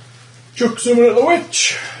to chuck someone at the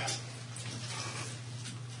witch.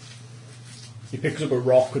 He picks up a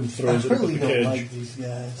rock and I throws it at really the don't cage. like these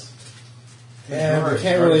guys. Yeah, we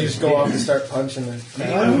can't really just go off and start punching them.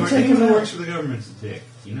 Anyone who works for the government's a dick.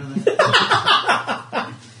 You know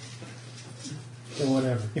that? So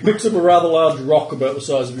whatever. He picks up a rather large rock about the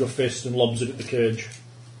size of your fist and lobs it at the cage.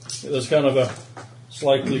 There's kind of a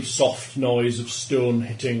slightly soft noise of stone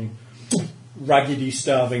hitting raggedy,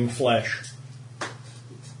 starving flesh.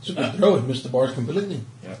 It's a good throw. It missed the bars completely.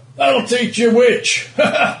 That'll teach you, witch!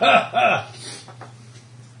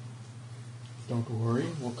 Don't worry.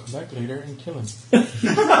 We'll come back later and kill him. I'm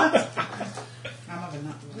having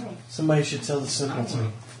that one. Somebody should tell the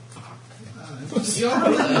simpleton.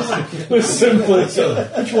 The simplest.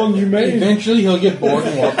 Which one you made? Eventually, he'll get bored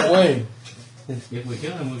and walk away. If we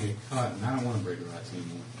kill him, we'll get caught, and I don't want to break the rats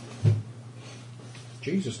anymore.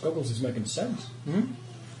 Jesus, Goggles is making sense.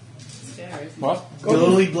 Scary, isn't What? We'll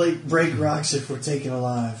only break rocks if we're taken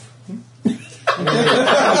alive.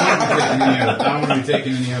 I don't want to be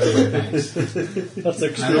taking any other way. Thanks. That's I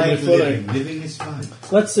extremely like funny. living. Living is fun.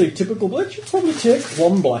 Let's see, typical Blitz, you'd probably take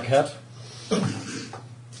one black hat.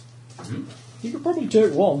 You could probably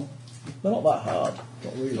take one. They're not that hard.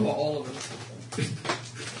 Not really. Not all of us.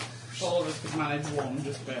 All of us could manage one,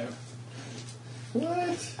 just about.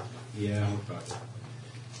 What? Yeah, we're fucked.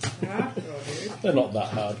 Yeah, dude. They're not that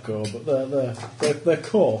hardcore, but they're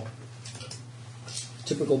core.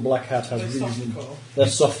 Typical black hat has They're reason. softcore. They're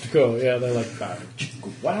soft core, yeah. They're like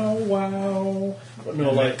wow, wow, but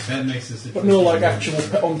no like, that makes the situation. but no like actual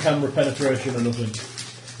on-camera penetration or nothing.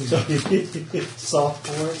 So Soft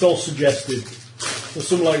porn. it's all suggested. There's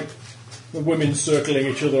some like the women circling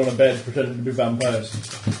each other on a bed pretending to be vampires.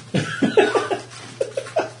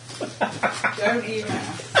 Don't even.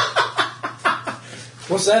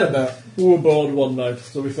 What's that about? We were bored one night,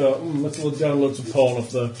 so we thought, let's download some porn off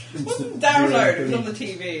the It wasn't download, it was on the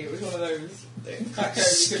TV. It was one of those things. Back home, you could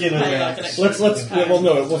Skinner pay rats. like an extra Let's £1. well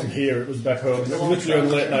no, it wasn't here, it was back home. It was literally on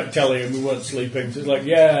late night telly and we weren't sleeping. So it was like,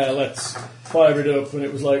 yeah, let's fire it up, and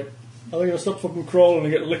it was like, are they going to stop fucking crawling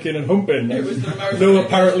and get licking and humping? It was the most No,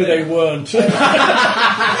 apparently they weren't.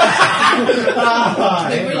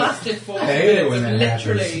 They lasted 40 Hey, when minutes and that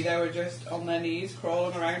literally happens. they were just on their knees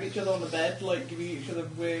crawling around each other on the bed, like giving each other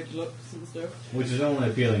weird looks and stuff. Which is only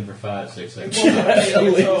appealing for 5-6 It seconds. wasn't At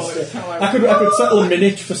appealing at all. least. It was kind of like, I could settle a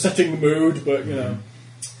minute for setting the mood, but you know.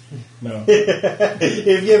 No.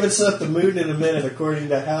 If you haven't set the mood in a minute, according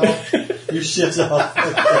to Hal, your shit's off.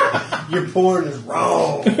 Your porn is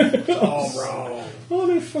wrong. It's all wrong.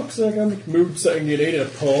 Oh, for fuck's sake, how much mood setting you need in a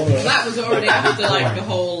porno? that was already after like the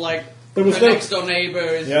whole like There was the no- next door neighbour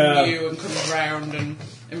is Yeah. from you and comes round and Oh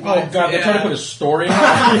invites god, they're yeah. trying to put a story in it.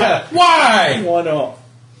 Yeah. Why? Why not?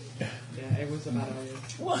 Yeah, it was a bad idea.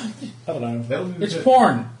 I don't know. That'll be It's good.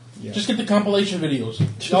 porn. Yeah. Just get the compilation videos.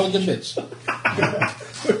 All the good bits.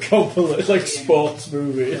 It's like sports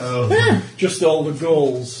movie. Oh. Just all the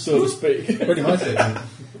goals, so to speak. Pretty much.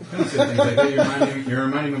 Things like that. You're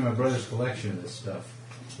reminding me of my brother's collection of this stuff.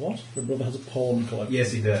 What? Your brother has a porn collection.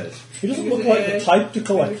 Yes, he does. He doesn't look like the type to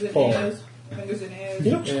collect Fingers in porn. ears. Fingers in ears.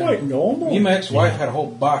 He looks quite normal. Me and my ex-wife had a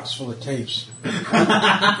whole box full of tapes.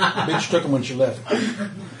 Bitch took them when she left.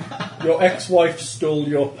 Your ex-wife stole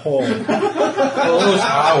your porn. Well, it was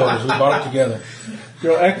ours. We bought it together.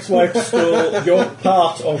 Your ex-wife stole your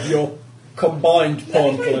part of your combined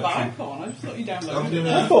porn That's pretty collection. bad porn. I just thought you I'm downloaded it.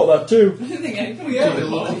 I gonna thought that too. I didn't think anybody take a did.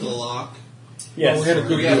 look at the lock. Yes. Well, we had a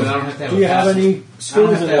good Yeah, but I deal. don't have to have Do you a have password. any I don't skills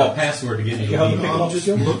have to in have a lock? password to get into You have a the pick I'm lock just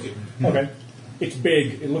skill? looking. Okay. It's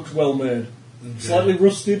big. It looks well made. Slightly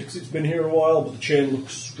rusted because it's been here a while, but the chain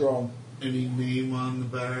looks strong. Any name on the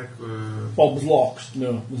back or? Bob's locks.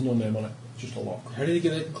 No, there's no name on it. It's just a lock. How did he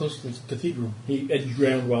get that close to the cathedral? He edged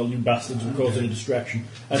round while you bastards were causing a distraction.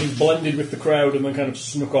 And he blended with the crowd and then kind of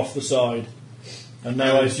snuck off the side. And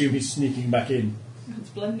now I assume he's sneaking back in. It's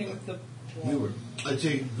blending with the. I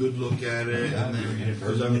take a good look at it, and then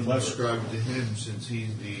because I'm describing to him since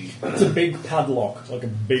he's the. It's a big padlock, it's like a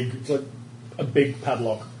big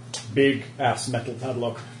padlock, big ass metal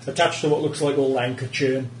padlock attached to what looks like a anchor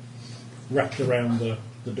chain wrapped around the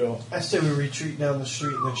door. I say we retreat down the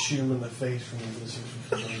street and then shoot him in the face from the distance.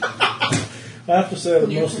 I have to say that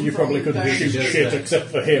most of you probably couldn't shoot Just shit that. except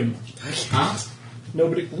for him. Huh?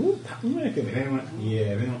 Nobody. Ooh, pattern making. If anyone, yeah,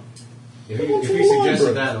 if anyone, if Come you, on if to you the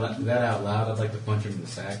suggested library. that out loud, I'd like to punch him in the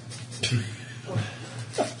sack. You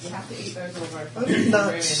have to eat those over. I'm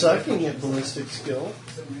not sucking at ballistic skill.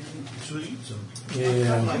 Sweet. So.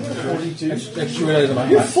 Yeah. 42. I just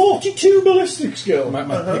realized You have 42 ballistic skill. my pick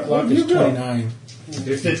What lock have is you got? 29.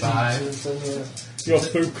 55. You're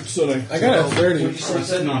spooked, Sonny. I got a 30. I'm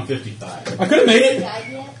sitting on 55. I could have made it.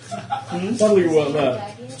 Died yet? Sadly, you weren't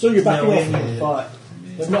there. So you're back No, we off. haven't fought.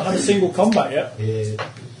 They've not had a single combat yet.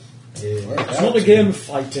 It's not a game of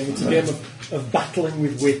fighting, it's a game of battling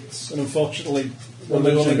with wits, and unfortunately, when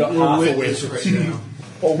they've only got half a wit, Right now.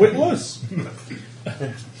 or witless.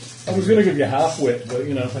 I was going to give you half wit, but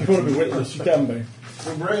you know, if you want to be witless, you can be.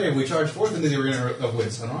 We're brave. We charged forth into the arena of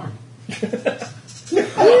wits unarmed.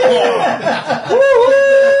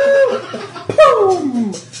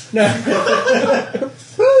 Boom! Now,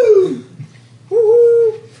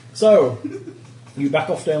 so, you back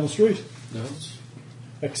off down the street, No.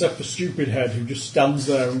 except for Stupid Head, who just stands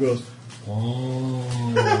there and goes,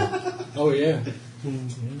 Oh, yeah.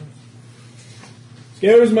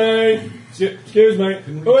 "Excuse me, excuse me.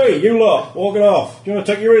 Hey, you lot, walk it off. Do you want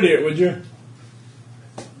to take your idiot, would you?"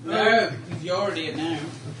 No, you're already it now.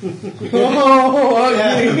 Look,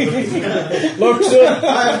 sir.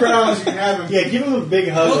 I promise you can have him. Yeah, give him a big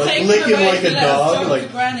hug, We'll like take licking him away like to a the dog. talk Like, to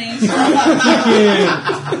Granny.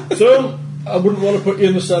 So, I wouldn't want to put you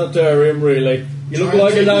in the sanitarium, really. You look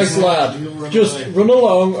like a nice lad. Just run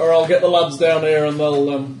along, or I'll get the lads down here and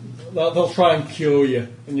they'll try and cure you,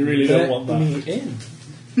 and you really don't want that. Me in.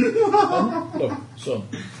 Look, son,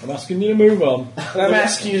 I'm asking you to move on. And I'm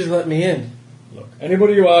asking you to let me in. Look,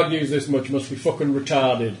 anybody who argues this much must be fucking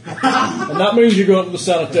retarded. And that means you're going to the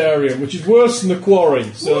sanitarium, which is worse than the quarry,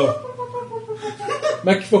 so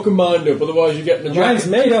make your fucking mind up, otherwise you're getting a Mine's jacket.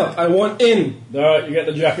 made up. I want in. Alright, you're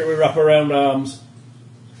getting a jacket with wraparound arms.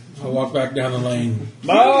 I walk back down the lane.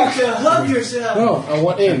 Mark! hug yourself. No, I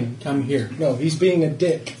want in. Come here. No, he's being a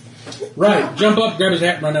dick. Right. Jump up, grab his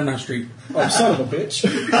hat, and run down the street. Oh, son of a bitch.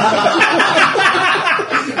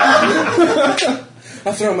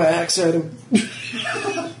 I throw my axe at him.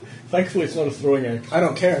 Thankfully it's not a throwing axe. I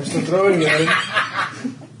don't care. I'm still throwing it at him.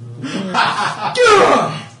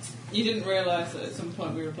 You didn't realise that at some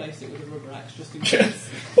point we replaced it with a rubber axe just in case.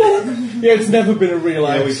 Yeah, it's never been a real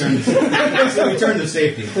Yeah, we axe. turned we turned to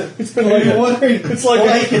safety. It's been like it's like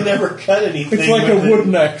Why a, he can never cut anything. it's like a with it.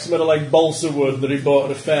 wooden axe made of like balsa wood that he bought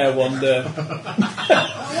at a fair one day.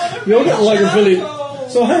 You're getting like a village.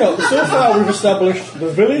 So hang on. So far we've established the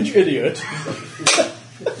village idiot.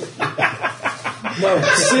 No,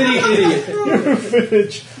 city idiot. You're a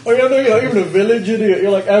village. Oh, you're not even a village idiot.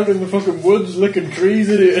 You're like out in the fucking woods licking trees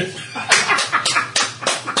idiot.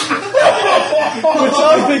 Which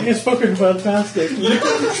I think is fucking fantastic.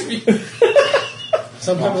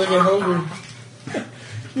 Sometimes I get hungry.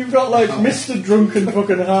 You've got like Mr. Drunken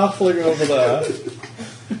fucking halfling over there.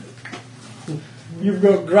 You've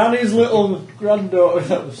got Granny's little granddaughter.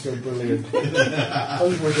 That was so brilliant. I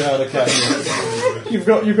just wish I had a camera. You've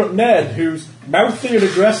got Ned, who's mouthy and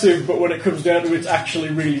aggressive, but when it comes down to it, it's actually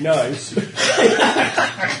really nice.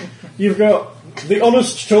 You've got the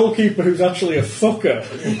honest tollkeeper, who's actually a fucker.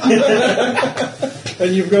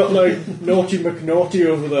 And you've got like Naughty McNaughty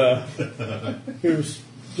over there, who's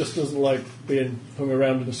just doesn't like being hung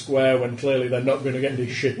around in a square when clearly they're not going to get any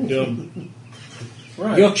shit done.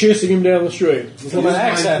 Right. You're chasing him down the street. Throw my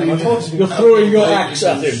axe at him. I told you. You're throwing your axe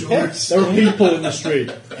at him. Yes. There are people in the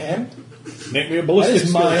street. And Make me a ballistic That is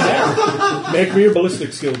skill mine. check. Make me a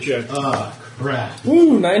ballistic skill check. Ah, crap.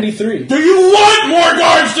 ooh, 93. Do you want more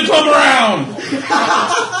guards to come around?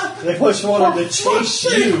 They just wanted to chase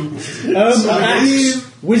you. An axe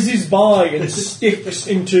whizzes by and sticks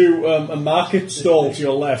into a market stall to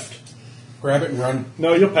your left. Grab it and run.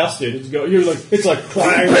 No, you're past it. It's like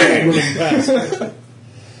clang running past.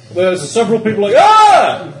 There's several people like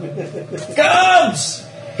guards, guards.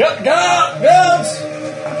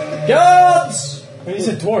 He's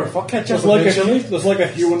a dwarf. I'll catch up There's like eventually. there's like a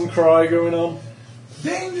hue and cry going on.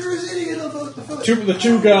 Dangerous idiot about the foot. The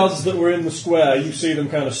two guards that were in the square, you see them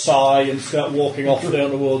kind of sigh and start walking off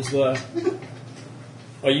down towards there.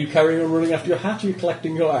 Are you carrying on running after your hat, or are you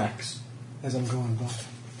collecting your axe? As I'm going by.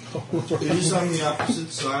 It is on the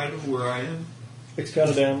opposite side of where I am. It's kind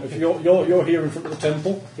of down. If you're here in front of the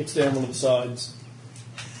temple, it's down one of the sides.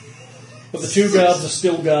 But the two guards are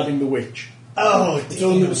still guarding the witch. Oh, It's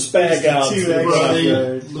only the spare guards. two that Are are extra they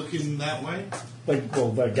guards. looking that way?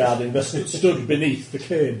 they're guarding. They're stood beneath the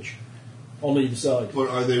cage on either side. But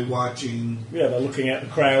are they watching? Yeah, they're looking at the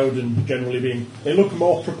crowd and generally they look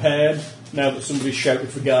more prepared now that somebody's shouted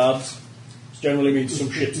for guards. It generally means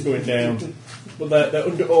some shit's going down. But they're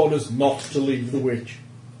under orders not to leave the witch.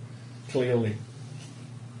 Clearly.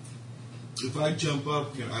 If I jump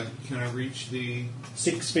up, can I reach the?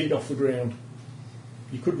 6 feet off the ground.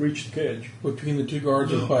 You could reach the cage. Between the two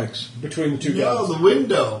guards and pikes. Between the two No, guards. the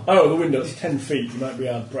window. Oh, the window's 10 feet. You might be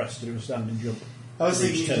hard pressed to do a standing jump. I was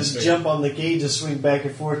thinking Reach you 10 just feet. jump on the gauge and swing back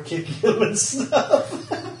and forth, kicking them and stuff.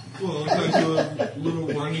 Well, if I do a little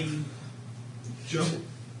running jump,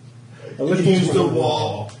 A little use the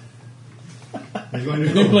wall.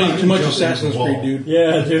 You've been playing too much Assassin's Creed, dude.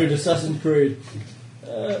 Yeah, dude, Assassin's Creed.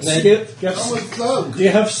 Thug. Do you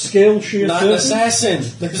have skill sheer Not an surface? assassin.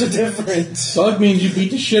 There's a difference. Thug means you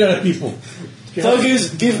beat the shit out of people. Thug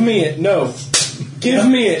is give me it. No. Give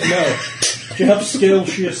me it. No. Do you have skill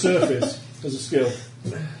sheer surface as a skill?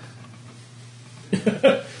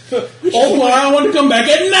 Oh, I want to come back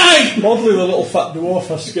at night! Oddly, the little fat dwarf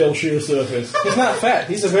has skill sheer surface. He's not fat.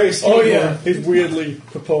 He's a very skinny Oh yeah, dwarf. he's weirdly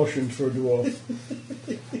proportioned for a dwarf.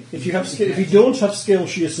 If you don't have skill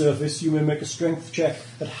sheer surface, you may make a strength check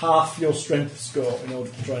at half your strength score in order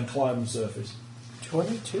to try and climb the surface.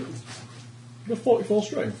 22. You've got 44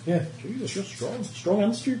 strength. Yeah. Jesus, you're strong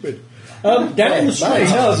and stupid. Down in the Mine street,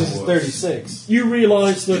 tells us it's 36. you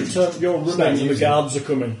realise that you're running and the guards are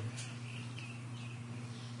coming.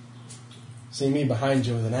 See me behind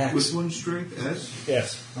you with an axe. With one strength, S,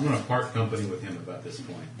 Yes. I'm going to part company with him about this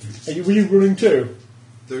point. Were you running too?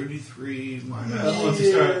 33 minus. Once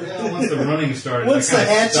the running started, Once I the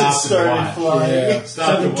kinda hatchet stopped to started watch. flying. Yeah.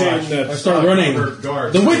 Stopped to watch. 17, I start running.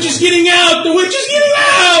 Guards. The witch is getting out! The witch is getting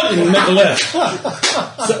out! And make a left.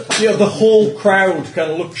 So, the whole crowd kind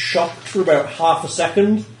of looked shocked for about half a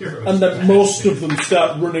second, and then most of them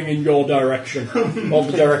start running in your direction, or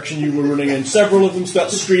the direction you were running in. Several of them start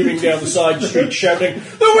streaming down the side street, shouting,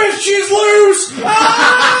 "The witch is loose!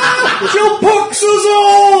 Ah! She'll pox us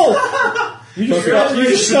all!" You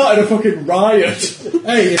just started a fucking riot.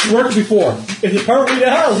 Hey, it's worked before. It apparently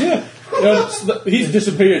has, yeah. He's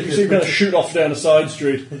disappeared. You see him kind of shoot off down a side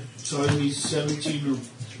street. So I need 17 or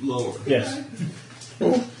lower. Yes.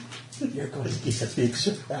 You're going to get a big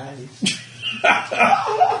surprise.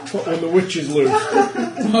 When the witch is loose.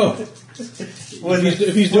 Oh.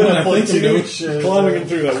 If he's doing that, Play think him, dude. too. Climbing in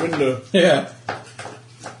through that window. Yeah.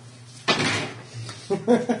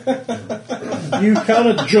 You kind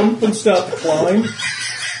of jump and start to climb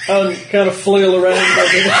and kind of flail around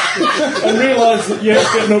a bit and realise that you're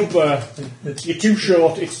getting up there. You're too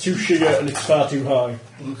short, it's too sheer, and it's far too high.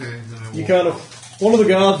 Okay, then I You walk. kind of... One of the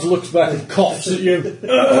guards looks back and coughs at you.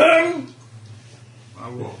 I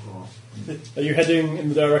walk off. Are you heading in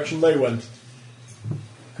the direction they went?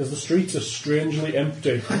 Because the streets are strangely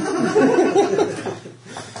empty.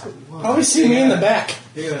 Always see me in the back.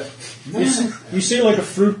 You see like a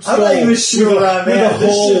fruit I'm stall not even sure where I'm with at. a This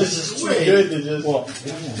whole... shit is just too Wait. good to just... What?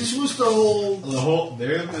 This was the whole.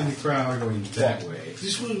 They're in the crowd going that way.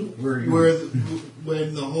 This was Where you-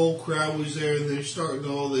 when the whole crowd was there and they're starting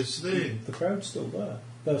all this thing. The crowd's still there.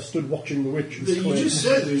 They're stood watching the witch. and You claim- just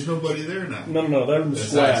said there's nobody there now. No, they're in the The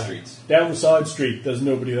square. side streets. Down the side street, there's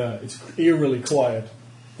nobody there. It's eerily quiet.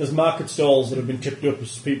 There's market stalls that have been tipped up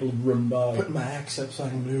as people have run by. Put my axe up so I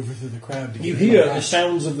can maneuver through the crowd. To You get hear my the axe.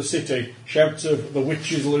 sounds of the city, shouts of "the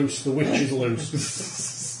witch is loose, the witch is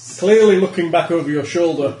loose." Clearly looking back over your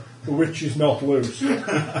shoulder, the witch is not loose.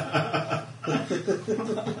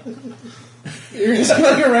 You're just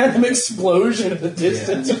like a random explosion in the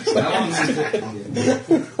distance.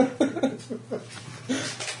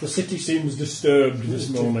 The city seems disturbed this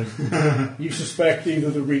morning. You suspect either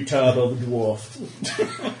the retard or the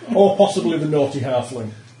dwarf. Or possibly the naughty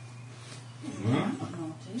halfling.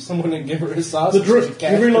 Someone didn't give her a sausage. You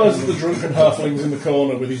realise that the drunken halfling's in the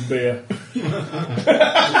corner with his beer.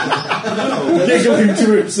 Giggling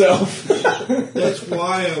to himself. That's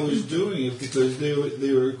why I was doing it, because they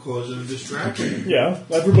were causing a distraction. Yeah,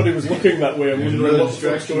 everybody was looking that way and wondering what's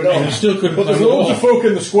going on. You still couldn't But there's climb the loads wall. of folk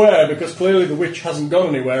in the square because clearly the witch hasn't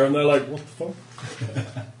gone anywhere and they're like, what the fuck?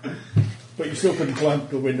 But you still couldn't climb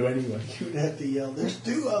the window anyway. You'd have to yell, there's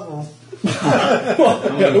two of them.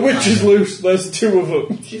 Yeah, the witch is loose, there's two of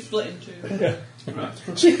them. She split in two. Yeah.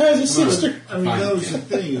 She has a sister. I mean, that was the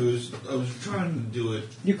thing. I was trying to do it.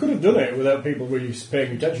 You could have done it without people really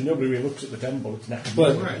paying attention. Nobody really looks at the temple. It's natural.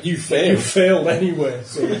 But Right. you You failed. failed anyway.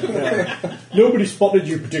 So, yeah. Nobody spotted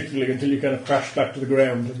you particularly until you kind of crashed back to the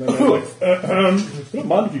ground. And then they're like, I don't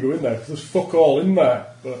mind if you go in there, because there's fuck all in there.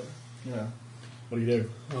 But, yeah, what do you do?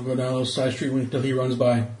 I'll go down the side street until he runs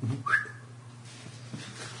by.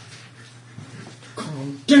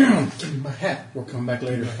 Calm down. Give me my hat. We're coming back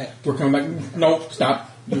later. We're coming back. No, stop.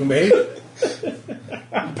 You can behave.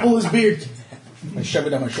 Pull his beard. I shove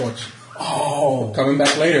it down my shorts. Oh, coming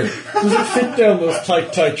back later. Does it fit down those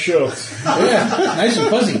tight shorts? Yeah, nice and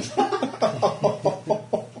fuzzy.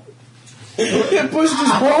 It pushed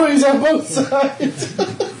his boys on both sides.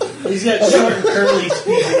 He's got short and curly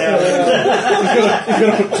speaking out. He's got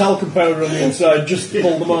to put talcum powder on the inside just to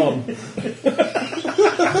pull them on.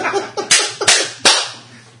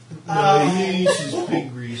 No, he uses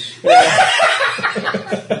pig grease.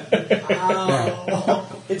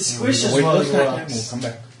 It squishes Wait, while let's he not. walks. We'll come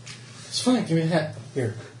back. It's fine. Give me the hat.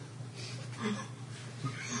 Here.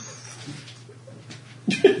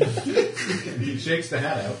 He shakes the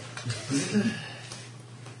hat out.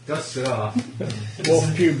 Dusts it off.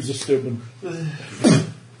 Both pubes are stubborn.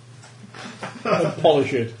 And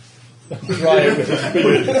polish it. Dry it with a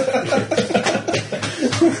spinach.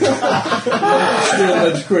 Steel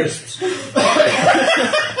edge crisps.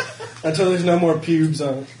 Until there's no more pubes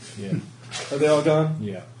on it. Yeah. Are they all gone?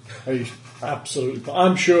 Yeah. Are you absolutely?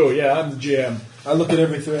 I'm sure. Yeah, I'm the GM. I look at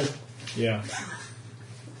every thread. Yeah.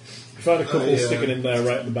 You find a couple sticking in there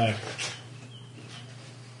right at the back.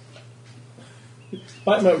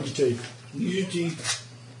 Bite them out with your teeth. Use your teeth.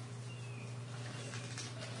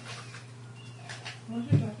 What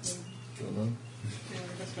did I do? Don't know. Yeah,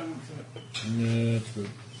 we're just going up to it. Yeah, that's good.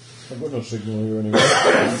 I've got no signal here anyway.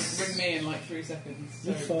 Ring me in like 3 seconds.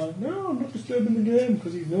 So. That's fine. No, I'm not disturbing the game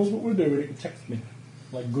because he knows what we're doing. He can text me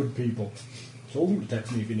like good people. Told him to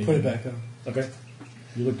text me if you need. Put it me. back on. Okay.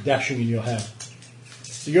 You look dashing in your hair.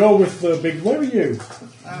 So you're with the big. Where are you?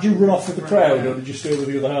 Did you run off with the crowd or did you stay with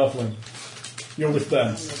the other halfling? You're with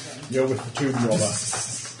them. You're with the tomb robber.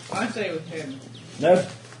 I stay with him. Ned,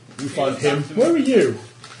 you find him. Where are you?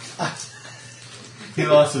 He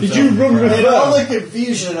lost Did you run with In all them? the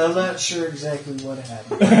confusion, I'm not sure exactly what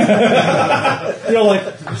happened. You're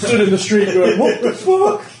like stood in the street going, what the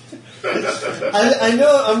fuck? I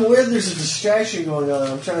know, I'm aware there's a distraction going on.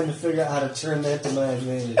 I'm trying to figure out how to turn that to my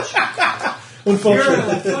advantage.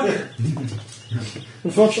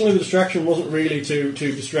 Unfortunately, the distraction wasn't really to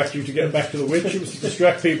distract you to get back to the witch. It was to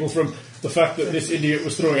distract people from the fact that this idiot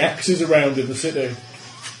was throwing axes around in the city.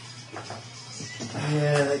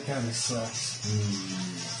 Yeah, that kind of sucks.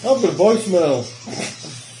 I've got a voicemail.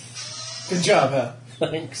 Good job, Hal.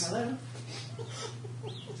 Thanks. Hello?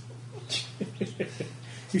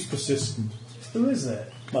 He's persistent. Who is that?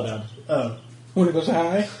 My dad. Oh. When it goes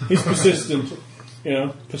high. He's persistent. You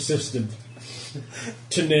know, persistent.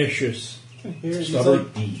 Tenacious. He's Stubborn.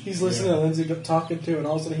 like, he's listening to Lindsay talking to, and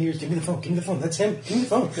all of a sudden he hears, "Give me the phone, that's him, give me the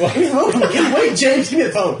phone, give me the phone, get away, James, give me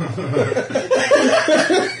the phone."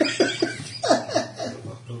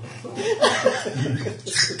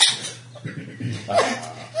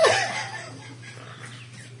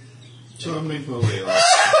 So I make my way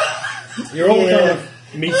off. You're all kind of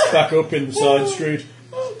meet back up in the side street.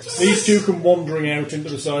 These two come wandering out into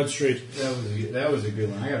the side street. That was a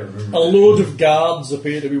good one. I gotta remember. A load of guards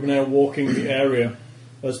appear to be now walking the area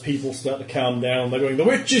as people start to calm down. They're going, the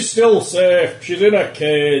witch is still safe. She's in a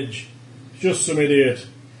cage. Just some idiot.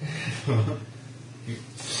 Hey,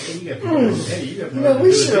 you got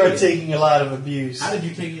We sure are taking a lot of abuse. How did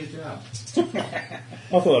you take your job?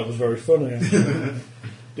 I thought that was very funny.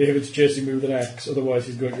 David's chasing me with an axe, otherwise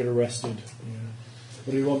he's going to get arrested. Yeah.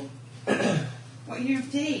 What do you want? What are you doing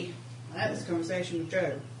for tea? I had this conversation with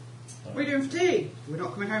Joe. What are you doing for tea? We're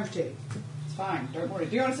not coming home for tea. It's fine, don't worry.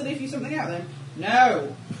 Do you want us to leave you something out then?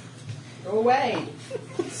 No! Go away.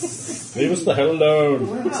 Leave us the hell alone.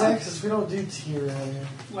 We're in Texas. We don't do tea around here.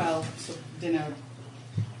 Well, so dinner.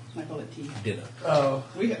 I call it tea. Dinner. Oh.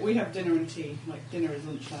 We have dinner and tea. Like dinner is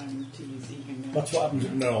lunchtime and tea is evening. Now. That's what happens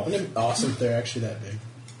at North. Wouldn't it be awesome if they're actually that big?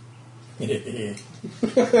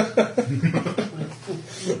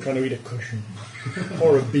 Trying to eat a cushion.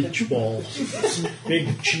 Or a beach ball.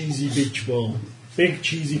 Big cheesy beach ball. Big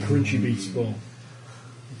cheesy crunchy beach ball.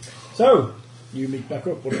 So, you meet back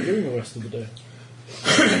up. What are you doing the rest of the day?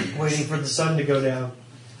 Waiting for the sun to go down.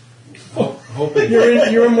 Hoping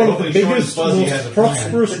You're in one of the Hopefully Short and biggest, Fuzzy has a most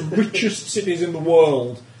plan. prosperous, richest cities in the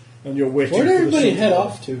world. And you're waiting Where did for the everybody sun. head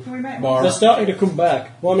off to? Can we make Bar. They're starting to come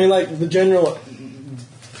back. Well, I mean, like the general,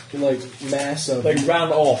 like mass of. They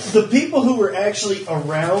ran off. The people who were actually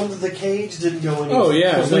around the cage didn't go anywhere. Oh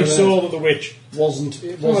yeah, Because they saw that the witch wasn't.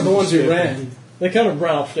 It Well, wasn't the ones who escaping. ran. They kind of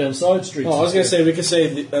ran off down side streets. Oh, I was gonna say we could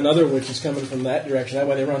say another witch is coming from that direction. That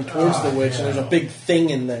way they run towards the witch, and there's a big thing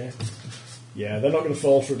in there. Yeah, they're not going to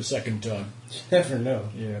fall for it a second time. You never know.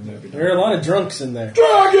 Yeah, maybe not. There are a lot of drunks in there.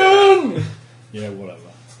 Dragon! Yeah, whatever.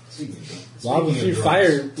 A lot of a few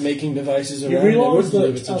fire-making devices around. You I would realise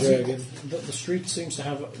believe it's a that, dragon. that the street seems to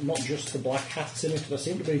have not just the black hats in it, there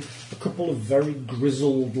seem to be a couple of very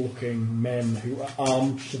grizzled-looking men who are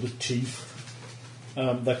armed to the teeth.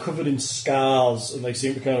 They're covered in scars, and they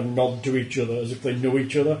seem to kind of nod to each other as if they know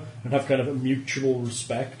each other and have kind of a mutual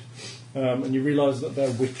respect. And you realise that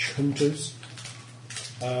they're witch hunters,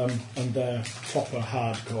 and they're proper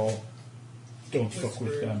hardcore. Don't fuck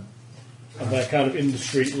with them. And they're kind of in the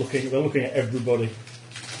street they're looking at everybody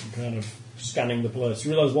and kind of scanning the place.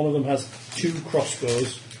 You realise one of them has 2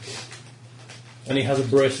 crossbows, and he has a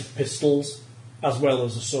brace of pistols, as well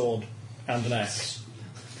as a sword and an axe.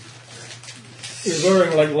 He's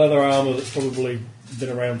wearing like leather armour that's probably been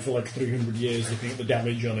around for like 300 years, looking at the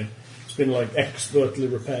damage on it. It's been like expertly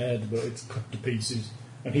repaired, but it's cut to pieces.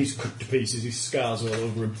 And he's cut to pieces, his scars all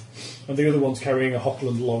over him. And the other one's carrying a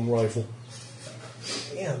Hockland long rifle.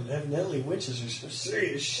 Damn, evidently witches are so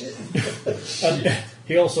serious shit. And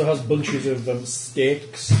he also has bunches of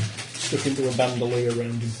stakes stuck into a bandolier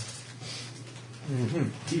around him.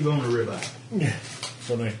 T-bone or ribeye.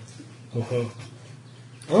 Funny. Ho ho.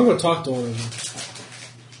 I'm gonna go talk to one of them.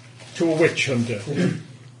 To a witch hunter.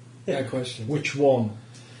 Yeah, question. Which one?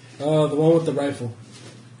 The one with the rifle.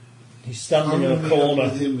 He's standing I'm in a gonna meet up corner.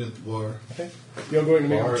 with him at the bar. You're going to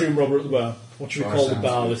meet Bar. a tomb robber at the bar. What should we Bar call the sounds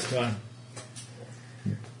bar good. this time?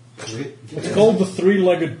 Sweet. It's called the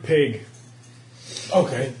Three-Legged Pig.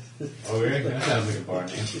 Okay. Oh, really? That sounds like a bar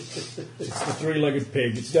name. It's the Three-Legged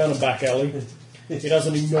Pig. It's down a back alley. It has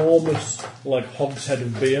an enormous, like, hogshead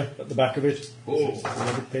of beer at the back of it. Oh.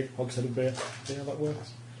 Three-Legged Pig, hogshead of beer. See how that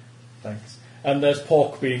works? Thanks. And there's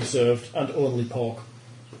pork being served, and only pork.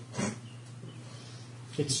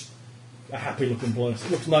 It's a happy-looking place.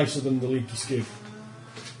 It looks nicer than the Leaky Skiff.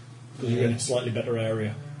 Because you're in a slightly better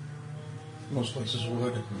area. Most places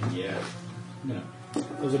would. Yeah. No.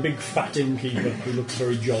 There's a big fat innkeeper who looks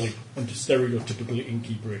very jolly and stereotypically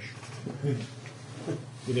innkeeperish.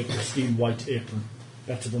 With a pristine white apron.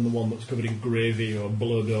 Better than the one that was covered in gravy or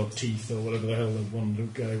blood or teeth or whatever the hell the one the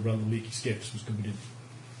guy who ran the Leaky Skiffs was covered in.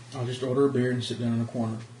 I'll just order a beer and sit down in a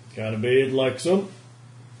corner. Kind of beard like some.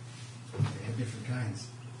 They have different kinds.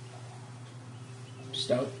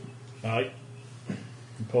 Stout. Aye.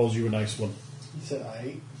 And pours you a nice one. He said,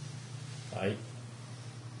 I. Aye.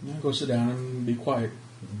 Yeah, go sit down and be quiet.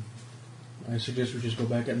 I suggest we just go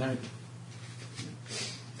back at night.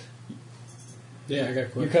 Yeah, I got You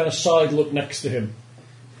quick. kind of side look next to him,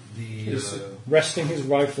 The resting his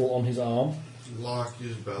rifle on his arm. lock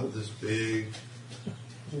is about this big.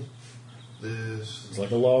 This. It's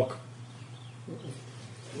like a lock.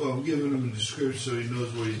 Well, I'm giving him a description so he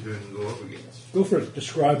knows what he's going to go up against. Go for it.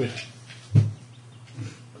 Describe it.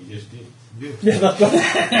 You just did. Yeah. Yeah,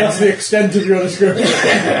 that's the extent of your description.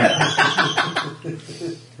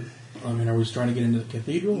 I mean, are we trying to get into the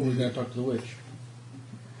cathedral or are we going to talk to the witch?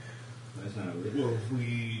 That's not weird. Well, if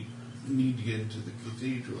we need to get into the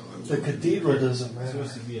cathedral, The cathedral doesn't matter.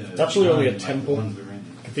 Supposed to be a It's actually only a like temple. the ones we're in.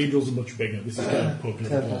 Cathedrals are much bigger. This is kind of poking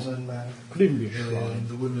at the Temple top. doesn't matter. Could even be a and shrine.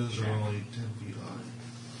 the windows are only 10 feet high.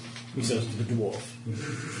 He says to the dwarf.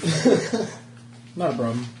 Not a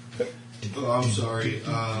problem. Oh, I'm sorry.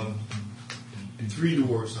 3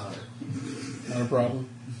 dwarfs high. Not a problem.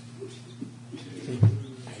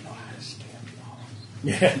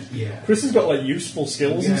 Yeah. Yeah. Chris has got like useful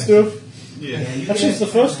skills and stuff. Yeah. Actually, it's the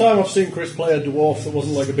first time I've seen Chris play a dwarf that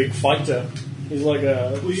wasn't like a big fighter. He's like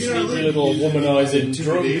a Well, you're not sneaky little using womanizing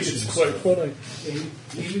drunk. intimidation It's quite funny.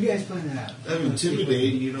 Hey, you guys playing that out? I'm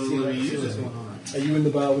intimidating, you don't See let what- me see use what's it. going on. Are you in the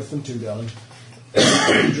bar with them too, darling?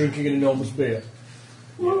 drinking an enormous beer.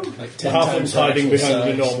 Like The 10 halfling's times hiding actual behind an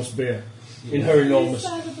size. enormous beer. In her enormous.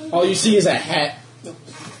 All you see is a hat.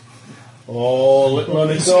 Oh, little man,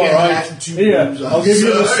 it's Skin alright. hat and two Here, boobs I'll give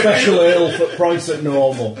you the outside. special ale for price at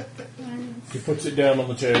normal. He puts it down on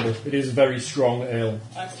the table. It is very strong ale.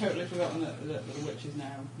 I've totally forgotten that the witch is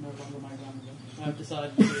now no longer my grandmother. I've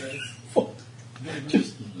decided she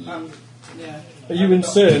is. Yeah. Are you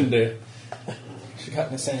insane, dear? She got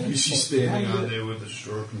in the sand. She's standing on there with a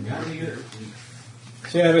stroke.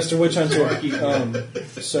 So yeah, Mr. Witch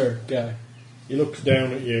Hunter, sir, guy. He looks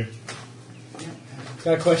down at you.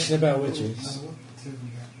 Got a question about witches.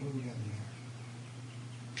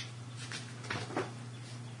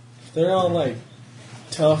 They're all like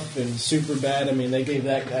tough and super bad. I mean, they gave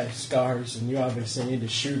that guy scars, and you obviously need to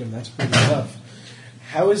shoot him. That's pretty tough.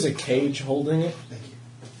 How is a cage holding it?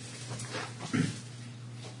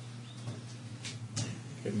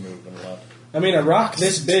 Keep moving, lad. I mean, a rock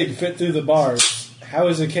this big fit through the bars. How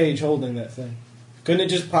is a cage holding that thing? Couldn't it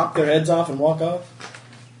just pop their heads off and walk off?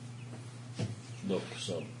 Look,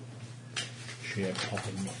 son. She ain't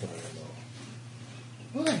popping nothing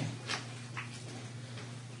anymore. Why?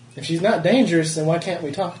 If she's not dangerous, then why can't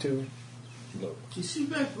we talk to her? Look. Is she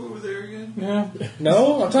back over there again? Yeah.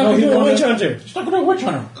 No, I'm talking to a witch hunter. Just talking to a witch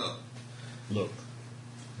hunter. Look.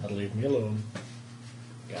 Now leave me alone.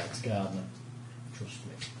 God's gardener. Trust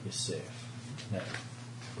me. You're safe. Now,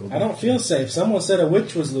 go I back don't feel safe. Someone said a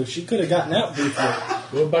witch was loose. She could have gotten out briefly.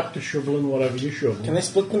 Go back to shoveling whatever you're shoveling. Can they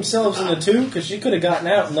split themselves into two? Because she could have gotten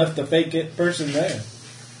out and left the fake person there.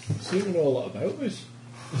 So you know a lot about this.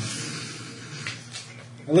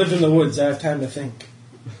 I lived in the woods. I have time to think.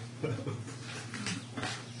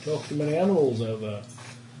 Talk to many animals out there.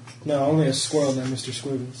 No, only a squirrel named Mr.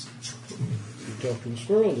 Squiggles. You talked to a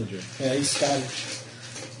squirrel, did you? Yeah, he's Scottish.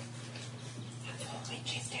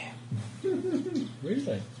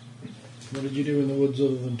 Really? What did you do in the woods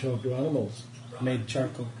other than talk to animals? Made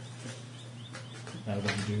charcoal. How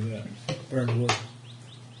did you do that? Burned wood.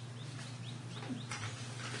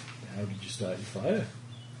 How did you start your fire?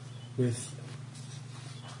 With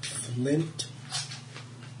flint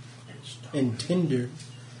and tinder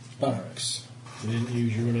box. You didn't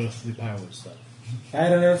use your unearthly powers then? If I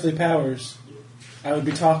had unearthly powers, I would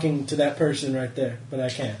be talking to that person right there, but I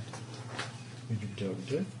can't. Who'd you be talking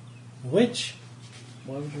to? A witch?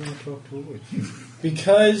 Why would you want to talk to a witch?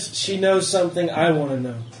 Because she knows something I want to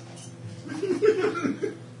know.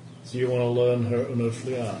 So you want to learn her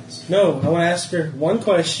unearthly arts? No, I want to ask her one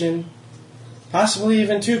question, possibly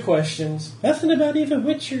even two questions. Nothing about even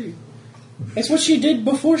witchery. It's what she did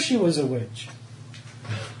before she was a witch.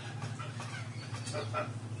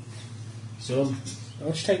 Son,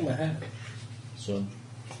 Don't you take my hat. son,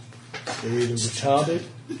 you're either retarded,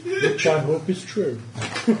 which I hope is true,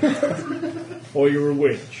 or you're a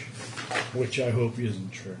witch, which I hope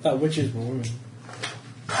isn't true. I thought witches were women.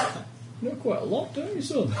 You know quite a lot, don't you,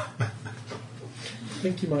 son? I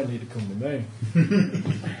think you might need to come with me.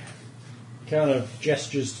 Kind of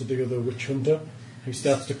gestures to the other witch hunter, who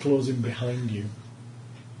starts to close in behind you.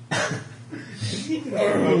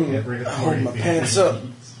 Hold my pants up.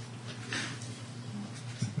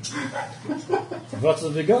 What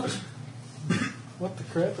have they got? What the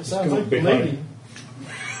crap? It sounds Go like the behind. lady.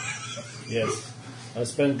 Yes, I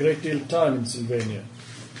spent a great deal of time in Sylvania.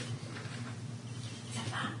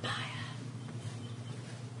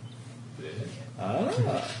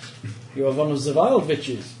 Ah, you are one of the wild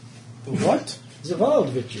witches. What? The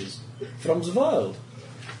wild witches. From the wild.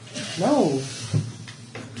 No.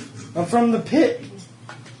 I'm from the pit.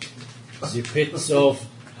 The pits of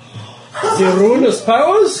the ruinous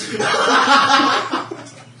powers?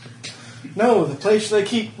 No, the place they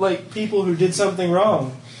keep, like, people who did something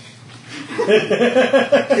wrong. God,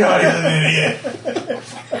 he's an idiot.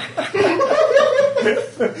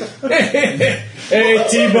 Hey,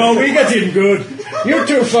 T-Bone, we got him good. You're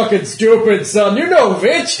too fucking stupid, son. You're no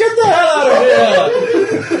bitch. Get the hell out of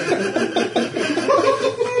here.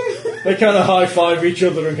 They kind of high-five each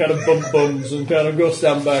other and kind of bump bums and kind of go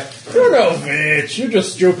stand back. You're no bitch. You're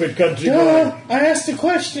just stupid country boy. I asked a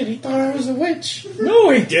question. He thought I was a witch. No,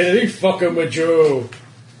 he didn't. He fucking with you.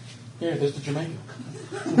 Here, there's the Jamaican.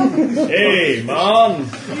 Hey, man.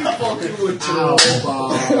 Fucking with you.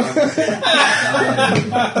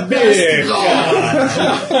 Big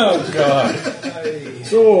Oh, God.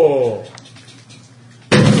 So,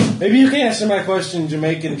 Maybe you can answer my question,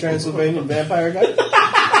 Jamaican, Transylvanian vampire guy.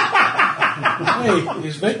 Hey,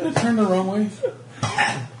 is Vecna turned the wrong way?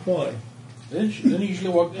 why? Didn't he usually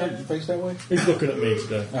walk face that way? He's looking at me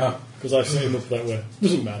today. Oh. Because I set him up that way.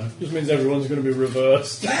 Doesn't matter. Just means everyone's going to be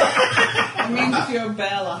reversed. means if you're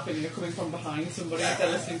bear laughing, you're coming from behind somebody if they're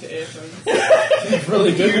listening to earphones.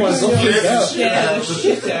 Really good ones. Look at that. Yeah, the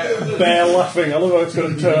shit out of them. Bear laughing. I love how it's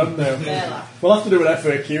got a term now. Bear laugh. We'll have to do an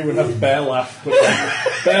FAQ and have bear laugh. But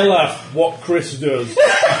bear laugh, what Chris does.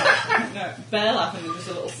 No, bear laughing and just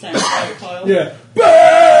a little sound profile. Yeah.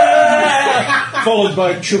 Bear! Followed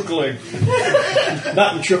by chuckling.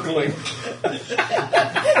 That and chuckling.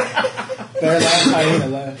 Bear laugh, hyena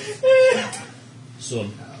laugh.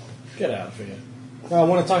 Son, get out of here. Well, I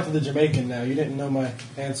want to talk to the Jamaican now. You didn't know my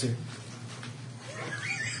answer.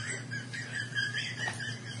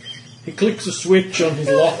 He clicks a switch on his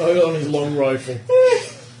long rifle.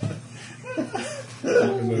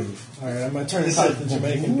 Move. Alright, I'm going to turn and talk to the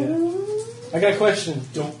Jamaican guy. I got a question.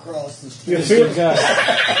 Don't cross the street.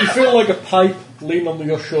 You feel like a pipe lean on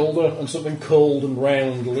your shoulder and something cold and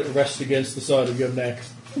round rest against the side of your neck.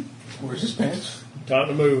 Where's his pants? Time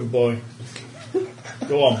to move, boy.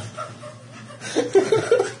 Go on.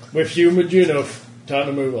 We've humoured you enough. Time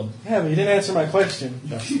to move on. Yeah, but you didn't answer my question.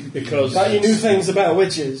 Because Thought you knew things about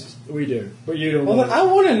witches. we do, but you don't. Well, then I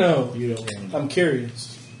want to know. You don't want to know. I'm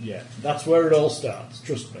curious. Yeah, that's where it all starts.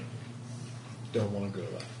 Trust me. Don't want to go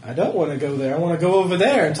there. I don't want to go there. I want to go over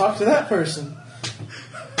there and talk to that person.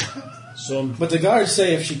 Son, But the guards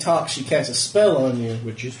say if she talks, she casts a spell on you.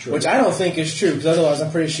 which is true. Which I don't think is true, because otherwise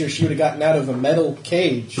I'm pretty sure she would have gotten out of a metal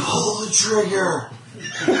cage. Pull the trigger.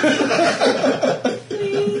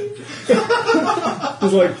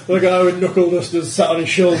 It's like the guy with knuckle dusters sat on his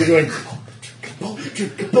shoulder going, pull the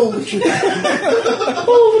trigger, pull the trigger,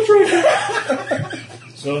 pull the trigger.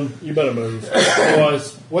 Son, you better move.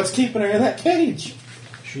 Otherwise, What's keeping her in that cage?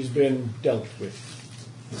 she's been dealt with.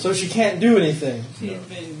 So she can't do anything. She's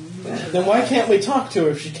been... Then why can't we talk to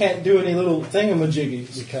her if she can't do any little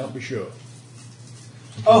thingamajiggies? We can't be sure.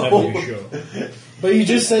 Oh, Never be sure. but you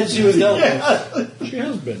just said she was dealt with. She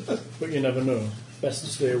has been, but you never know. Best to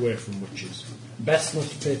stay away from witches. Best not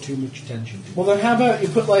to pay too much attention to. Well, then how about you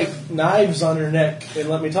put, like, knives on her neck and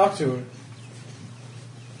let me talk to her?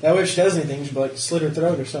 That way if she does anything, she'll, like, slit her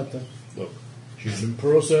throat or something. Look, she's been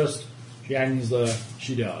processed. She hangs there.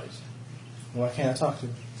 She dies. Why can't I talk to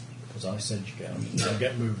her? Because I said you can. Now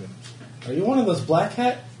get moving. Are you one of those black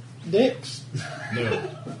hat dicks? No,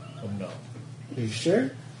 I'm not. Are you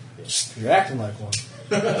sure? You're acting like one.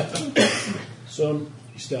 Son,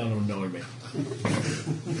 you're starting to annoy me.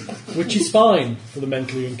 Which is fine for the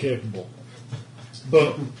mentally incapable.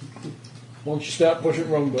 But once you start pushing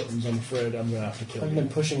wrong buttons, I'm afraid I'm going to have to kill I've you. been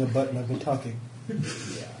pushing a button, I've been talking.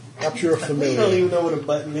 Perhaps you're a I don't familiar. even know what a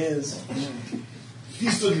button is.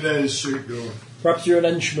 He's looking at his shirt going, Perhaps you're an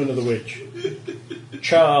henchman of the witch.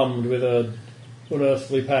 Charmed with her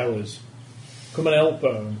unearthly powers. Come and help her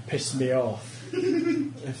and piss me off.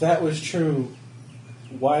 If that was true,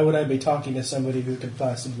 why would I be talking to somebody who could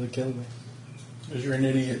possibly kill me? Because you're an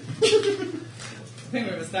idiot. I think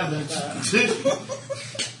we've established that.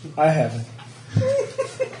 I haven't.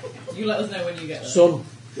 You let us know when you get there. Son,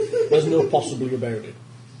 there's no possibly about it.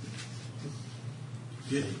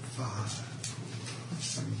 get 5,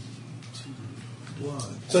 2, 1.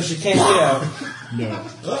 So she can't get out.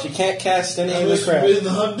 No. She can't cast any of the Unless crap. we win the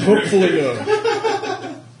hunter. Hopefully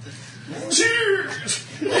no. Cheers!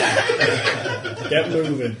 Get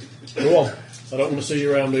moving. Go on. I don't want to see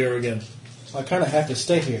you around here again. I kind of have to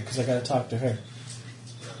stay here because I got to talk to her.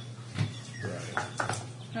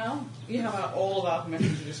 No? You have all of our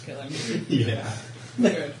permission to just kill him. Yeah. We're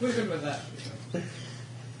good. We're good with that.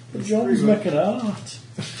 But John's making art.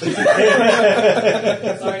 Sorry,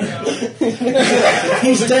 John.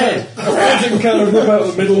 He's dead. Imagine kind of rip out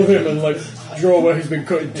the middle of him and like draw where he's been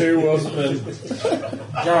cut in two, wasn't it?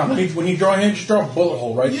 John, when you draw him, just draw a bullet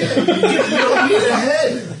hole right there. You don't need a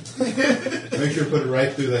head. Make sure to put it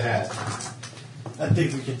right through the hat. I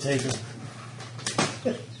think we can take him.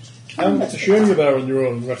 It's a shame you're there on your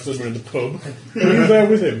own, the rest of them are in the pub. Are you there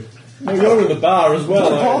with him? No, you're in the bar as well,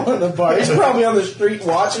 I'm aren't all in the bar. He's probably on the street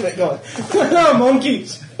watching it going, no,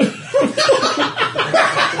 monkeys. I'm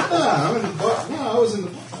in the bar. No,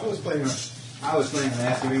 I was playing an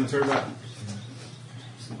after we even heard about.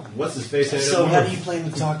 What's his face? So how do you plan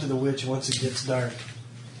to talk to the witch once it gets dark?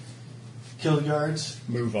 Kill guards?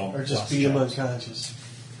 you? Move on. Or just Last beat them chance. unconscious?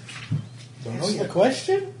 What's the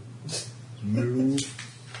question? Move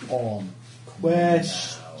on.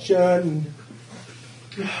 Question.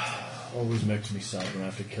 Always makes me sad when I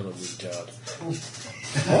have to kill a retard.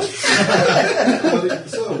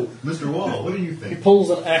 So, Mr. Wall, what do you He think? pulls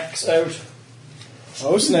an axe out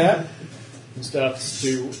Oh, snap. and starts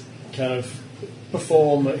to kind of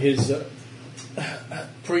perform his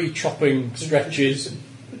pre-chopping stretches.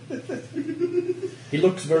 He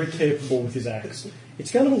looks very capable with his axe.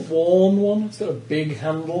 It's kind of a worn one. It's got a big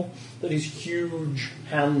handle that his huge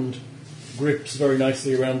hand grips very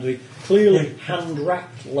nicely around the clearly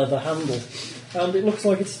hand-wrapped leather handle. And it looks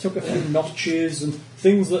like it's took a few notches and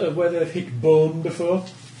things that are where they've hit bone before.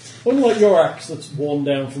 Unlike your axe that's worn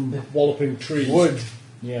down from walloping trees. Wood.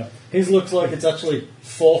 Yeah. His looks like it's actually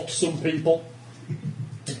fought some people.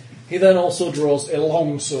 He then also draws a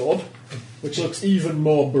long sword, which looks even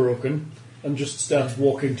more broken, and just starts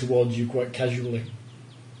walking towards you quite casually.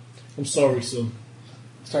 I'm sorry, son,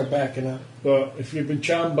 Start backing up. but if you've been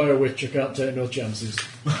charmed by a witch, I can't take no chances.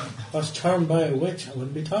 If I was charmed by a witch, I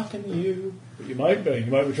wouldn't be talking to you. But you might be. You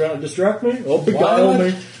might be trying to distract me or beguile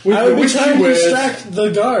me with I the would be witchy trying to ways. distract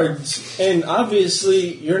the guards, and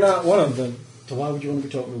obviously you're not one of them. So why would you want to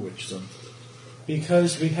be talking to a witch, son?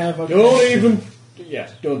 Because we have a... Don't even... Yeah,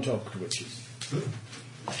 don't talk to witches.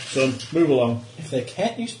 Son, move along. If they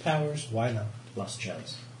can't use powers, why not? Last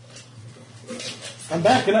chance. I'm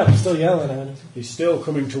backing up, I'm still yelling at him. He's still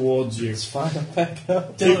coming towards you. It's fine, I'm backing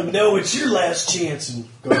up. Don't know it's your last chance and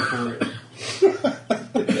go for it.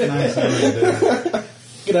 Nice.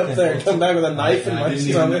 Get up there and come back with a knife in my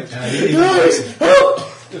stomach. I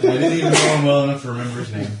didn't even know him well enough to remember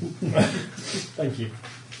his name. Thank you.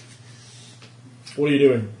 What are you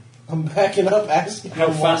doing? I'm backing up, asking How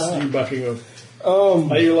him why fast not. are you backing up?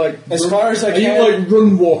 Um, Are you like As far as I Are you can. like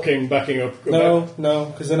run walking backing up? no,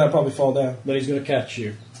 because then I'd probably fall down. Then he's going to catch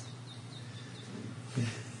you.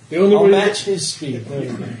 The only I'll way match his speed. There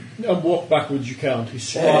you go. and walk backwards you can't. He's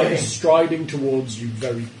striding towards you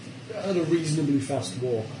very at a reasonably fast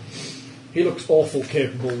walk. He looks awful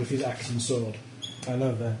capable with his axe and sword. I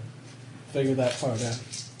know that. Figured that far out.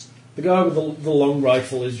 The guy with the long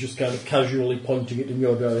rifle is just kind of casually pointing it in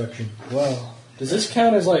your direction. Well, does this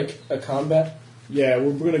count as like a combat? Yeah,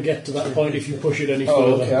 we're going to get to that point if you push it any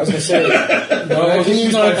Oh, further. okay. I was going to say, No, I can this use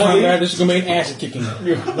is my not a flee. combat. This is going to be an ass kicking.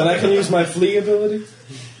 Then I can use my flee ability.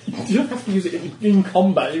 You don't have to use it in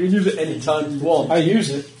combat. You can use it any time you want. I use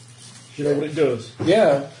it. Do you know what it does?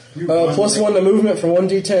 Yeah. +1 to movement for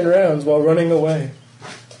 1d10 rounds while running away.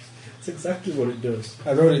 That's exactly what it does.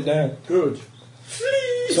 I wrote it down. Good.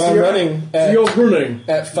 So I'm running So you're running.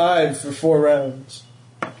 at 5 for 4 rounds.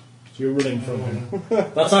 So you're running from him.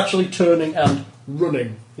 That's actually turning and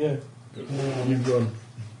running. Yeah. You run.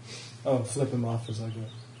 Oh, flip him off as I go.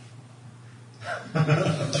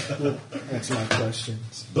 That's my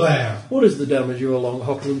questions. Blam. What is the damage of a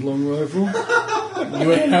Hockland long rifle?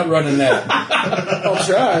 You ain't outrunning that. I'll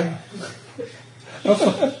try.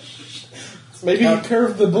 Maybe you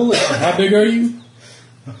curve the bullet. How big are you?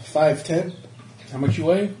 5'10", How much you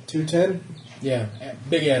weigh? 210. Yeah,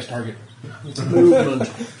 big ass target. Movement.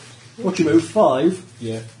 What you move? 5?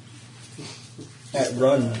 Yeah. At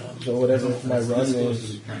run, so whatever my run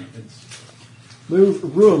is.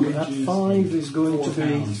 Run at 5 is going to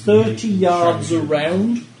be 30 yards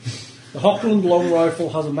around. The Hockland long rifle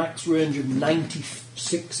has a max range of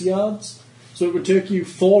 96 yards. So it would take you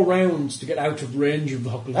 4 rounds to get out of range of the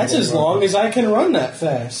Hockland That's long as rifle. long as I can run that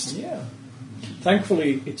fast. Yeah.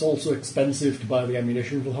 Thankfully, it's also expensive to buy the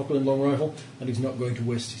ammunition for the Hockland long rifle, and he's not going to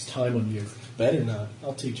waste his time on you. Better not.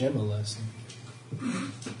 I'll teach him a lesson.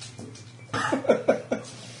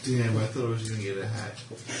 Damn, I thought I was going to get a hat.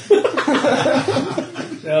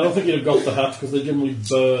 Yeah, I don't think you'd have got the hat because they generally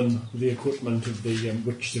burn the equipment of the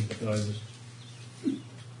witch sympathisers. He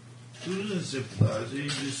doesn't sympathize,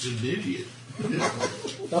 he's just an idiot.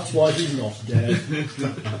 That's why he's not dead.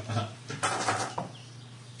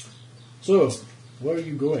 So, where are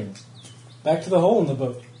you going? Back to the hole in the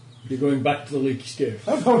boat. You're going back to the leaky skiff.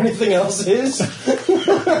 I don't know where anything else is. You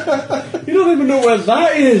don't even know where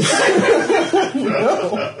that is!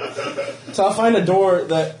 No. So I'll find a door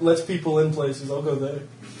that lets people in places. I'll go there.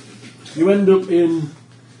 You end up in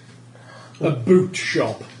a boot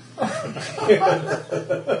shop.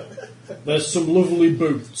 There's some lovely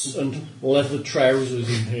boots and leather trousers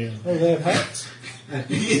in here. Oh, they have hats.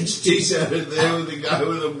 He gets chased out of there with the guy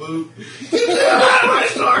with a boot. Get the hell out of my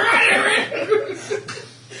store!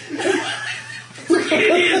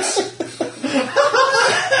 Idiots!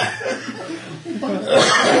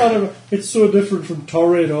 It's so different from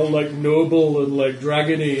Torrid, all like noble and like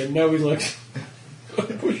dragony, and now he's like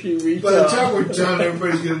pushy retard. By the time we're done,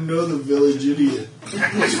 everybody's going to know the village idiot.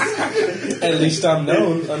 At least I'm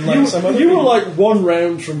known, unlike some other You were people. like 1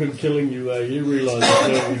 round from him killing you there, you realise that,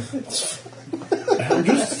 don't you? I'm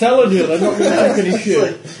just telling you, they're not going to take any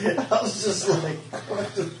shit. I was just like,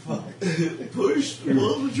 what the fuck? Pull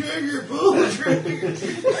the trigger.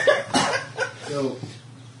 So,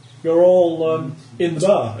 you're all in the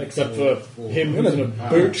bar, except for him who's in a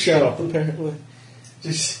boot shop. Apparently.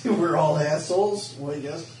 Just we're all assholes? Well,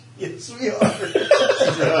 yes we are.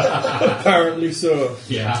 Apparently so.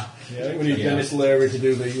 Yeah. Yeah, we need Dennis Leary to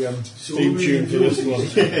do the theme tune for this one.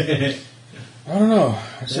 I don't know.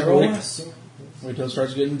 I said They're all wait assholes. till it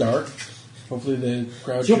starts getting dark. Hopefully the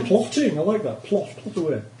crowd You're should, plotting. I like that. Plot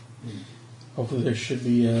away. hopefully there should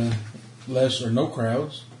be less or no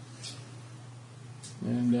crowds.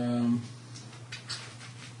 And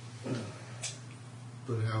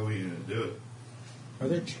But how are you going to do it? Are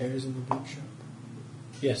there chairs in the boot shop?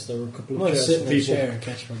 Yes, there were a couple I'm of going to chairs sit for in a people. chair and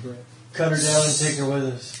catch my breath. Cut her down and take her with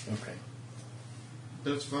us. Okay.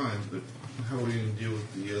 That's fine, but how are you going to deal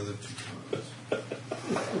with the other 2 cars?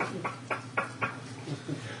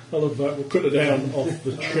 I love that. We'll cut her down off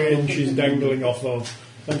the chain she's dangling off of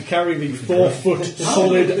and carry the 4-foot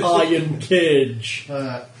solid iron cage.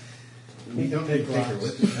 We don't take her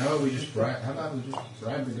with us. How about we just bribe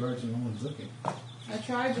the guards when no one's looking? I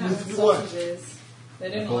tried that with sausages. They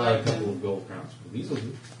didn't Pull out a like couple them. of gold crowns. But these will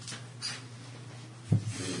do.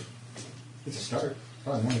 It's a start.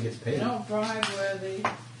 Probably one that gets paid. They're not bribe worthy.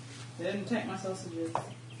 They didn't take my sausages.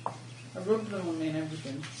 I rubbed them on me and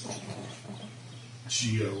everything.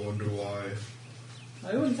 Gee, I wonder why.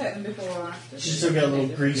 I wouldn't take them before or after. She still got little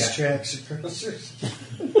grease tracks across her.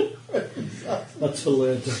 That's for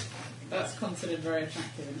later. That's considered very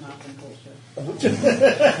attractive in halfling culture.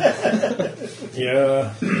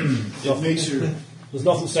 Yeah. It makes her... There's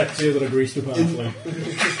nothing sexier than a greased up halfling.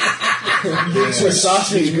 With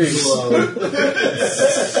sausage grease.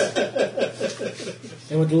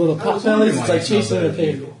 And with the little pot bellies, it's like chasing a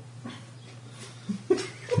pig.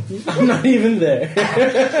 I'm not even there.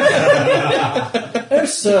 Oh,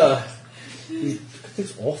 sir. You put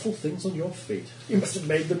these awful things on your feet. You must have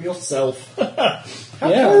made them yourself. How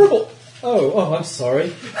horrible. Oh, I'm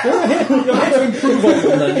sorry. You're here to improve on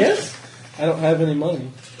them then, yes? I don't have any money.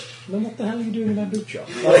 Then what the hell are you doing in that boot shop?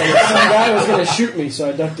 Some guy was going to shoot me, so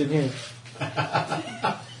I ducked in here.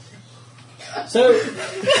 So,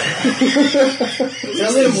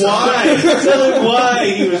 Tell him why. Tell him why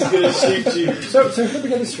he was going to shoot you. So let me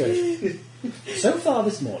get this straight. So far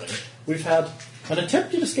this morning, we've had an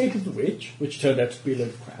attempted escape of the witch, which turned out to be a load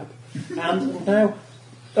of crap, and now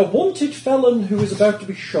a wanted felon who is about to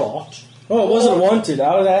be shot. oh, it wasn't wanted.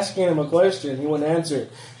 I was asking him a question. He wouldn't answer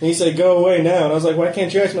it. And he said, go away now. And I was like, why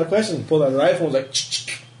can't you ask my question? He pulled out a rifle and was like,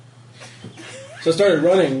 ch-ch-ch. So I started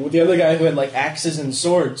running with the other guy who had like axes and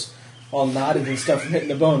swords all knotted and stuff from hitting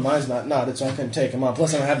the bone. Mine's not knotted, so I couldn't take him off.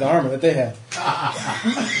 Plus I don't have the armor that they have.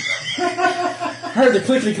 Heard the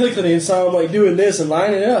clickety-clickety and saw him like doing this and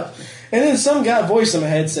lining it up. And then some guy voice in my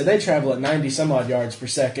head said they travel at 90 some odd yards per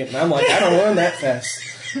second. And I'm like, I don't run that fast.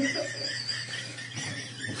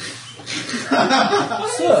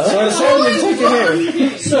 So I decided to take him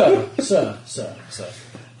in. Sir.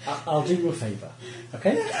 I'll do you a favour,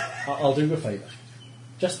 okay? I'll do you a favour.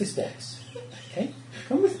 Just this once, okay?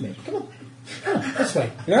 Come with me. Come on, this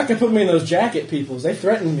way. You're not going to put me in those jacket peoples. They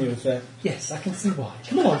threatened me with that. Yes, I can see why.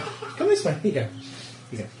 Come on, come this way. Here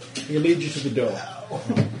you go. He'll lead you to the door.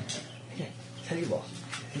 Here, tell you what.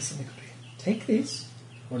 Here's something good here. Take this.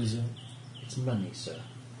 What is it? It's money, sir.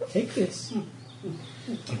 Take this.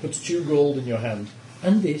 He puts 2 gold in your hand.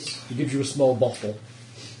 And this, he gives you a small bottle.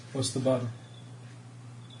 What's the button?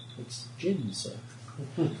 It's gin, sir.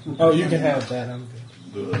 Oh, you can have that. I'm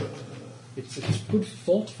good. It's good for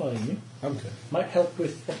fortifying you. I'm good. Might help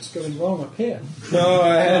with what's going wrong up here. No,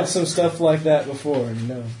 I had some stuff like that before, and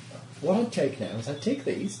no. What I'd take now is I'd take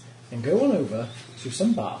these and go on over to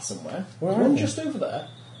some bar somewhere. Where There's are one they? just over there.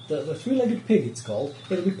 The three-legged pig, it's called.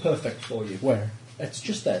 It'll be perfect for you. Where? It's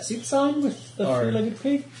just there. See the sign with the Alright. three-legged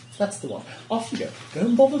pig? That's the one. Off you go. Go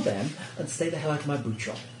and bother them and stay the hell out of my boot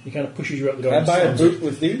shop. He kind of pushes you out the door. Can I and buy a slams boot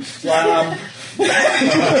with these? Wow.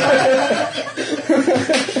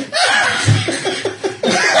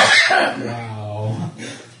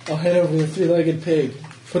 I'll head over to the three-legged pig.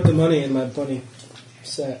 Put the money in my bunny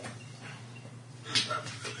sack.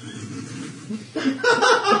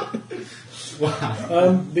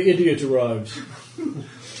 The idiot arrives.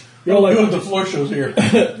 You're like the floor shows here.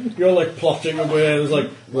 you're like plotting away. There's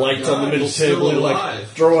like light on the middle He's still table. You're like alive.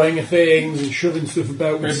 throwing things and shoving stuff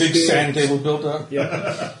about. There's with a big sticks. sand table built up.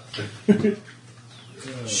 Yeah.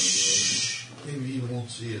 Shh. Maybe he won't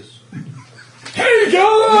see us. Hey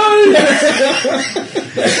guys!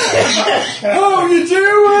 How you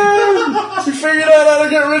doing? You figured out how to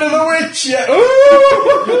get rid of the witch yet? Ooh,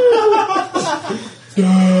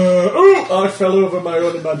 I fell over my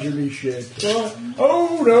unimaginary shape.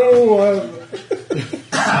 Oh no!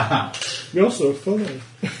 You're so funny.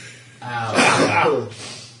 Ow.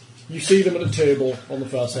 You see them at a table on the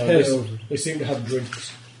far side. Head They, over. they seem to have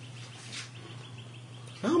drinks.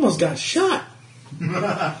 I almost got shot.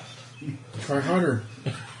 Try harder.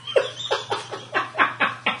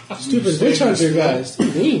 Stupid witch hunter guys.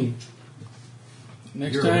 Mean.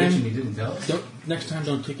 Next You're a witch and time, you didn't tell us? next time,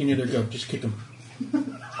 don't take any of their go. Just kick them.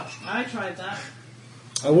 I tried that.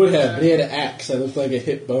 I would have, but he had an axe that looked like it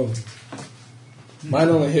hit bone. Mine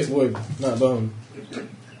only hit wood, not bone.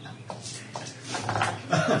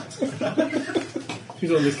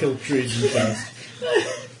 He's only killed trees in the past.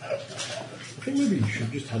 I think maybe you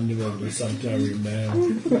should just hand him over to the sanitarium now.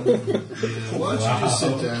 Yeah, why don't you just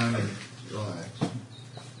sit down and relax?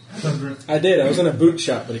 I did. I was in a boot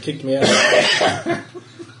shop, but it kicked me out.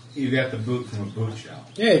 You got the boot from a boot shop.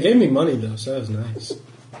 Yeah, it gave me money though, so that was nice.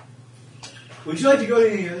 Would you like to go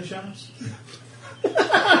to any other shops?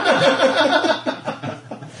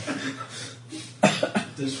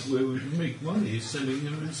 This way we can make money sending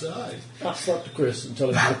him inside. Pass that to Chris and tell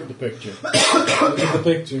him to look at the picture. Look at the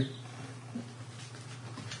picture.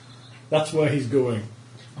 That's where he's going.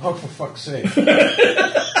 Oh, for fuck's sake.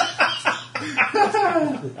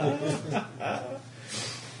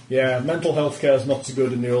 Yeah, mental health care is not so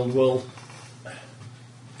good in the old world.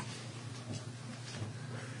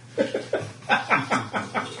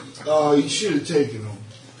 Oh, you should have taken him.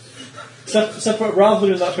 Except rather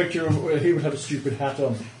than that picture where he would have a stupid hat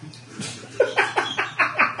on.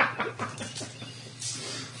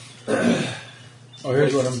 Oh,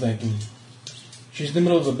 here's what I'm thinking. She's in the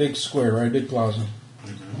middle of a big square, right? A big plaza.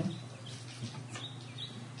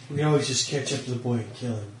 We can always just catch up to the boy and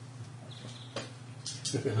kill him.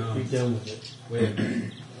 Be done with it. Wait a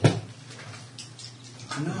minute.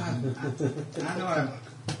 I know I've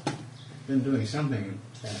been doing something in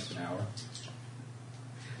the past an hour.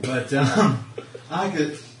 But, I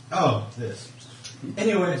could... Oh, this.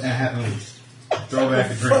 Anyway, throw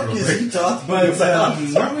back a drink What real is quick. he talking But about?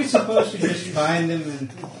 weren't we supposed to just find him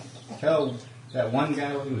and tell that one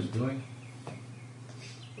guy what he was doing?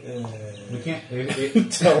 We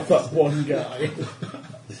can't... Tell that one guy.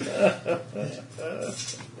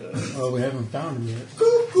 Oh, we haven't found him yet.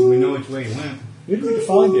 we know which way he went. You didn't need to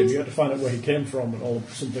find him, you had to find out where he came from and all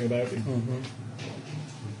something about him.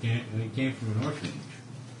 He came from an orphanage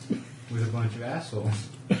with a bunch of assholes.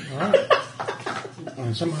 Alright.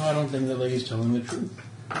 And somehow I don't think the lady's telling the truth.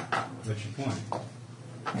 What's your point?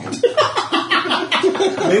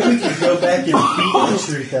 Maybe we could go back and beat the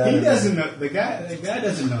truth out He of doesn't him. know. The guy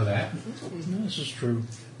doesn't know that. This is true.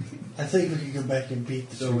 I think we could go back and beat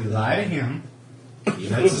the So we truth. lie to him. He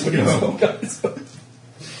lets us go.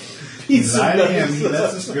 We He's lie to him. He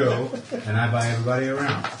lets us go, and I buy everybody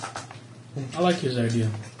around. I like his idea.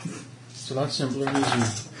 It's a lot simpler and easier.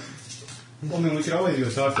 Well, I mean, we could always go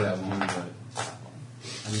talk to that woman,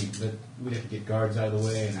 but we'd have to get guards out of the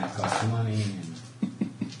way, and that costs money.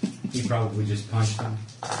 And he probably just punched them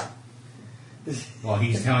while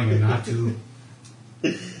he's telling him not to.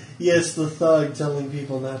 Yes, the thug telling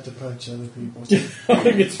people not to punch other people. I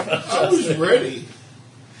think it's fantastic. I was ready.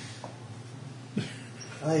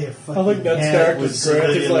 I have I fucking think Ned's had character's with great.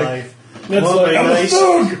 civilian It's like, life. Ned's Want like, my I'm a nice-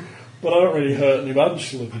 thug! But I don't really hurt anybody. I'm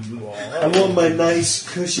just looking you I are. want my nice,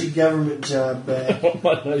 cushy government job I back. want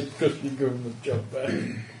my nice cushy government job back.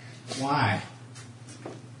 Why?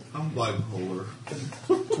 I'm bipolar.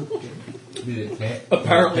 Did it pay?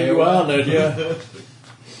 Apparently you are, Ned, yeah.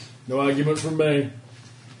 No argument from me.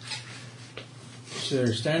 So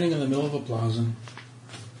they're standing in the middle of a plaza.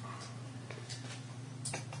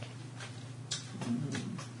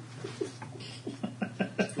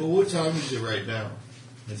 Well, what time is it right now?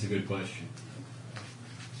 That's a good question.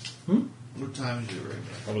 What time is it right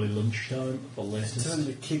now? Probably lunchtime at the latest. Time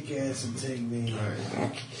to kick ass and take me.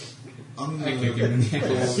 Alright. I'm I gonna kick him in the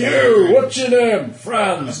ass. You! What's your name?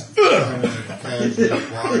 Franz! casually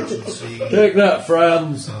watch and see Take that,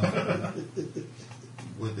 Franz!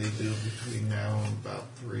 what they do between now and about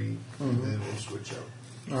 3, and then we'll switch up.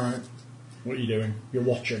 Alright. What are you doing? You're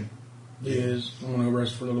watching. He is. I'm going to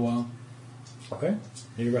rest for a little while. Okay.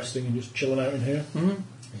 Are you resting and just chilling out in here? Mm-hmm.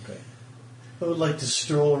 Okay. I would like to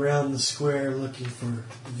stroll around the square looking for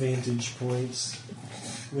vantage points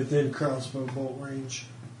within crossbow bolt range.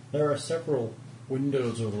 There are several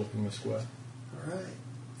windows overlooking the square. Alright.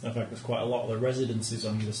 In fact, there's quite a lot of the residences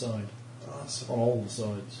on either side. Awesome. On all the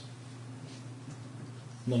sides.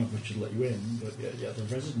 None of which would let you in, but yeah,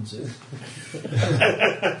 there's residences.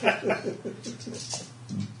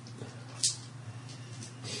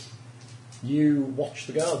 You watch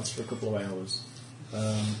the guards for a couple of hours.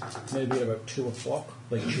 Maybe at about 2 o'clock,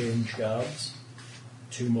 they change guards.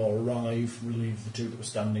 2 more arrive, relieve the 2 that were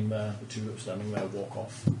standing there. The 2 that were standing there walk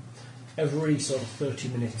off. every sort of 30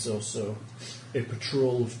 minutes or so, a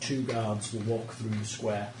patrol of 2 guards will walk through the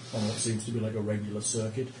square on what seems to be like a regular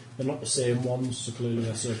circuit. They're not the same ones, so clearly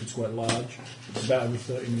their circuit's quite large. It's about every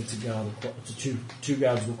 30 minutes two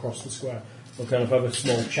guards will cross the square. They'll kind of have a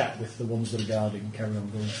small chat with the ones that are guarding and carry on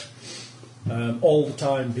going. All the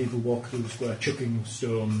time people walk through the square chucking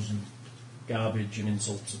stones and garbage and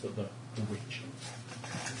insults at the witch.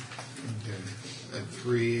 Okay. At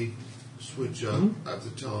 3, switch up after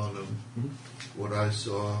telling them what I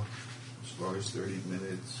saw as far as 30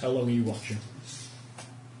 minutes. How long are you watching?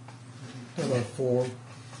 About 4.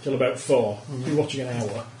 Till about 4. You're watching an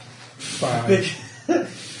hour.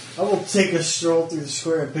 5. I will take a stroll through the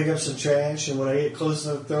square and pick up some trash, and when I get close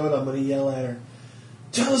to the throat, I'm going to yell at her,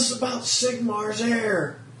 "Tell us about Sigmar's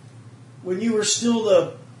heir! When you were still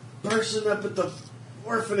the person up at the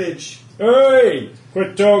orphanage." Hey!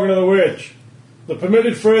 Quit talking to the witch. The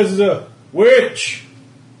permitted phrases are witch,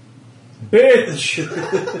 bitch,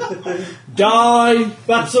 die,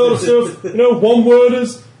 that sort of stuff. You know,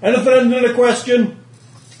 one-worders. Anything ending in a question,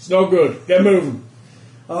 it's no good. Get moving.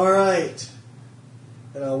 All right.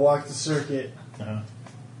 And I'll walk the circuit.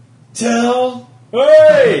 Tell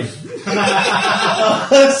Hey! us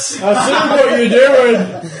I see what you're doing.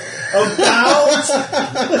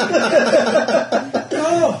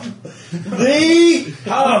 about the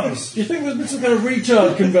Hams, do you think there's been some kind of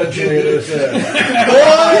retard convention here this year?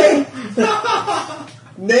 boy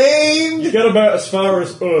named You get about as far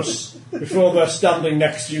as us before they're standing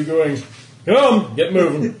next to you going, come, get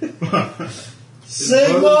moving.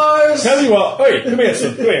 Sigmar's. Tell you what, hey, come here,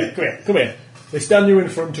 son, come here. They stand you in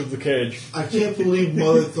front of the cage. I can't believe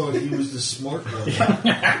Mother thought he was the smart one.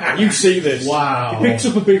 You see this. Wow. He picks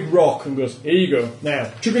up a big rock and goes, here you go, now,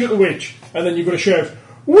 chuck it at the witch. And then you've got to shout,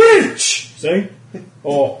 witch! See?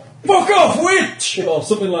 Or, fuck off, witch! Or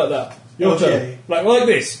something like that. Your Okay. turn. Like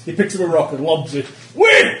this. He picks up a rock and lobs it.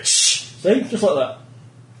 Witch! See? Just like that.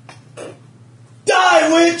 Die,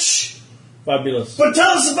 witch! Fabulous. But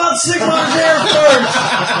tell us about Sigmar's heir first!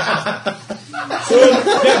 So,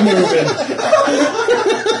 get moving.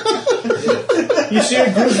 You see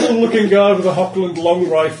a grizzled looking guy with a Hockland long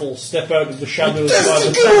rifle step out of the shadows by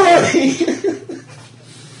the temple.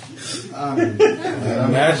 And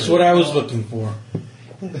that's what I was looking for.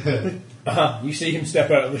 You see him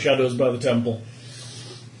step out of the shadows by the temple.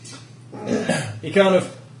 He kind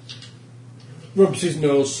of rubs his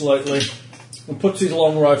nose slightly and puts his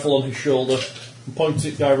long rifle on his shoulder and points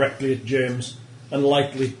it directly at James and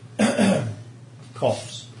lightly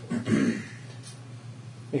coughs.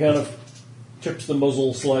 He kind of tips the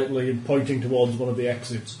muzzle slightly and pointing towards one of the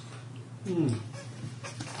exits. Did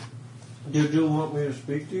you want me to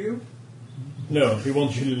speak to you? No, he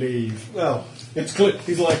wants you to leave. No. It's clear.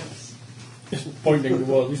 He's like just pointing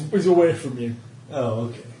towards. He's away from you, Oh,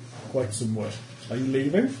 okay. quite some way. Are you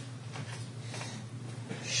leaving?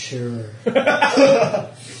 Sure.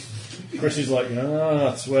 Chris is like,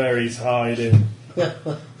 that's where he's hiding.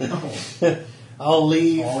 I'll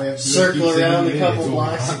leave, All we have to do is circle keep around a sending couple it in.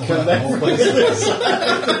 blocks It's and come back.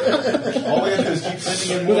 All we have to do is keep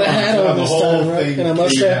sending in With more. a hat on The this whole time, right? thing And a cleared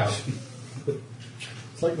mustache. out.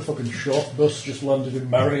 It's like the fucking short bus just landed in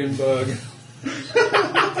Marienburg.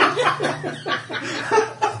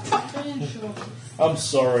 I'm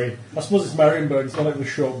sorry. I suppose it's Marienburg. It's not like the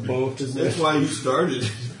short boat, isn't That's it? why you started.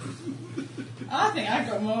 I think I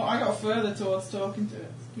got further towards talking to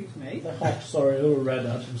it. Excuse me. Oh, sorry, they were red.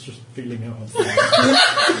 I was just feeling out.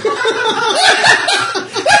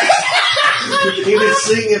 He was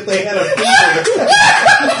seeing if they had a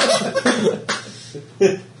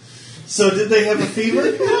fever. So did they have a fever?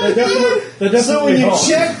 They're definitely So when you hot.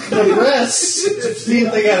 check the breasts to see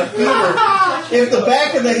if they got a fever, if the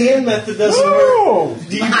back of the hand method doesn't work,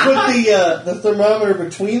 do you put the thermometer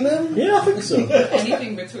between them? Yeah, I think so.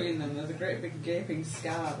 Anything between them, there's a great big gaping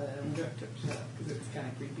scar there, and don't touch that because it's kind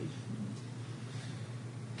of creepy.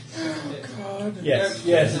 Yes,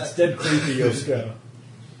 it's dead creepy, your scar.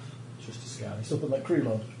 It's just a scar. You still put that cream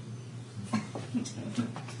on?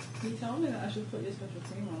 You tell me that I should put your special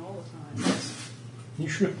cream on all the time. You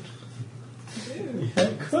should. I do.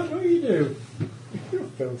 Yeah, God, what do you do? You're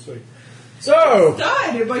filthy. So,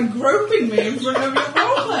 Started by groping me in front of your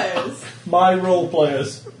role players. my role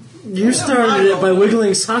players. You started it by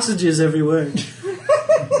wiggling sausages everywhere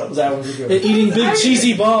That was hours ago. and eating big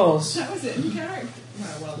cheesy balls. That was it in character.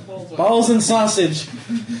 Well, the balls were. Balls and sausage.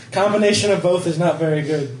 Combination of both is not very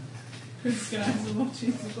good. Chris is going to have some more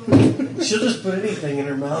cheesy balls. She'll just put anything in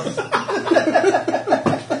her mouth. I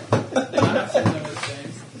have some of those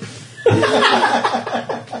things.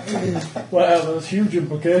 Wow, there's huge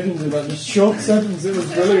implications in that just short sentence. It was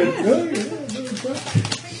brilliant.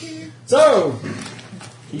 So,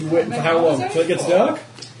 you wait for how long? Till it gets dark?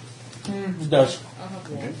 It does. I'll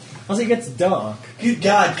have one. As it gets dark, Good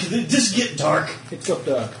God, could it just get dark? it's got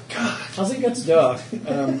dark. As it gets dark,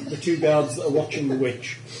 the two guards that are watching the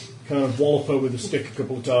witch kind of wallop her with a stick a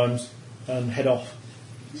couple of times and head off.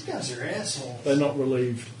 These guys are assholes. They're not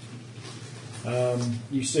relieved.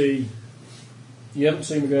 You see, you haven't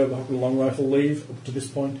seen the guy with the long rifle leave up to this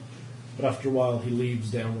point, but after a while he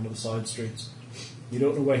leaves down one of the side streets. You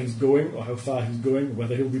don't know where he's going or how far he's going or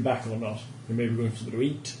whether he'll be back or not. He may be going somewhere to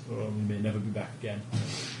eat or he may never be back again.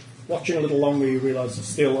 Watching a little longer, you realise that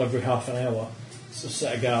still every half an hour a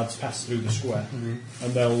set of guards pass through the square,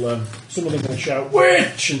 and they'll some of them will shout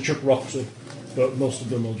 "Witch!" and chuck rocks up, but most of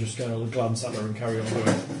them will just kind of glance at her and carry on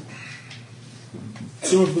going.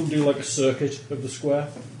 Some of them do like a circuit of the square,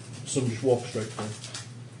 some just walk straight through.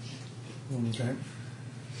 Okay.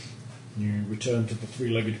 You return to the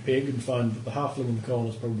three-legged pig and find that the halfling in the corner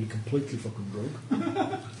is probably completely fucking drunk.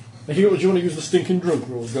 Do you want to use the stinking drunk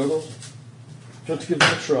rule, Goggles? Do you want to give it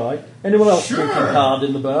a try? Anyone else drinking hard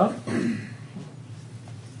in the bar?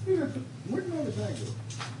 Where did that go?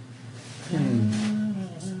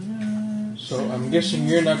 So I'm guessing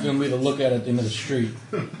you're not going to be able to look at it at the end of the street.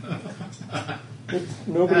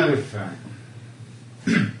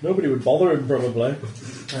 Nobody would bother him, probably.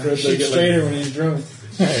 Afraid they Shoot get straighter when he's drunk.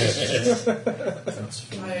 That's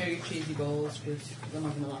fine. I cheesy balls with I'm not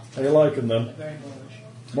going to laugh. How you liking them? Very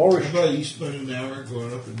bullish. Morris. How about you spend an hour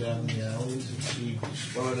going up and down the alleys and see if you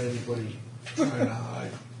spot anybody trying to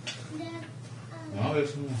hide? Oh,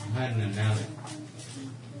 there's someone hiding in an alley.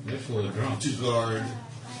 They're full of drunks. To guard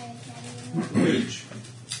Ridge.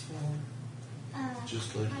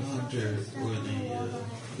 Just like the hunter or the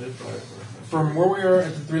vampire. From where we are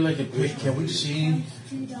at the three-legged pig, can we see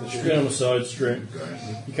The street on the side street.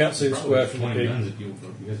 You can't see the square from the 20 guns pig. at you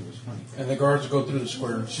because it was funny. and the guards go through the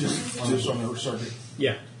square? It's just on the circuit.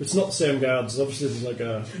 Yeah, it's not the same guards. Obviously, there's like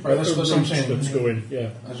a Right, that's what I'm route saying. that's going. Yeah,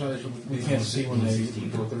 That's why we can't see when they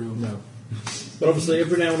go through. no. But obviously,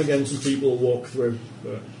 every now and again, some people walk through.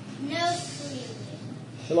 But No sleep.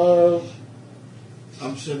 hello,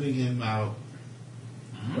 I'm sending him out.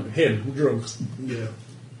 him drunk. Yeah.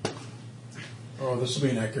 Oh, this will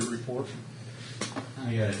be an accurate report.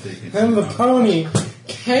 I gotta take it. Then the pony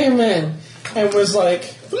came in and was like,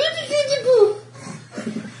 "Flippy-doo-doo-doo."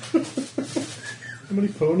 How many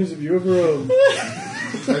ponies have you ever owned?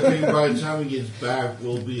 I think by the time he gets back,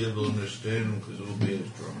 we'll be able to understand him because it'll be as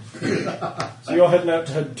drunk. So you're heading out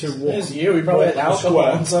to walk. It's you. He probably had walk the alcohol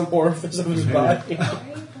square. in some orifice of his body.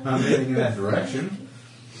 I'm heading in that direction.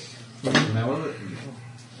 Now,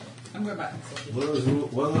 I'm going back and forth.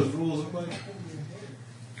 what do those rules look like?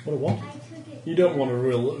 What a what? You don't want to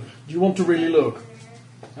really look. Do you want to really look?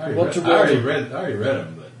 I already, What read, to I already roll? read. I already read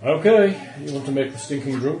them, but Okay, you want to make the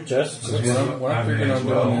stinking drunk test. So what I'm I may figuring as on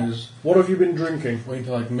well. doing is What have you been drinking? wait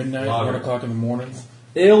until like midnight, Lager. 1 o'clock in the morning.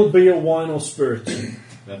 Ale, beer, wine, or spirit?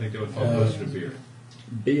 I think they would fall closer to beer.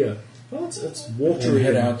 Beer. Well, it's And watery. we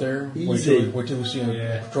head out there, Easy. wait till we see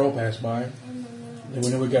a patrol pass by. And we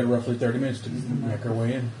know we got roughly 30 minutes to make our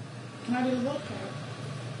way in. Can I do the vodka?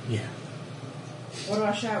 Yeah. What do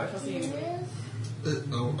I shout if I see anybody?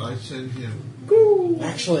 Oh, I send him.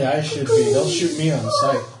 Actually, I should be. They'll shoot me on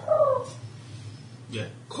sight. Yeah.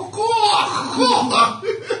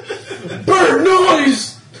 Bird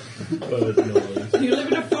noise! Bird noise. You live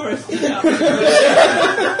in a forest. Yeah.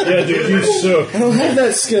 Yeah, dude, you suck. I don't have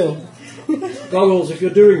that skill. Goggles, if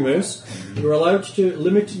you're doing this, you're allowed to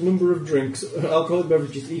limit the number of drinks, alcoholic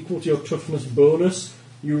beverages equal to your toughness bonus.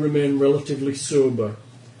 You remain relatively sober.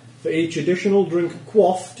 For each additional drink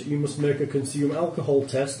quaffed, you must make a consume alcohol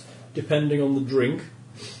test depending on the drink,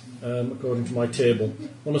 according to my table.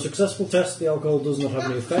 On a successful test, the alcohol does not have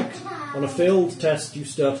any effect. On a failed test, you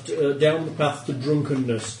start down the path to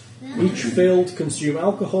drunkenness. Each failed consume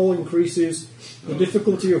alcohol increases the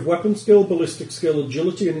difficulty of weapon skill, ballistic skill,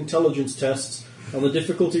 agility and intelligence tests, and the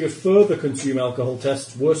difficulty of further consume alcohol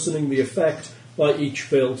tests, worsening the effect by each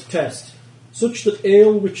failed test. Such that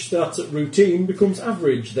ale, which starts at routine, becomes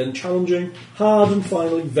average, then challenging, hard, and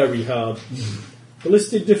finally very hard. The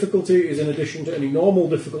listed difficulty is in addition to any normal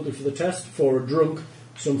difficulty for the test. For a drunk,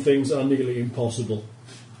 some things are nearly impossible.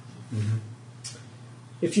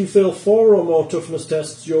 If you fail 4 or more toughness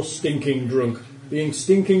tests, you're stinking drunk. Being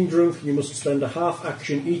stinking drunk, you must spend a half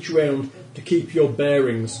action each round to keep your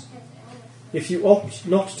bearings. If you opt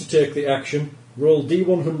not to take the action, roll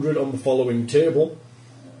D100 on the following table.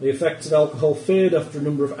 The effects of alcohol fade after a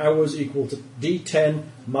number of hours equal to D10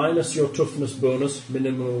 minus your toughness bonus,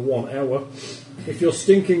 minimum of 1 hour. If you're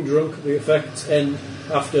stinking drunk, the effects end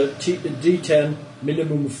after D10,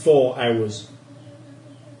 minimum of 4 hours.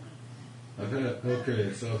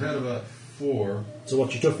 So I've had about 4. So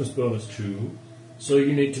what's your toughness bonus? 2. So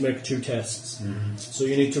you need to make 2 tests. So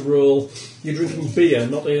you need to roll. You're drinking beer,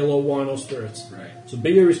 not ale or wine or spirits. Right. So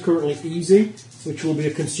beer is currently easy, which will be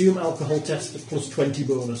a consume alcohol test at plus 20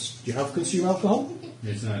 bonus. Do you have consume alcohol?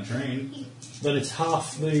 It's not trained. Then it's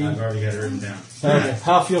half the. I've already got it written down. Okay,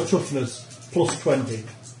 half your toughness plus 20.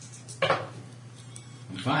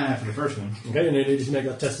 I'm fine after the first one. Okay, and you need to make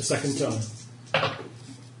that test a second time.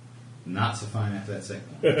 Not so fine after that second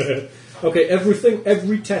one. Okay,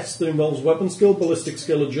 every test that involves weapon skill, ballistic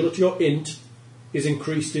skill, agility, or int is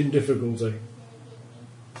increased in difficulty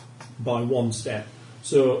by 1 step.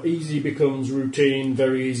 So easy becomes routine,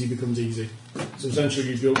 very easy becomes easy. So essentially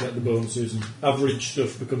you don't get the bonuses, and average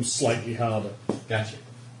stuff becomes slightly harder. Gotcha.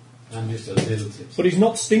 I'm just a little tipsy. But he's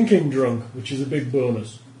not stinking drunk, which is a big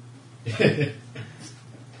bonus. I'm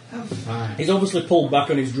fine. He's obviously pulled back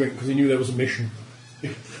on his drink because he knew there was a mission.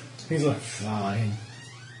 He's like, fine.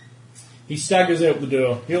 He staggers out the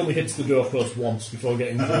door. He only hits the door post once before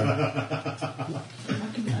getting through. I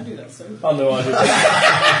do that so I know I do.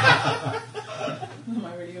 Am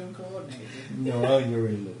I really uncoordinated? No, you're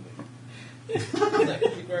really lovely. It's like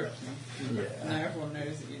if you groped me. Yeah. Now everyone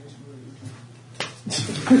knows that you're just rude.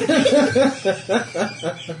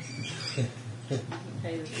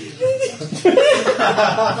 Pay the fee.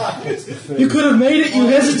 You could have made it, you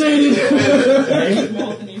hesitated!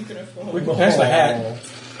 More than you can afford. We can pass the hat.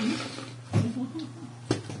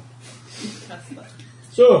 Pass that.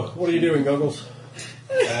 So, what are you doing, Goggles?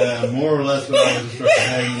 More or less what I was instructed,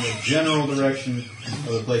 heading in the general direction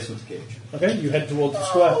of the place with the cage. Okay, you head towards the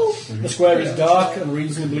square. The square is dark and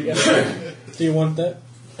reasonably empty Do you want that?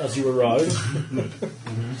 as you arrive.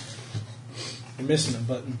 You're missing a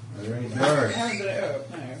button. Are there any I guards? haven't got it up,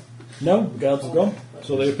 no. No, the guards have gone,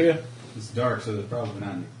 so they appear. It's dark, so there's probably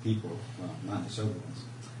not any people. Well, not the sober ones.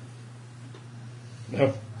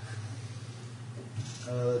 No.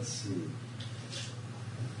 Let's see.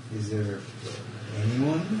 Is there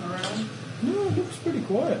anyone around? No, it looks pretty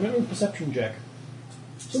quiet. Make a perception check.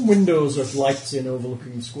 Some windows with lights in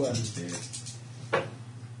overlooking the square.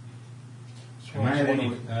 Am I at any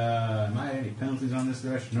penalties on this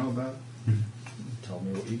that I should know about? Tell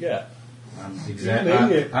me what you get. I'm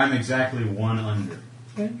exactly 1 under.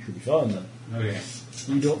 Okay, should be fine then. Okay.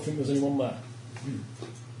 You don't think there's anyone there?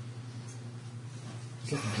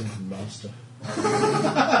 It's like a drinking master.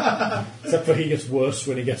 Except for he gets worse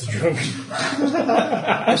when he gets drunk.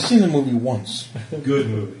 I've seen the movie once. Good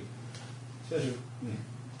movie.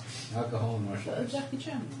 Alcohol and martial Is that a arts. Jackie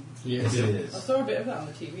Chan one? Yes, it I is. saw a bit of that on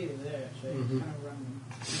the TV the other day, actually. Kind of random.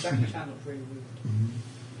 Jackie Chan looks really weird.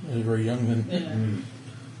 I was very young then. Yeah.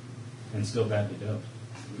 And still badly dubbed.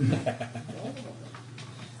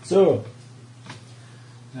 So,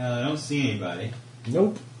 I don't see anybody.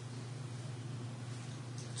 nope.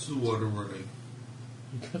 It's the water running.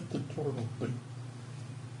 You got the door open.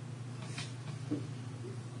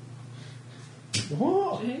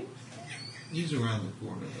 What? James? He's around the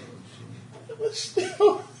corner though. But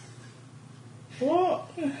still. What?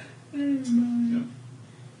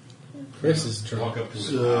 Chris is Walk drunk. up to it.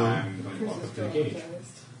 So- I'm going to walk up to the cage.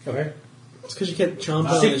 Okay. It's because you kept chomping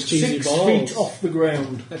on his cheesy 6 balls. feet off the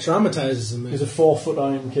ground That traumatizes him. is a 4-foot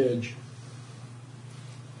iron cage.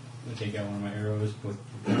 I'm going to take out one of my arrows, put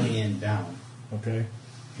one end down, Okay.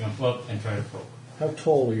 jump up, and try to poke. How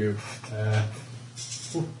tall are you?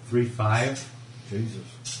 3'5". Jesus.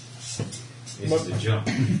 This is a jump.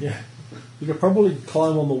 Yeah. You could probably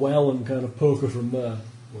climb on the well and kind of poke her from there.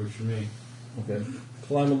 Works for me. Okay.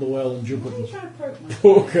 Climb on the well and jump Why up are you and trying to poke me?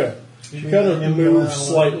 poke her. She kind of moves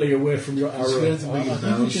slightly away from your arrow. So we have to make a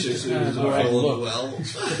bow six inches go ahead and full look. of well.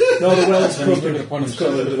 No, the well's Then he's crooked. picking upon It's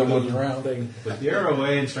himself got a that bit someone's of a around. thing. Put the arrow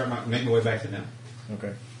away and start making my way back to them.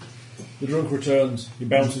 Okay. The drunk returns. He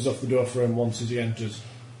bounces off the door frame once as he enters.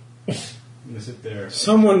 I'm going to sit there.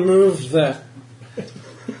 Someone moved that. You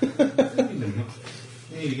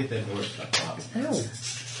need to get that door shut. Ow.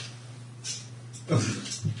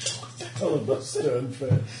 Oh, that stern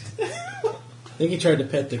face. I think he tried to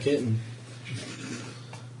pet the kitten.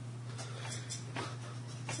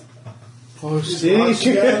 Oh, see? Oh,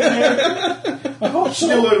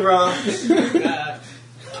 chill it, Rox.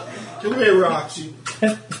 Come here, Roxy.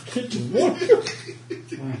 I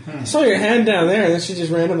saw your hand down there, and then she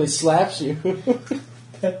just randomly slaps you.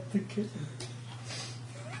 Pet the kitten.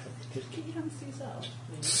 Keep your hands to yourself,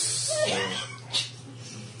 please.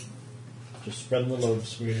 Just spread the love,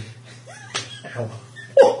 sweetie. Ow.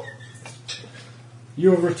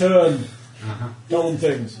 You have returned. Tell them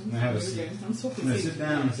things. I'm going to have a seat. I'm so I'm going to sit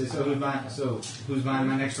down and say, so who's buying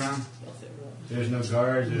my next round? There's no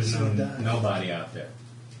guards, there's nobody out there.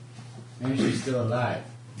 And she's still alive.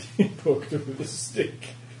 He poked her with a stick.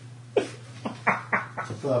 So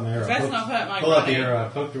pull out my arrow. Best not hurt my Pull out the granny. arrow. I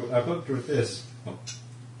poked her with this. Oh,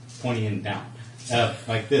 pointing in down.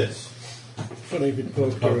 Like this. Funny if he'd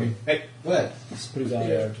poked her and Hey, what? just put his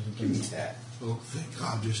eye out or something. That. Oh, thank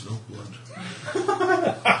God there's no blood.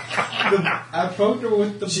 I poked her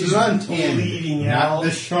with the She's blunt end, bleeding not out.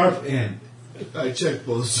 the sharp end. I checked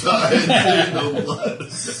both sides. There's no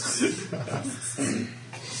blood.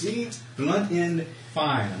 See, blunt end,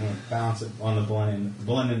 fine. I'm going to bounce it on the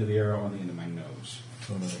blunt end of the arrow on the end of my nose.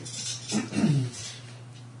 Oh, nice.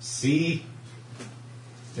 See?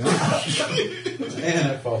 And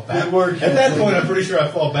I fall back. Good work. At that point, I'm pretty sure I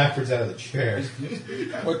fall backwards out of the chair.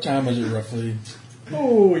 What time is it roughly?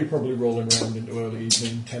 Oh, you're probably rolling around into early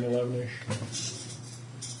evening, 10, 11-ish.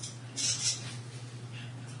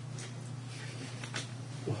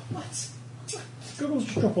 What? Goggles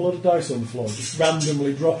just drop a lot of dice on the floor. Just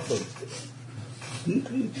randomly drop them.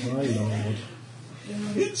 My lord.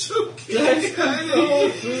 It's okay.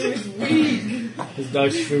 His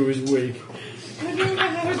dice foo is weak. I don't know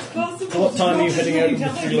how it's possible. What time are you heading out with the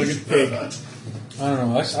Tell me. three-legged pig? I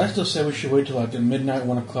don't know. I still say we should wait till like midnight,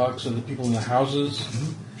 1 o'clock, so the people in the houses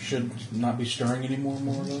should not be stirring anymore,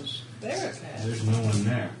 more or less. They're okay. There's no one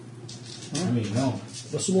there. I mean, no.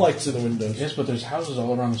 There's some lights in the windows. Yes, but there's houses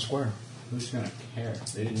all around the square. Who's going to care?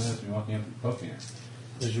 They didn't notice me walking up and poking her.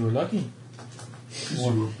 Because you were lucky. Because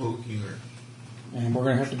you were poking her. And we're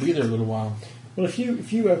going to have to be there a little while. Well, if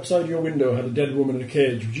you outside your window had a dead woman in a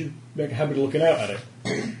cage, would you make a habit of looking out at it?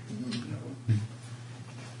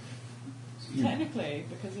 Technically,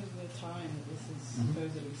 because of the time that this is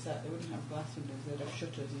supposedly set, they wouldn't have glass windows, they'd have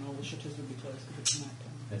shutters, and all the shutters would be closed because it's night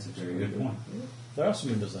time. That's a very good point. There are some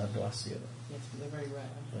windows that have glass together. Yes, but they're very rare.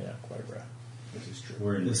 Yeah, quite rare. This is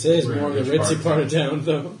true. This is more of the ritzy part of town,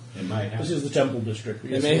 though. It might have. This is the temple district.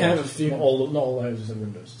 They may have a few. Not all the houses have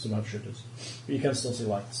windows. Some have shutters. But you can still see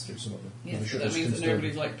lights through some of them. Yes, The but shutters that means can that still-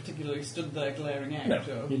 nobody's like particularly stood there glaring out. No,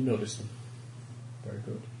 Or... you'd notice them. Very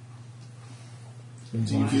good.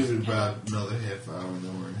 You give it about another half hour and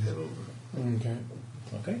then we're going to head over. Okay.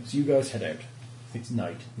 Okay, so you guys head out. It's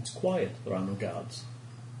night. It's quiet. There are no guards.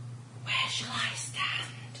 Where shall I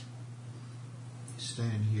stand?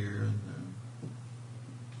 Stand here in the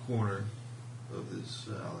corner of this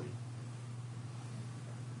alley.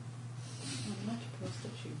 I'm not a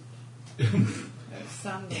prostitute.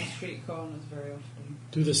 Stand on street corners very often.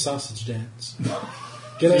 Do the sausage dance.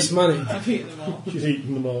 Get us money. I've eaten them all. She's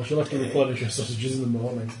eating them all. She'll have to replenish her sausages in the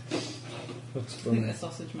morning. That's I think funny. the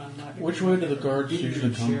sausage man might be. Which way do the guards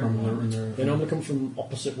usually come from? They normally come from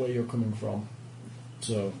opposite where you're coming from.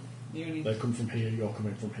 So You need they come from here, you're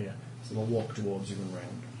coming from here. So they'll walk towards you and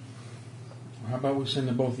round. How about we send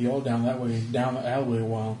the both of y'all down that way, down the alleyway a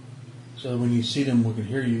while, so that when you see them, we can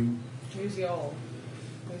hear you. Who's y'all?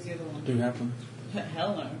 Who's the other one? Do happen.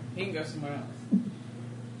 Hell no. He can go somewhere else. You want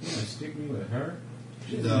to stick me with her?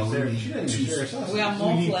 She No, doesn't we even need share a sausage. We are We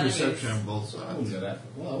need mortal perception enemies. on both I wouldn't sides. do that.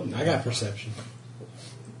 Well, I wouldn't I got perception.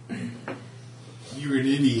 You're an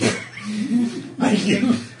idiot.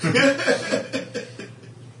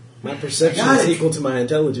 My perception Got is it. equal to my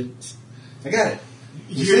intelligence. I got it.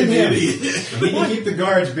 You're an idiot. I need to keep the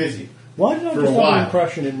guards busy. Why did I For just a have an while.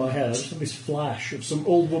 impression in my head? I just had this flash of some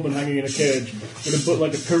old woman hanging in a cage with a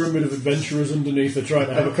like a pyramid of adventurers underneath her trying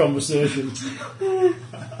to have a conversation.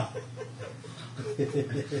 We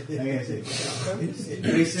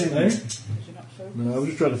send, Eh? Because you're not focused. No, I was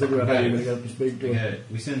just trying to figure out how you're going to get up to speak to we her. got it.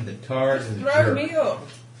 We send the tars and the Throw jerk. me up.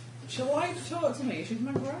 She'll like to talk to me. She's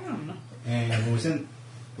my gran. And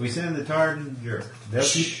we send the tard and the jerk.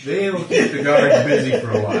 They will keep the guards busy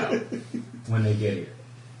for a while when they get here,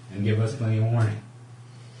 and give us plenty of warning.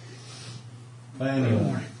 Plenty of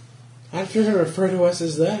warning. I'd rather refer to us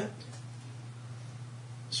as that.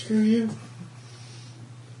 Screw you.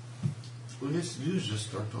 What he has to do is just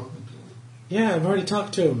start talking to him. Yeah, I've already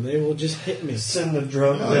talked to them. They will just hit me. Send the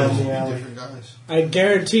drunk No, down they'll the be alley. different guys. I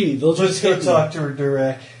guarantee they'll Let's just go hit me. talk to her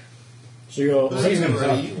direct. So you're, Let's He's go going to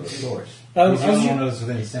talk right. to her, of course. Um, He's the as only you- one of us with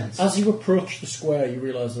any sense. as you approach the square, you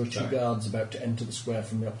realise there are two Sorry. guards about to enter the square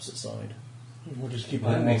from the opposite side. We'll just keep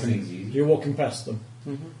Well, that on makes walking. things easy. You're walking past them.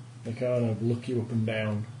 Mm-hmm. They kind of look you up and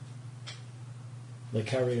down. They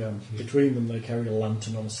carry between them. They carry a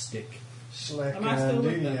lantern on a stick. Slack Am I still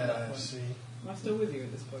with do them ya, at that I point? see. Am I still with you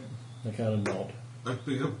at this point? They kind of nod. I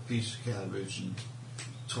pick up a piece of cabbage and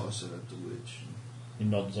toss it at the witch. He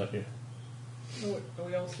nods at you. Are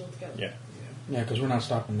we all still together? Yeah. Yeah, because we're not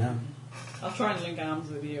stopping now. I'll try and link arms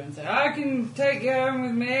with you and say, I can take you home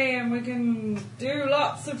with me and we can do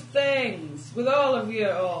lots of things with all of you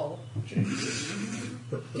all. Do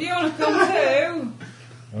you want to come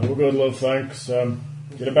too? Oh, good, love, thanks.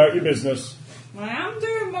 Get about your business. I am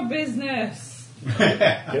doing my business.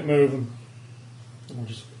 Get moving. We'll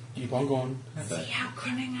just keep on going. See how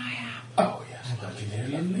cunning I am. Oh, yes. You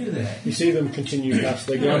didn't do that. You see them continue past.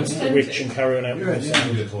 They glance at the witch and carry on out You're a the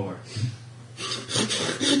side. before.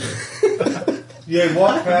 Yeah,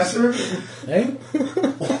 walk past her. Hey?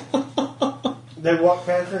 They walk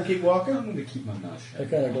past her and keep walking. I'm going to keep my mouth They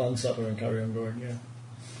shut. kind of glance at her and carry on going, yeah.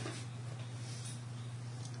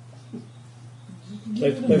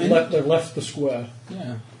 They've left the square.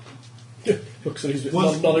 Yeah. Looks at his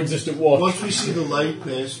Once- non-existent watch. Once we see the light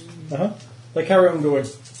pass, Uh-huh. They carry on going.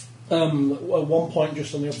 At one point,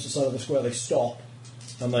 just on the opposite side of the square, they stop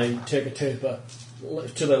and they take a taper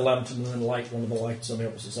to their lantern and then light one of the lights on the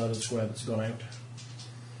opposite side of the square that's gone out.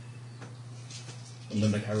 And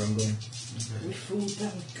then they carry on going. We fooled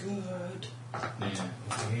them good. Yeah.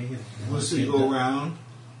 Okay. once they go around,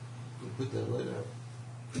 we'll put that light out.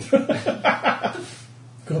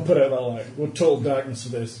 Go put out that light. We're total darkness for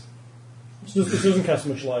this. This doesn't cast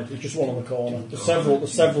much light. It's just one on the corner. There's several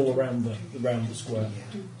around the square.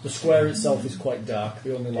 The square itself is quite dark.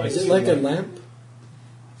 The only light Is it like a lamp?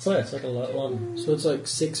 So it's like a lamp. So it's like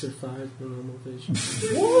 6 or 5 for normal vision.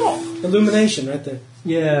 What? Illumination right there.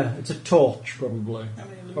 Yeah, it's a torch probably,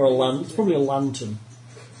 or a lamp. It's probably a lantern.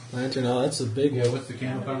 Lantern, oh, that's a big Yeah, one. what's the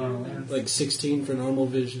candle count on the lantern? Like 16 for normal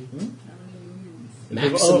vision. I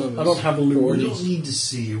Maximum don't have a We lumen. don't need to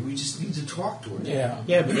see her. We just need to talk to her. Yeah.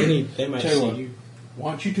 Yeah, but they might Tell you see what. you. Why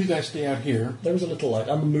don't you two guys stay out here? There is a little light,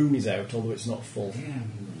 and the moon is out, although it's not full.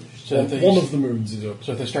 So if they, One of the moons is up.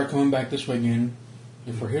 so if they start coming back this way again,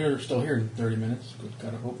 if we're still here in 30 minutes, good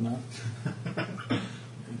God, I hope not.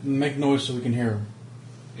 Make noise so we can hear them.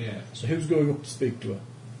 Yeah. So who's going up to speak to her?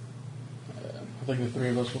 I think the three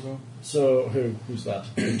of us will go. So who's that?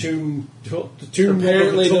 The tomb.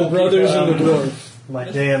 Apparently the brothers and the dwarf. My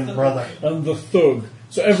damn brother. and the thug.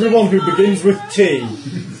 So everyone who begins with T.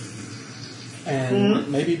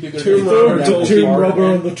 And maybe be good Tomb to robber, down tomb the robber,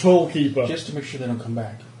 bar, and the tollkeeper. just to make sure they don't come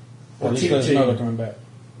back. Or Or at least TT. let us know they're coming back.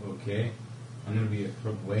 Okay. I'm going to be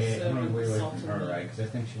way away from her, right? Because I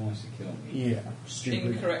think she wants to kill me. Yeah. Stupid.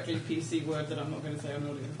 Incorrectly PC word that I'm not going to say on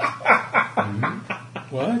audio.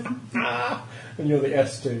 What? And you're the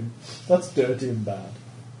S team. That's dirty and bad.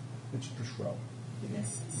 It's just wrong.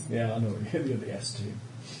 Yeah, I know. You're the S team.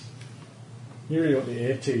 You're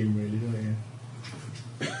the A team, really, don't you?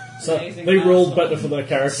 So Amazing they rolled milestone. better for their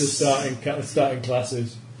characters starting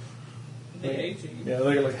classes. The 18. Yeah,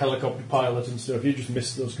 they got like helicopter pilot and stuff. You just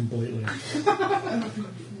missed those completely.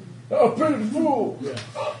 Oh, pretty fool! Yeah.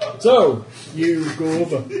 So you go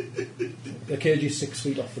over. The cage is 6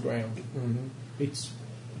 feet off the ground. Mm-hmm. It's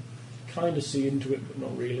kind of see into it, but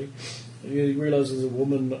not really. You realise there's a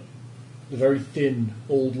woman, a very thin,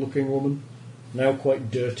 old-looking woman, now quite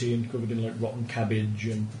dirty and covered in like rotten cabbage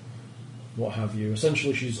and what have you.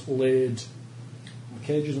 Essentially, she's laid. The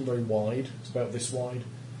cage isn't very wide; it's about this wide,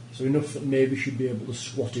 so enough that maybe she'd be able to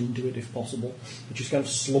squat into it if possible. But she's kind of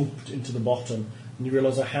slumped into the bottom, and you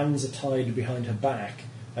realise her hands are tied behind her back,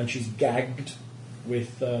 and she's gagged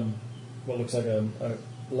with what looks like a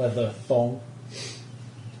leather thong.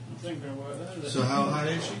 It's not going to work there, is it? So how high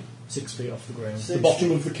is she? 6 feet off the ground. 6 The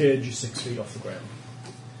bottom of the cage is 6 feet off the ground.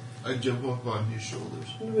 I jump up on his shoulders.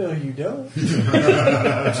 No, you don't.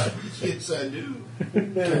 Yes, I do.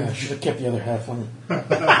 I should have kept the other half on it.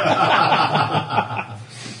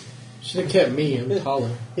 Should have kept me. I'm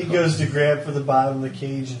taller. He goes to grab for the bottom of the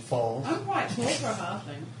cage and falls. I'm quite tall for a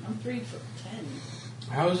halfling. I'm 3'10".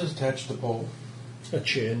 How is this attached to the pole? A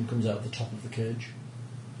chain comes out of the top of the cage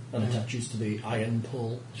and attaches to the iron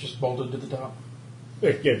pole. It's just bolted to the top.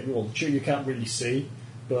 Yeah, well, you can't really see,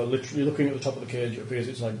 but literally looking at the top of the cage, it appears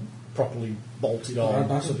it's like properly bolted on.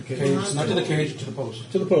 Not to the cage, not to the cage, to the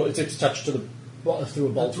post. To the pole, it's attached to the through a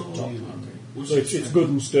bolt at the top. So it's good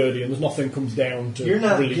and sturdy, and there's nothing comes down to You're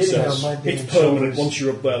not release getting it. on my damn It's permanent shoulders. once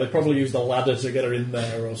you're up there. They probably used a ladder to get her in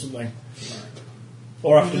there or something.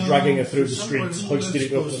 Or after dragging her through the streets, hoisted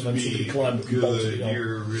it up and then somebody climbed up and bolted Good. it on.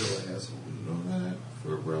 You're a real asshole. You know that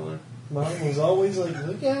for a brother. Mine was always like,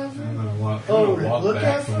 look out for I'm going to walk, Oh, walk look back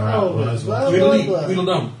out from for where I Owen. was. Blah, I'm blah, Wheedle, blah. wheedle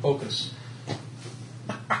down, focus.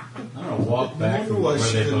 going to walk back wonder from why where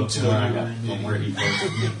she they didn't both tell where I you got what you from did. where he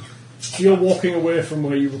posted me. So you're walking away from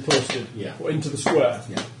where you were posted, Yeah. or into the square.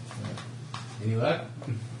 Yeah. Any luck?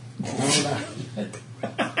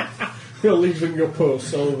 You're leaving your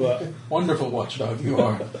post over. Wonderful watchdog you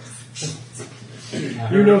are.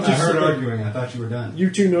 You noticed I heard that- arguing. I thought you were done. You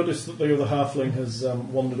two notice that the other halfling has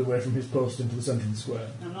wandered away from his post into the centre of the square.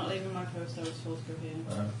 I'm not leaving my post. I was told to go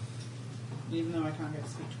here. Even though I can't get to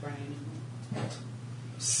speak to Brian anymore.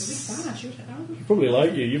 You probably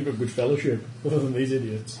like you. You've got good fellowship, other than these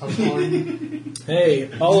idiots. Popcorn.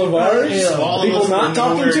 Hey, all of ours, Yeah, people not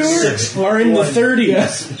talking to her, 6'1". are in the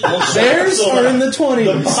 30s. Theirs are in the 20s.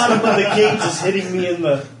 The bottom of the cage is hitting me in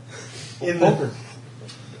the.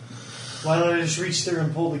 Why don't I just reach through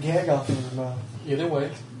and pull the gag off of her mouth? Either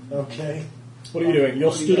way. Okay. What are you doing?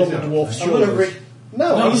 You're stood on the dwarf's I'm gonna shoulders.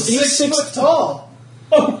 No, he's 6 foot tall.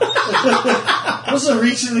 I'm supposed to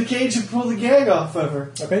reach in the cage and pull the gag off of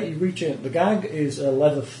her. Okay, you reach in. The gag is a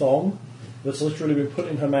leather thong that's literally been put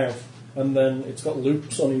in her mouth, and then it's got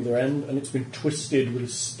loops on either end, and it's been twisted with a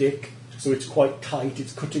stick, so it's quite tight.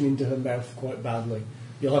 It's cutting into her mouth quite badly.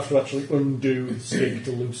 You'll have to actually undo the stick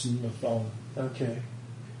to loosen the thong. Okay.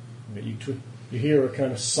 You hear her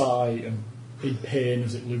kind of sigh and in pain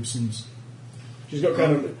as it loosens. She's got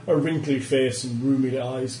kind of a wrinkly face and roomy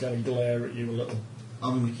eyes kind of glare at you a little.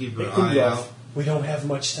 I'm going to keep an It comes eye off. out. We don't have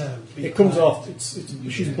much time. It comes off.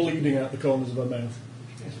 She's bleeding out the corners of her mouth.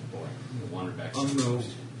 Wander back. I'm going to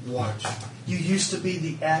watch. You used to be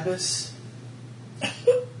the abbess.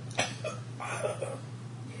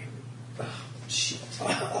 Oh, shit.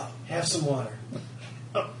 Have some water.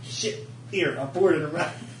 Oh, shit. Here, I poured it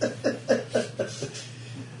around.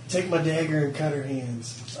 Take my dagger and cut her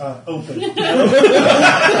hands. Open. Cut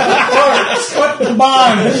the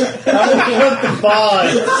bond! I will cut the bond.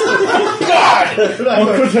 God! I'll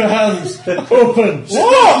cut her hands. Open.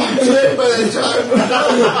 Whoa! By the time we're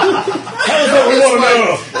done, Tell us what we want to know.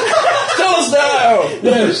 Tell us now.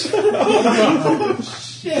 Yes.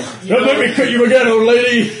 Don't let me cut you again, old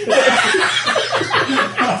lady.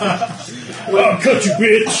 I'll cut you,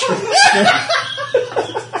 bitch.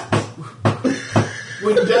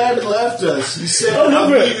 when Dad left us, he said,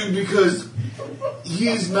 I'm leaving because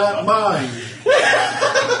he's not mine.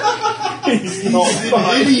 He's not He's an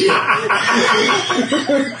idiot.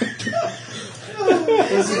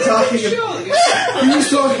 Was he talking about? He was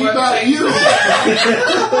talking about you.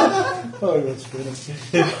 Oh, that's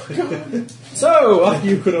good. So, after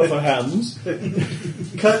you cut off her hands,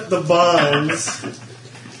 Cut the bonds.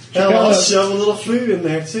 Hell, I'll shove a little food in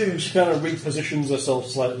there too. she kind of repositions herself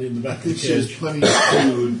slightly in the back of the She has cage. plenty of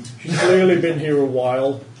food. She's clearly been here a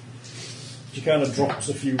while. She kind of drops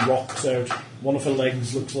a few rocks out. One of her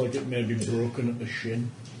legs looks like it may be broken at the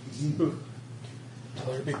shin.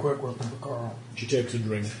 Tell her to be quick, working for Carl. She takes a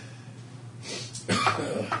drink.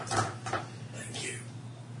 Thank you.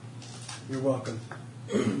 You're welcome.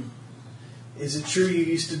 Is it true you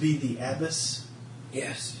used to be the abbess?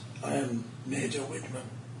 Yes, I am Major Whitman.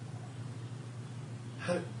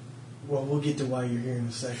 Well, we'll get to why you're here in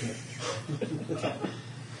a second.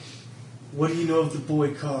 What do you know of the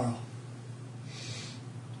boy Carl?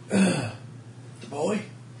 The boy?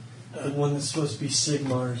 The one that's supposed to be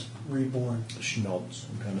Sigmar's reborn. She nods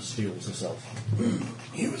and kind of steels herself.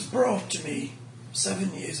 He was brought to me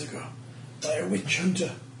 7 years ago by a witch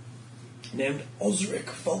hunter named Osric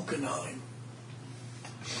Falkenheim.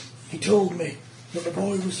 He told me that the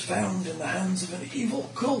boy was found in the hands of an evil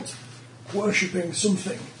cult, worshipping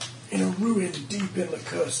something in a ruin deep in the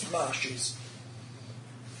cursed marshes.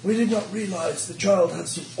 We did not realize the child had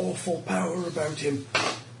some awful power about him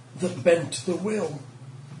that bent the will.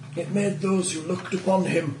 It made those who looked upon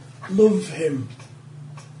him love him.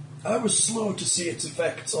 I was slow to see its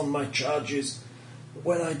effects on my charges, but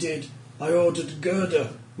when I did, I ordered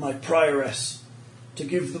Gerda, my prioress, to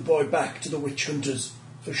give the boy back to the witch hunters,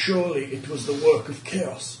 for surely it was the work of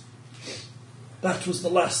chaos. That was the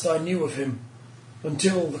last I knew of him,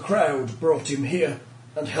 until the crowd brought him here,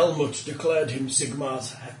 and Helmut declared him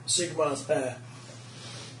Sigmar's heir.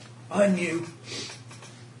 I knew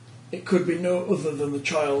it could be no other than the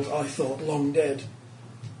child I thought long dead.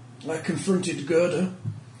 I confronted Gerda,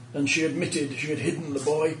 and she admitted she had hidden the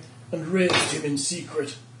boy and raised him in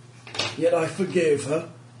secret. Yet I forgave her,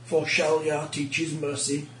 for Shalyar teaches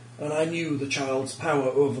mercy, and I knew the child's power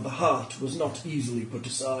over the heart was not easily put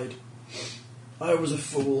aside. I was a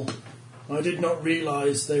fool. I did not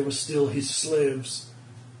realize they were still his slaves.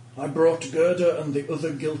 I brought Gerda and the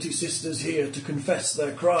other guilty sisters here to confess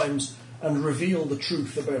their crimes and reveal the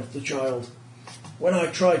truth about the child. When I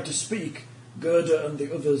tried to speak, Gerda and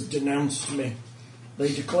the others denounced me. They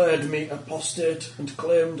declared me apostate and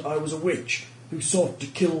claimed I was a witch who sought to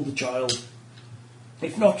kill the child.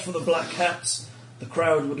 If not for the black hats, the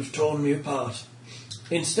crowd would have torn me apart.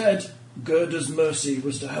 Instead, Gerda's mercy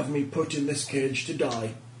was to have me put in this cage to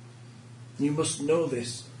die. You must know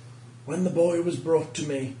this. When the boy was brought to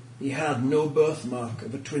me, he had no birthmark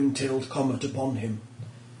of a twin-tailed comet upon him.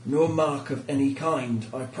 No mark of any kind,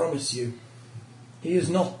 I promise you. He is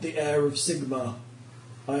not the heir of Sigmar.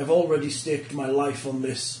 I have already staked my life on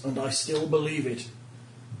this, and I still believe it.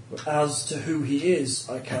 But as to who he is,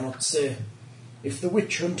 I cannot say. If the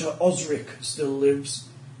witch hunter Osric still lives,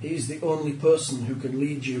 he is the only person who can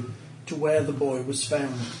lead you to where the boy was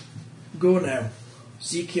found. Go now,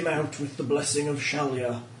 seek him out with the blessing of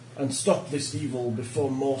Shalia, and stop this evil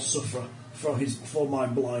before more suffer for my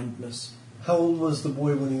blindness. How old was the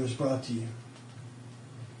boy when he was brought to you?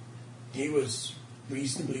 He was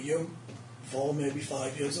reasonably young, 4, maybe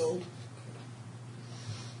 5 years old.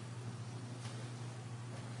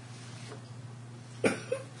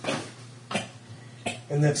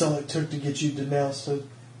 And that's all it took to get you denounced a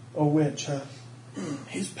witch, huh?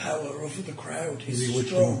 His power over the crowd Is he is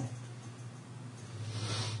witching? strong.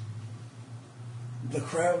 The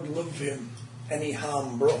crowd love him. Any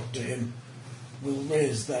harm brought to him will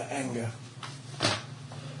raise their anger. All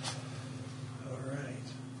right.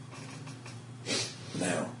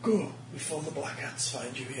 Now, go, before the Black Hats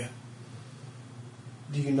find you here.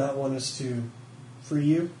 Do you not want us to free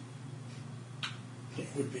you? It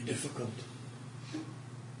would be difficult.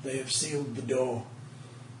 They have sealed the door.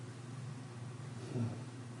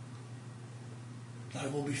 I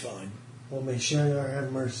will be fine. Well, may Shariar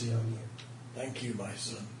have mercy on you. Thank you, my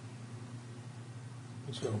son.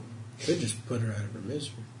 Let's go. Could just put her out of her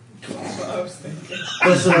misery. That's what I was thinking.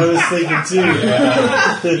 That's what I was thinking too.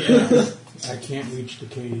 I can't reach the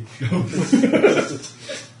cage.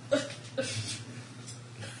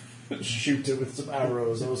 Shoot her with some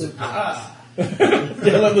arrows or something.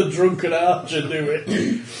 Let the drunken archer do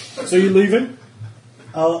it. So you leaving?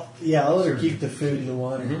 I'll let her keep the food and the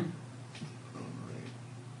water. Mm-hmm.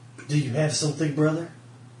 Do you have something, brother?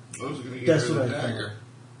 I was going to get That's her what the I dagger.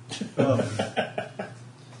 Oh.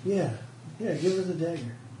 Yeah, give her the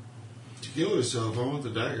dagger. To kill herself, I want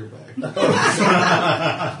the dagger back.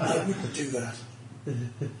 I wouldn't do that.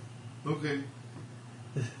 Okay.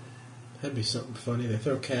 That'd be something funny. They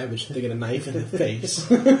throw cabbage and they get a knife in the face.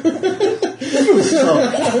 You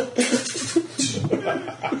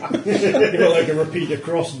know, like a repeater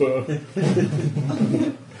crossbow. Come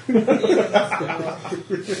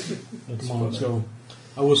on, let's go.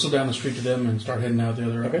 I whistle down the street to them and start heading out the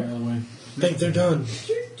other way. Think they're done.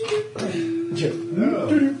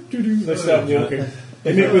 They start walking.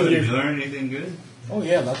 They meet with Did you you. learn anything good? Oh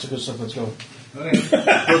yeah, lots of good stuff. Let's go.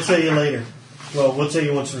 Okay. We'll tell you later. Well, we'll tell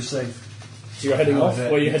you once we're safe. So you're heading How's off.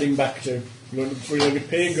 that? Where are you heading back to? You going for your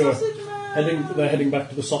pig or Sausage man. they're heading back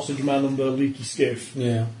to the sausage man and the leaky skiff?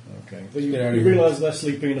 Yeah. Okay. Get out of You here. realise they're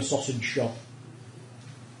sleeping in a sausage shop,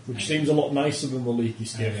 which seems a lot nicer than the leaky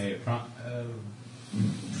skiff.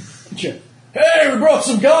 Okay. Hey, we brought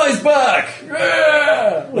some guys back!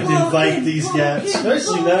 Yeah! Would invite these guys,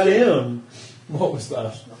 especially not him. What was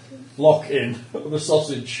that? Lock in at the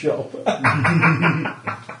sausage shop.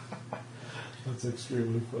 That's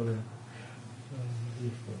extremely funny.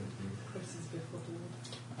 Chris's befuddled.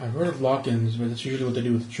 I've heard of lock-ins, but that's usually what they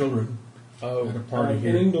do with children. Oh, At a party in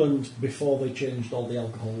here. England, before they changed all the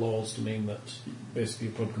alcohol laws to mean that basically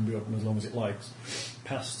a pub can be open as long as it likes,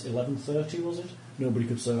 past 11:30 was it? Nobody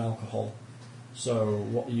could serve alcohol. So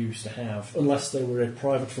what you used to have, unless they were a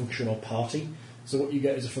private function or party, so what you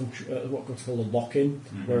get is a function, what's called a lock-in,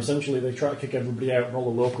 where essentially they try to kick everybody out and all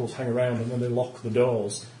the locals hang around and then they lock the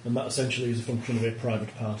doors, and that essentially is a function of a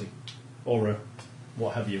private party or a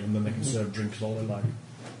what have you, and then they can serve drinks all they like.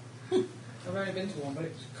 I've only been to one, but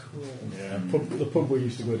it was cool. Yeah, the pub we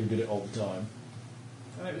used to go to did it all the time.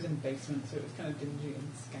 And it was in the basement, so it was kind of dingy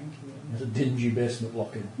and skanky. It's a dingy basement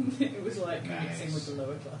lock-in. And it was like mixing with the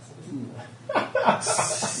lower classes.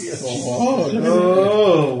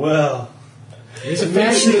 Oh, well. He's a Mixing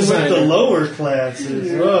fashion with the designer. lower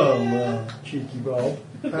classes. Oh, well. Cheeky Bob.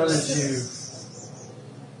 How did you...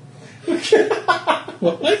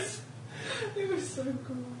 It was so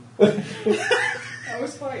cool. I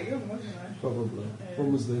was quite young, wasn't I? Probably. Yeah.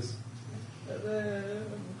 When was this? At the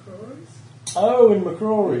McCrory's. Oh, in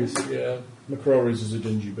McCrory's. Yeah. McCrory's is a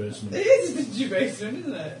dingy basement. It is a dingy basement,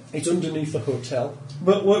 isn't it? It's underneath a hotel.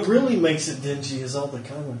 But what really makes it dingy is all the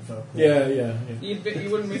common folk. Yeah. You You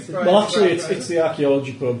wouldn't be surprised. well, actually, about it's the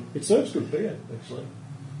archaeology pub. It serves good beer, actually.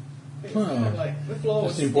 It was kind of like, the floor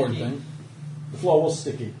That's was the important sticky, thing. The floor was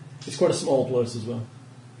sticky. It's quite a small place as well.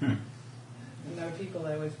 And there were people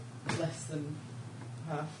there with less than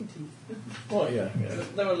half teeth. Oh, yeah.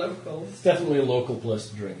 They were locals. It's definitely a local place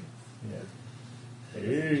to drink. Yeah.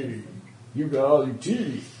 Hey, you got all your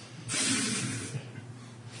teeth.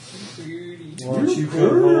 Fruity. Why don't you come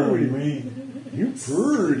home with me? You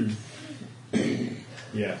pretty.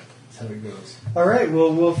 Yeah, that's how it goes. All right,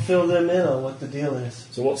 well, we'll fill them in on what the deal is.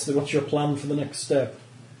 So what's your plan for the next step?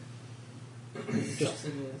 Just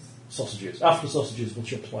Sausages. sausages. After sausages,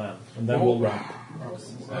 what's your plan? And then we'll wrap.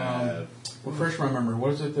 Refresh my memory.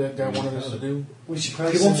 What is it that guy wanted us to do? We should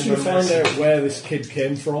probably He wants send you to him a find message. out where this kid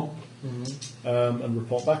came from and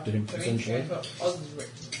report back to him, So he essentially. came up Osric.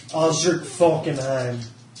 Osric Falkenheim.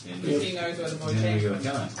 And If he knows where the boy then came we go from.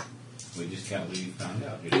 tell him. We just can't believe you found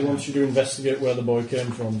out. He wants you to investigate where the boy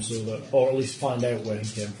came from, so that, or at least find out where he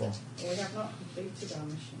came from. We have not completed our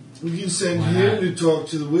mission. We can send Why him not? to talk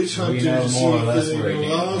to the witch We hunter know to see more or if less they where he know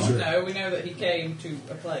came from. Osric. No, we know that he came to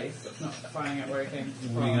a place, but not finding out where he came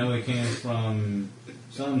from. We know he came from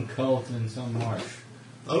some cult in some marsh.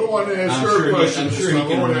 I don't want to ask I'm her sure, questions. I'm sure he I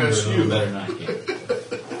can want to remember ask it a little you. better than I can.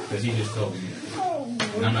 Because he just told me.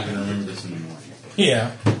 And I'm not going to remember this in the morning.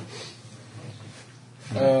 Yeah.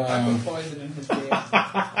 I put poison in his beer.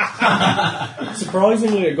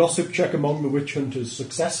 Surprisingly, a gossip check among the witch hunters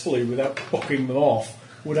successfully, without fucking them off,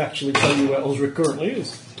 would actually tell you where Osric currently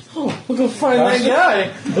is. Oh, we'll go find that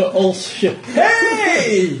guy. But also,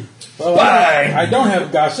 Hey! Well, I don't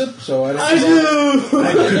have gossip, so I don't. I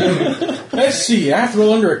do! Let's see. I have to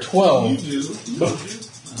roll under a 12. You do.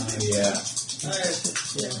 Yeah.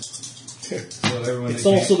 So everyone it's that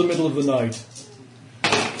also the middle of the night.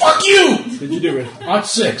 Fuck you! Did you do it? Odd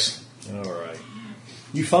 6. Alright.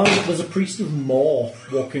 You find that there's a priest of Mor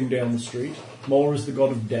walking down the street. Mor is the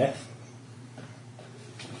god of death.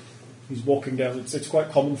 He's walking down. It's quite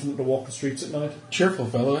common for them to walk the streets at night. Cheerful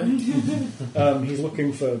fellow, eh? He's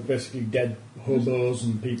looking for basically dead hobos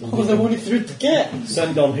and people Oh, they wanted through to get.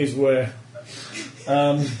 send on his way.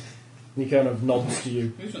 He kind of nods to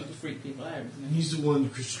you. He just wants to freak people out, isn't he? He's the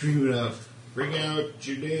one screaming out, "Bring out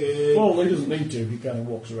your dead." Well, he doesn't need to. He kind of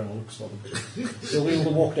walks around and looks for them. He'll be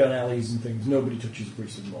able to walk down alleys and things. Nobody touches the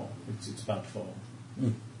priest of Mor. It's bad form.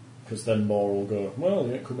 Because then Mor will go, well,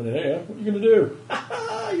 you ain't coming in here. What are you going to do?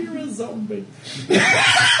 You're a zombie.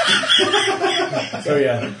 So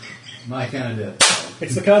yeah, my kind of death.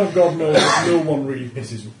 it's the kind of god no one really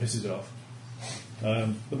pisses off.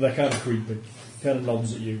 But they're kind of creepy. Kind of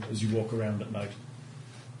nods at you as you walk around at night.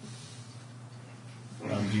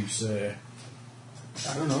 And you say,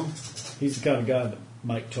 I don't know. he's the kind of guy that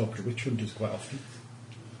might talk to witch hunters quite often.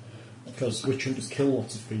 Because witch hunters kill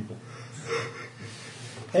lots of people.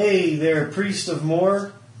 Hey there, priest of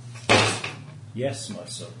Mor. Yes, my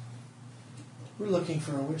son. We're looking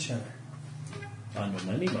for a witch hunter. I know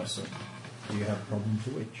many, my son. Do you have a problem with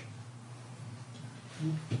the witch?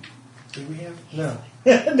 Do we have? No.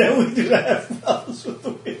 No, we do not have problems with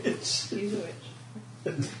the witch. He's a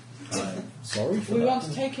witch. I'm sorry for We that. want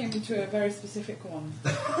to take him to a very specific one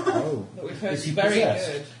Oh, that we've heard Is is he very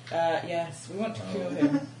possessed? good. Yes, we want to cure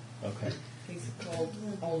him. okay. He's called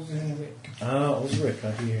Osric. Osric.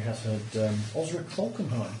 I hear he has had Osric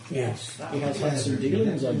Falkenheim. Yes. He has had some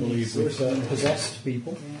dealings, I believe, with possessed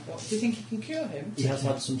people. Yeah. Well, do you think he can cure him? He has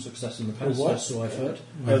had some success in the past, what? so I've heard.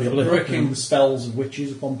 Might be able to help Breaking him. the spells of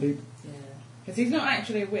witches upon people. Yeah. Because he's not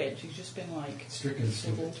actually a witch, he's just been like Stricken.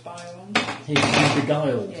 swivelled by one. He's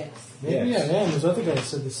beguiled. Yes. Maybe Yes. I am. Those other guys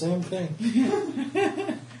said the same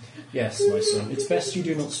thing. Yes, my son. It's best you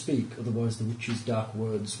do not speak, otherwise the witch's dark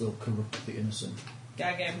words will corrupt the innocent.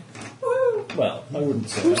 Gag him. Well, I wouldn't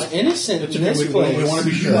say Who's that. innocent in this We place? want to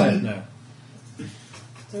be sure now.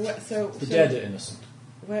 So The dead are innocent.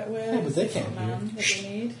 Where Yeah, but is they this can't man that we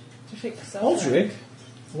need to fix us? Osric,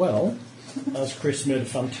 well, as Chris made a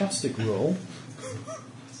fantastic roll.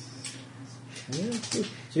 Yeah, good.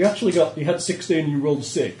 So you had 16 and you rolled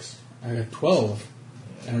 6. I got 12,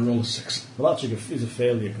 and I rolled a 6. Well, actually, is a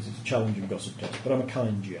failure because it's a challenging gossip test, but I'm a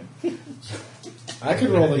kind GM. I could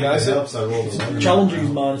roll the guys up. helps. I rolled a Challenging is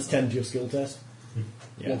minus 10 to your skill test.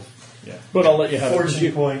 Yeah. Yeah. But I'll let you have Fortune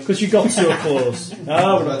it. point. Because you got so close.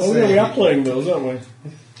 We are playing those, aren't we?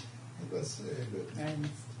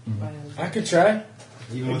 I could try.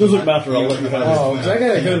 It doesn't matter, I'll let you have it. Oh, 'cause I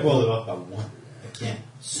got a good pull it one. up. I won. I can't.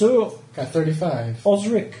 So, Got 35.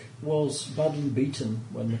 Osric was badly beaten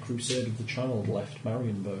when the Crusade of the Child left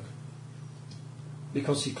Marienburg.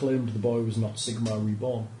 Because he claimed the boy was not Sigmar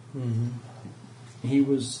reborn. He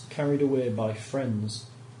was carried away by friends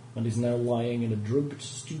and is now lying in a drugged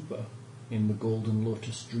stupor in the Golden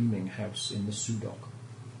Lotus Dreaming House in the Sudok.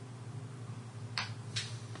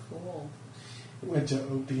 Cool. Went to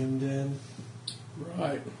Opium Den.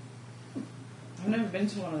 Right. I've never been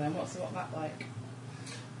to one of them. What's that like?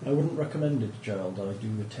 I wouldn't recommend it, child. I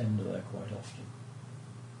do attend there quite often.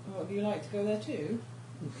 Oh, do you like to go there too?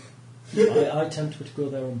 I tend to go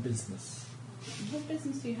there on business. What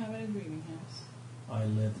business do you have in a dreaming house? I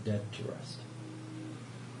lay the dead to rest.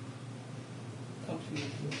 Continue.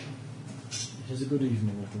 It is a good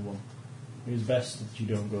evening, little one. It is best that you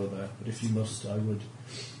don't go there, but if you must, I would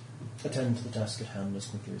attend to the task at hand as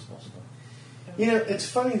quickly as possible. You know, it's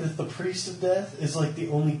funny that the Priest of Death is like the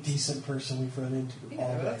only decent person we've run into all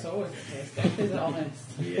Yeah, day. that's always the case. Death is honest.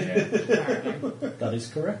 Yeah. Apparently. That is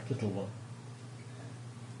correct, little one.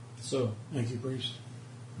 So, Thank you, priest.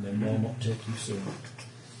 then will not take you soon.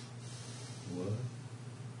 What?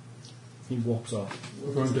 He walks off.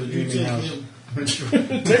 We're going to the You dreaming take house.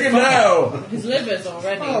 him. Take him now! His liver's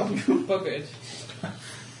already buggered.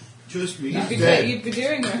 Trust me, You'd be, he's dead. you'd be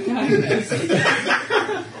doing that kindness.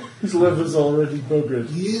 His liver's already buggered.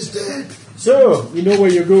 He is dead. So, you know where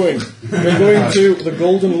you're going. You're going to the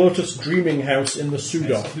Golden Lotus Dreaming House in the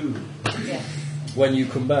Sudok Yeah. when you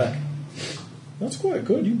come back. That's quite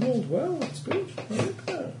good. You rolled well. That's good. I like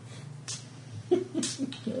that. I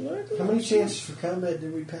like that. How many chances for combat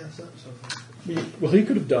did we pass up so far? Well, he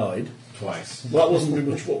could have died. Twice. Well, that wasn't very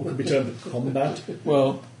much what could be termed combat.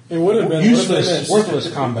 Well, it would have been Useless.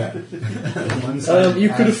 worthless combat. You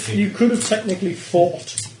could have technically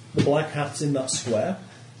fought the Black Hats in that square.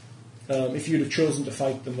 If you'd have chosen to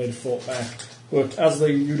fight them, they'd have fought back. But as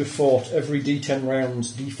you'd have fought, every D10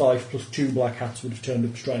 rounds, D5 plus 2 Black Hats would have turned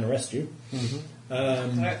up to try and arrest you. I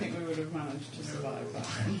don't think we would have managed to survive that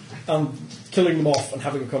one. And killing them off and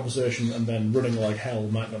having a conversation and then running like hell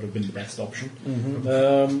might not have been the best option.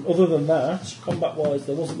 Other than that, combat-wise,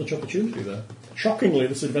 there wasn't much opportunity there. Shockingly,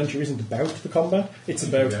 this adventure isn't about the combat, it's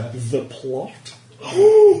about the plot.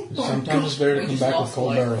 Sometimes it's better to We come just back with lost cold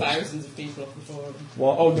like barrels. thousands of people before them.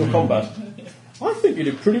 Well, oh, no combat. I think you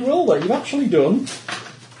did pretty well there. You've actually done...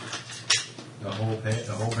 The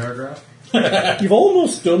whole paragraph? You've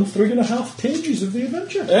almost done 3.5 pages of the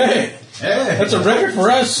adventure. Hey, Hey! that's a record for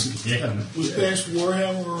us. Yeah. Was past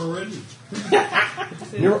Warhammer already?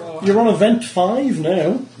 You're on event 5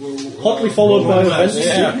 now, hotly followed by event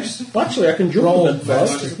 6. Actually, I can jump event 5. I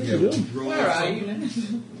think you're done. Where are you now?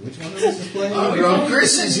 Which one of this is playing? Oh, no,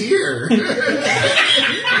 Chris is here.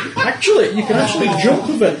 Actually, you can actually jump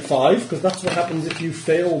event 5 because that's what happens if you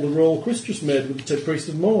fail the roll Chris just made with the Priest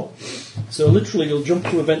of Moor. So literally, you'll jump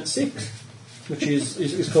to event 6, which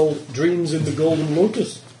is called Dreams in the Golden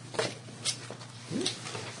Lotus.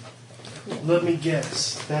 Let me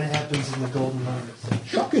guess. That happens in the Golden Lotus.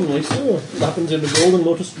 Shockingly so. It happens in the Golden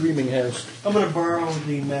Lotus Dreaming House. I'm going to borrow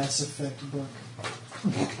the Mass Effect book.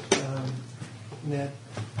 Ned.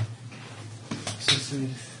 Since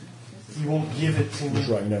you won't give it to Just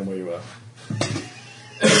me. writing down where you are.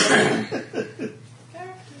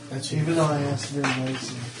 Even though I asked very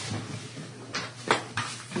nicely.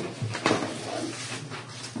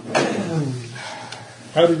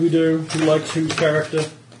 How did we do? Who likes whose character?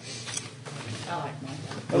 I like mine.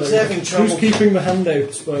 I was having trouble. Who's keeping the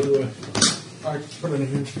handouts, by the way? Alright, put it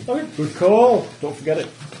in here. Okay, good call. Don't forget it.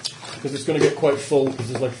 Because it's going to get quite full because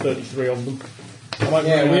there's like 33 of them. I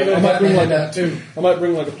might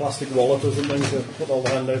bring like a plastic wallet or something to put all the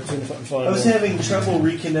handouts in if I can find I was one. having trouble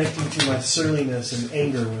reconnecting to my surliness and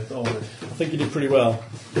anger with Ulrich. I think you did pretty well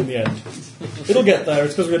in the end. It'll get there.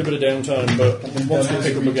 It's because we had a bit of downtime, but once we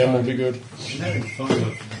pick up again, we'll be good. I'm having fun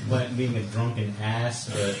with being a drunken ass,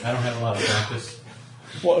 but I don't have a lot of practice.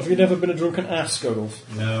 What, have you never been a drunken ass, Scuggles?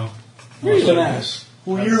 No. Here's an ass.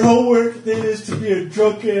 Well, your homework then is to be a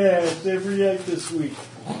drunken ass every night this week.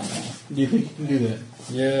 Do you think you can do that?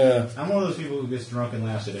 Yeah. I'm one of those people who gets drunk and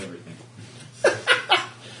laughs at everything.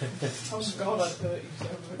 Oh God, I'd hurt you so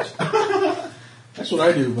much. That's what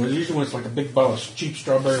I do, but usually when it's like a big bottle of cheap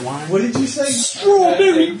strawberry wine. What did you say?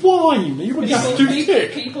 Strawberry wine! Are you a gas too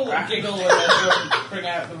thick? People giggle when they don't bring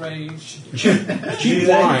out the rage. Cheap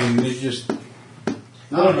wine, they just...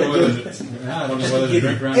 I don't know whether to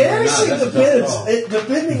drink around It or not. actually That's a tough depends. call.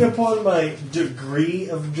 Depending upon my degree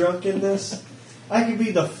of drunkenness, I could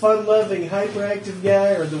be the fun-loving, hyperactive guy,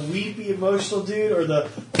 or the weepy, emotional dude, or the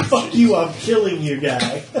 "fuck you, I'm killing you"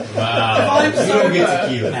 guy. Wow. You don't get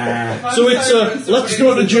tequila. So it's let's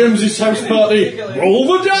go to James's house party.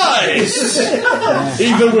 Roll the dice.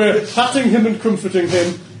 Either we're patting him and comforting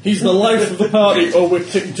him. He's the life of the party, or we're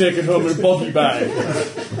taking home in a body bag.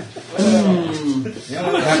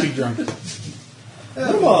 I'm a happy drunk. What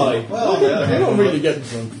am I? Well, on the other I hand, don't really get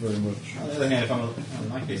drunk very much. on the other hand, if in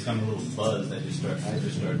my case, if I'm a little buzzed, I just start.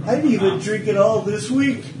 I didn't even drink it all this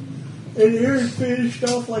week, and Aaron finished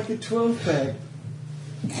off like a 12-pack.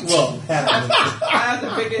 Well, half of it. I had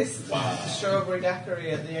the biggest strawberry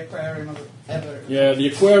daiquiri at the aquarium ever. Yeah, the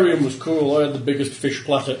aquarium was cool. I had the biggest fish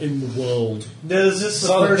platter in the world. Now, is this the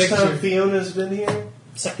Saw the first picture. time Fiona's been here?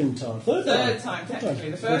 Second time. Third Third time. time,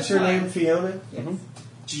 technically. The first What's her time. name, Fiona?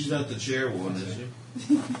 She's not the chair one, is she?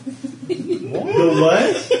 The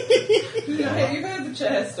what? You've heard the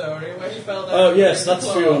chair story where she fell down. Oh, yes, the that's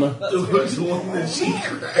floor. Fiona. That's The Fiona. one that she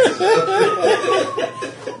cracked.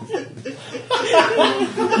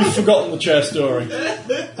 You've forgotten the chair story.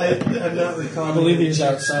 I'm not recalling. I believe he's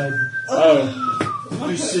outside. Oh.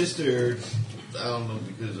 My sister, I don't know,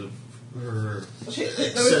 because of her There was,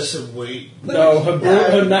 excessive weight. No, her knackered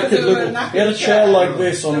because they were little... knackered He had a chair chair. like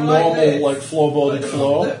this on They a were like normal, this. like, floorboarded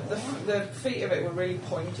floor. The feet of it were really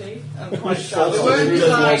pointy and quite It's sharp. They awesome. weren't It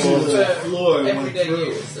designed was the floor, for it went everyday through.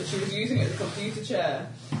 use. So she was using it as a computer chair.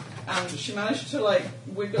 And she managed to like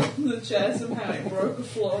wiggle the chair somehow. It broke a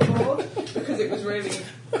floorboard because it was really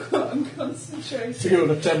unconcentrated. To go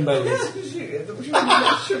to 10 bellies. She was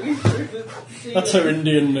literally through the ceiling. That's her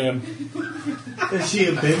Indian name. Is she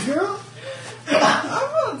a big girl?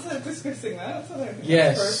 I'm not discussing that. I don't think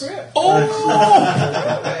Yes. that's appropriate.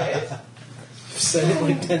 Oh! I've said it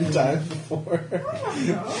like 10 times before.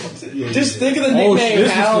 Yeah, Just you think of the Oh, nickname this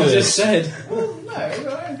is Hal good. just said. Well, no, I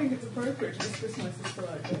don't think it's appropriate to discuss my sister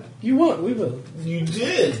like that. You won't, we will. did. You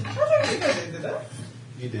did. I don't think I did that.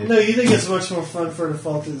 You did. No, you think it's much more fun for her to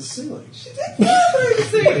fall through the ceiling? She didn't fall through the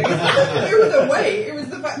ceiling. It was the weight. It was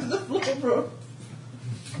the fact that the floor broke.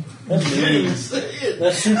 That's You didn't mean. say it.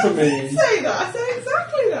 That's super I didn't mean. say that. I said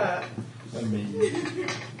exactly that. I mean.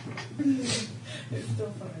 It's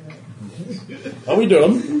still funny though. Are we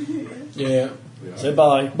done? Yeah. Say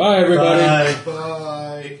bye. Bye, everybody. Bye.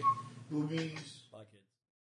 Bye. Boobies.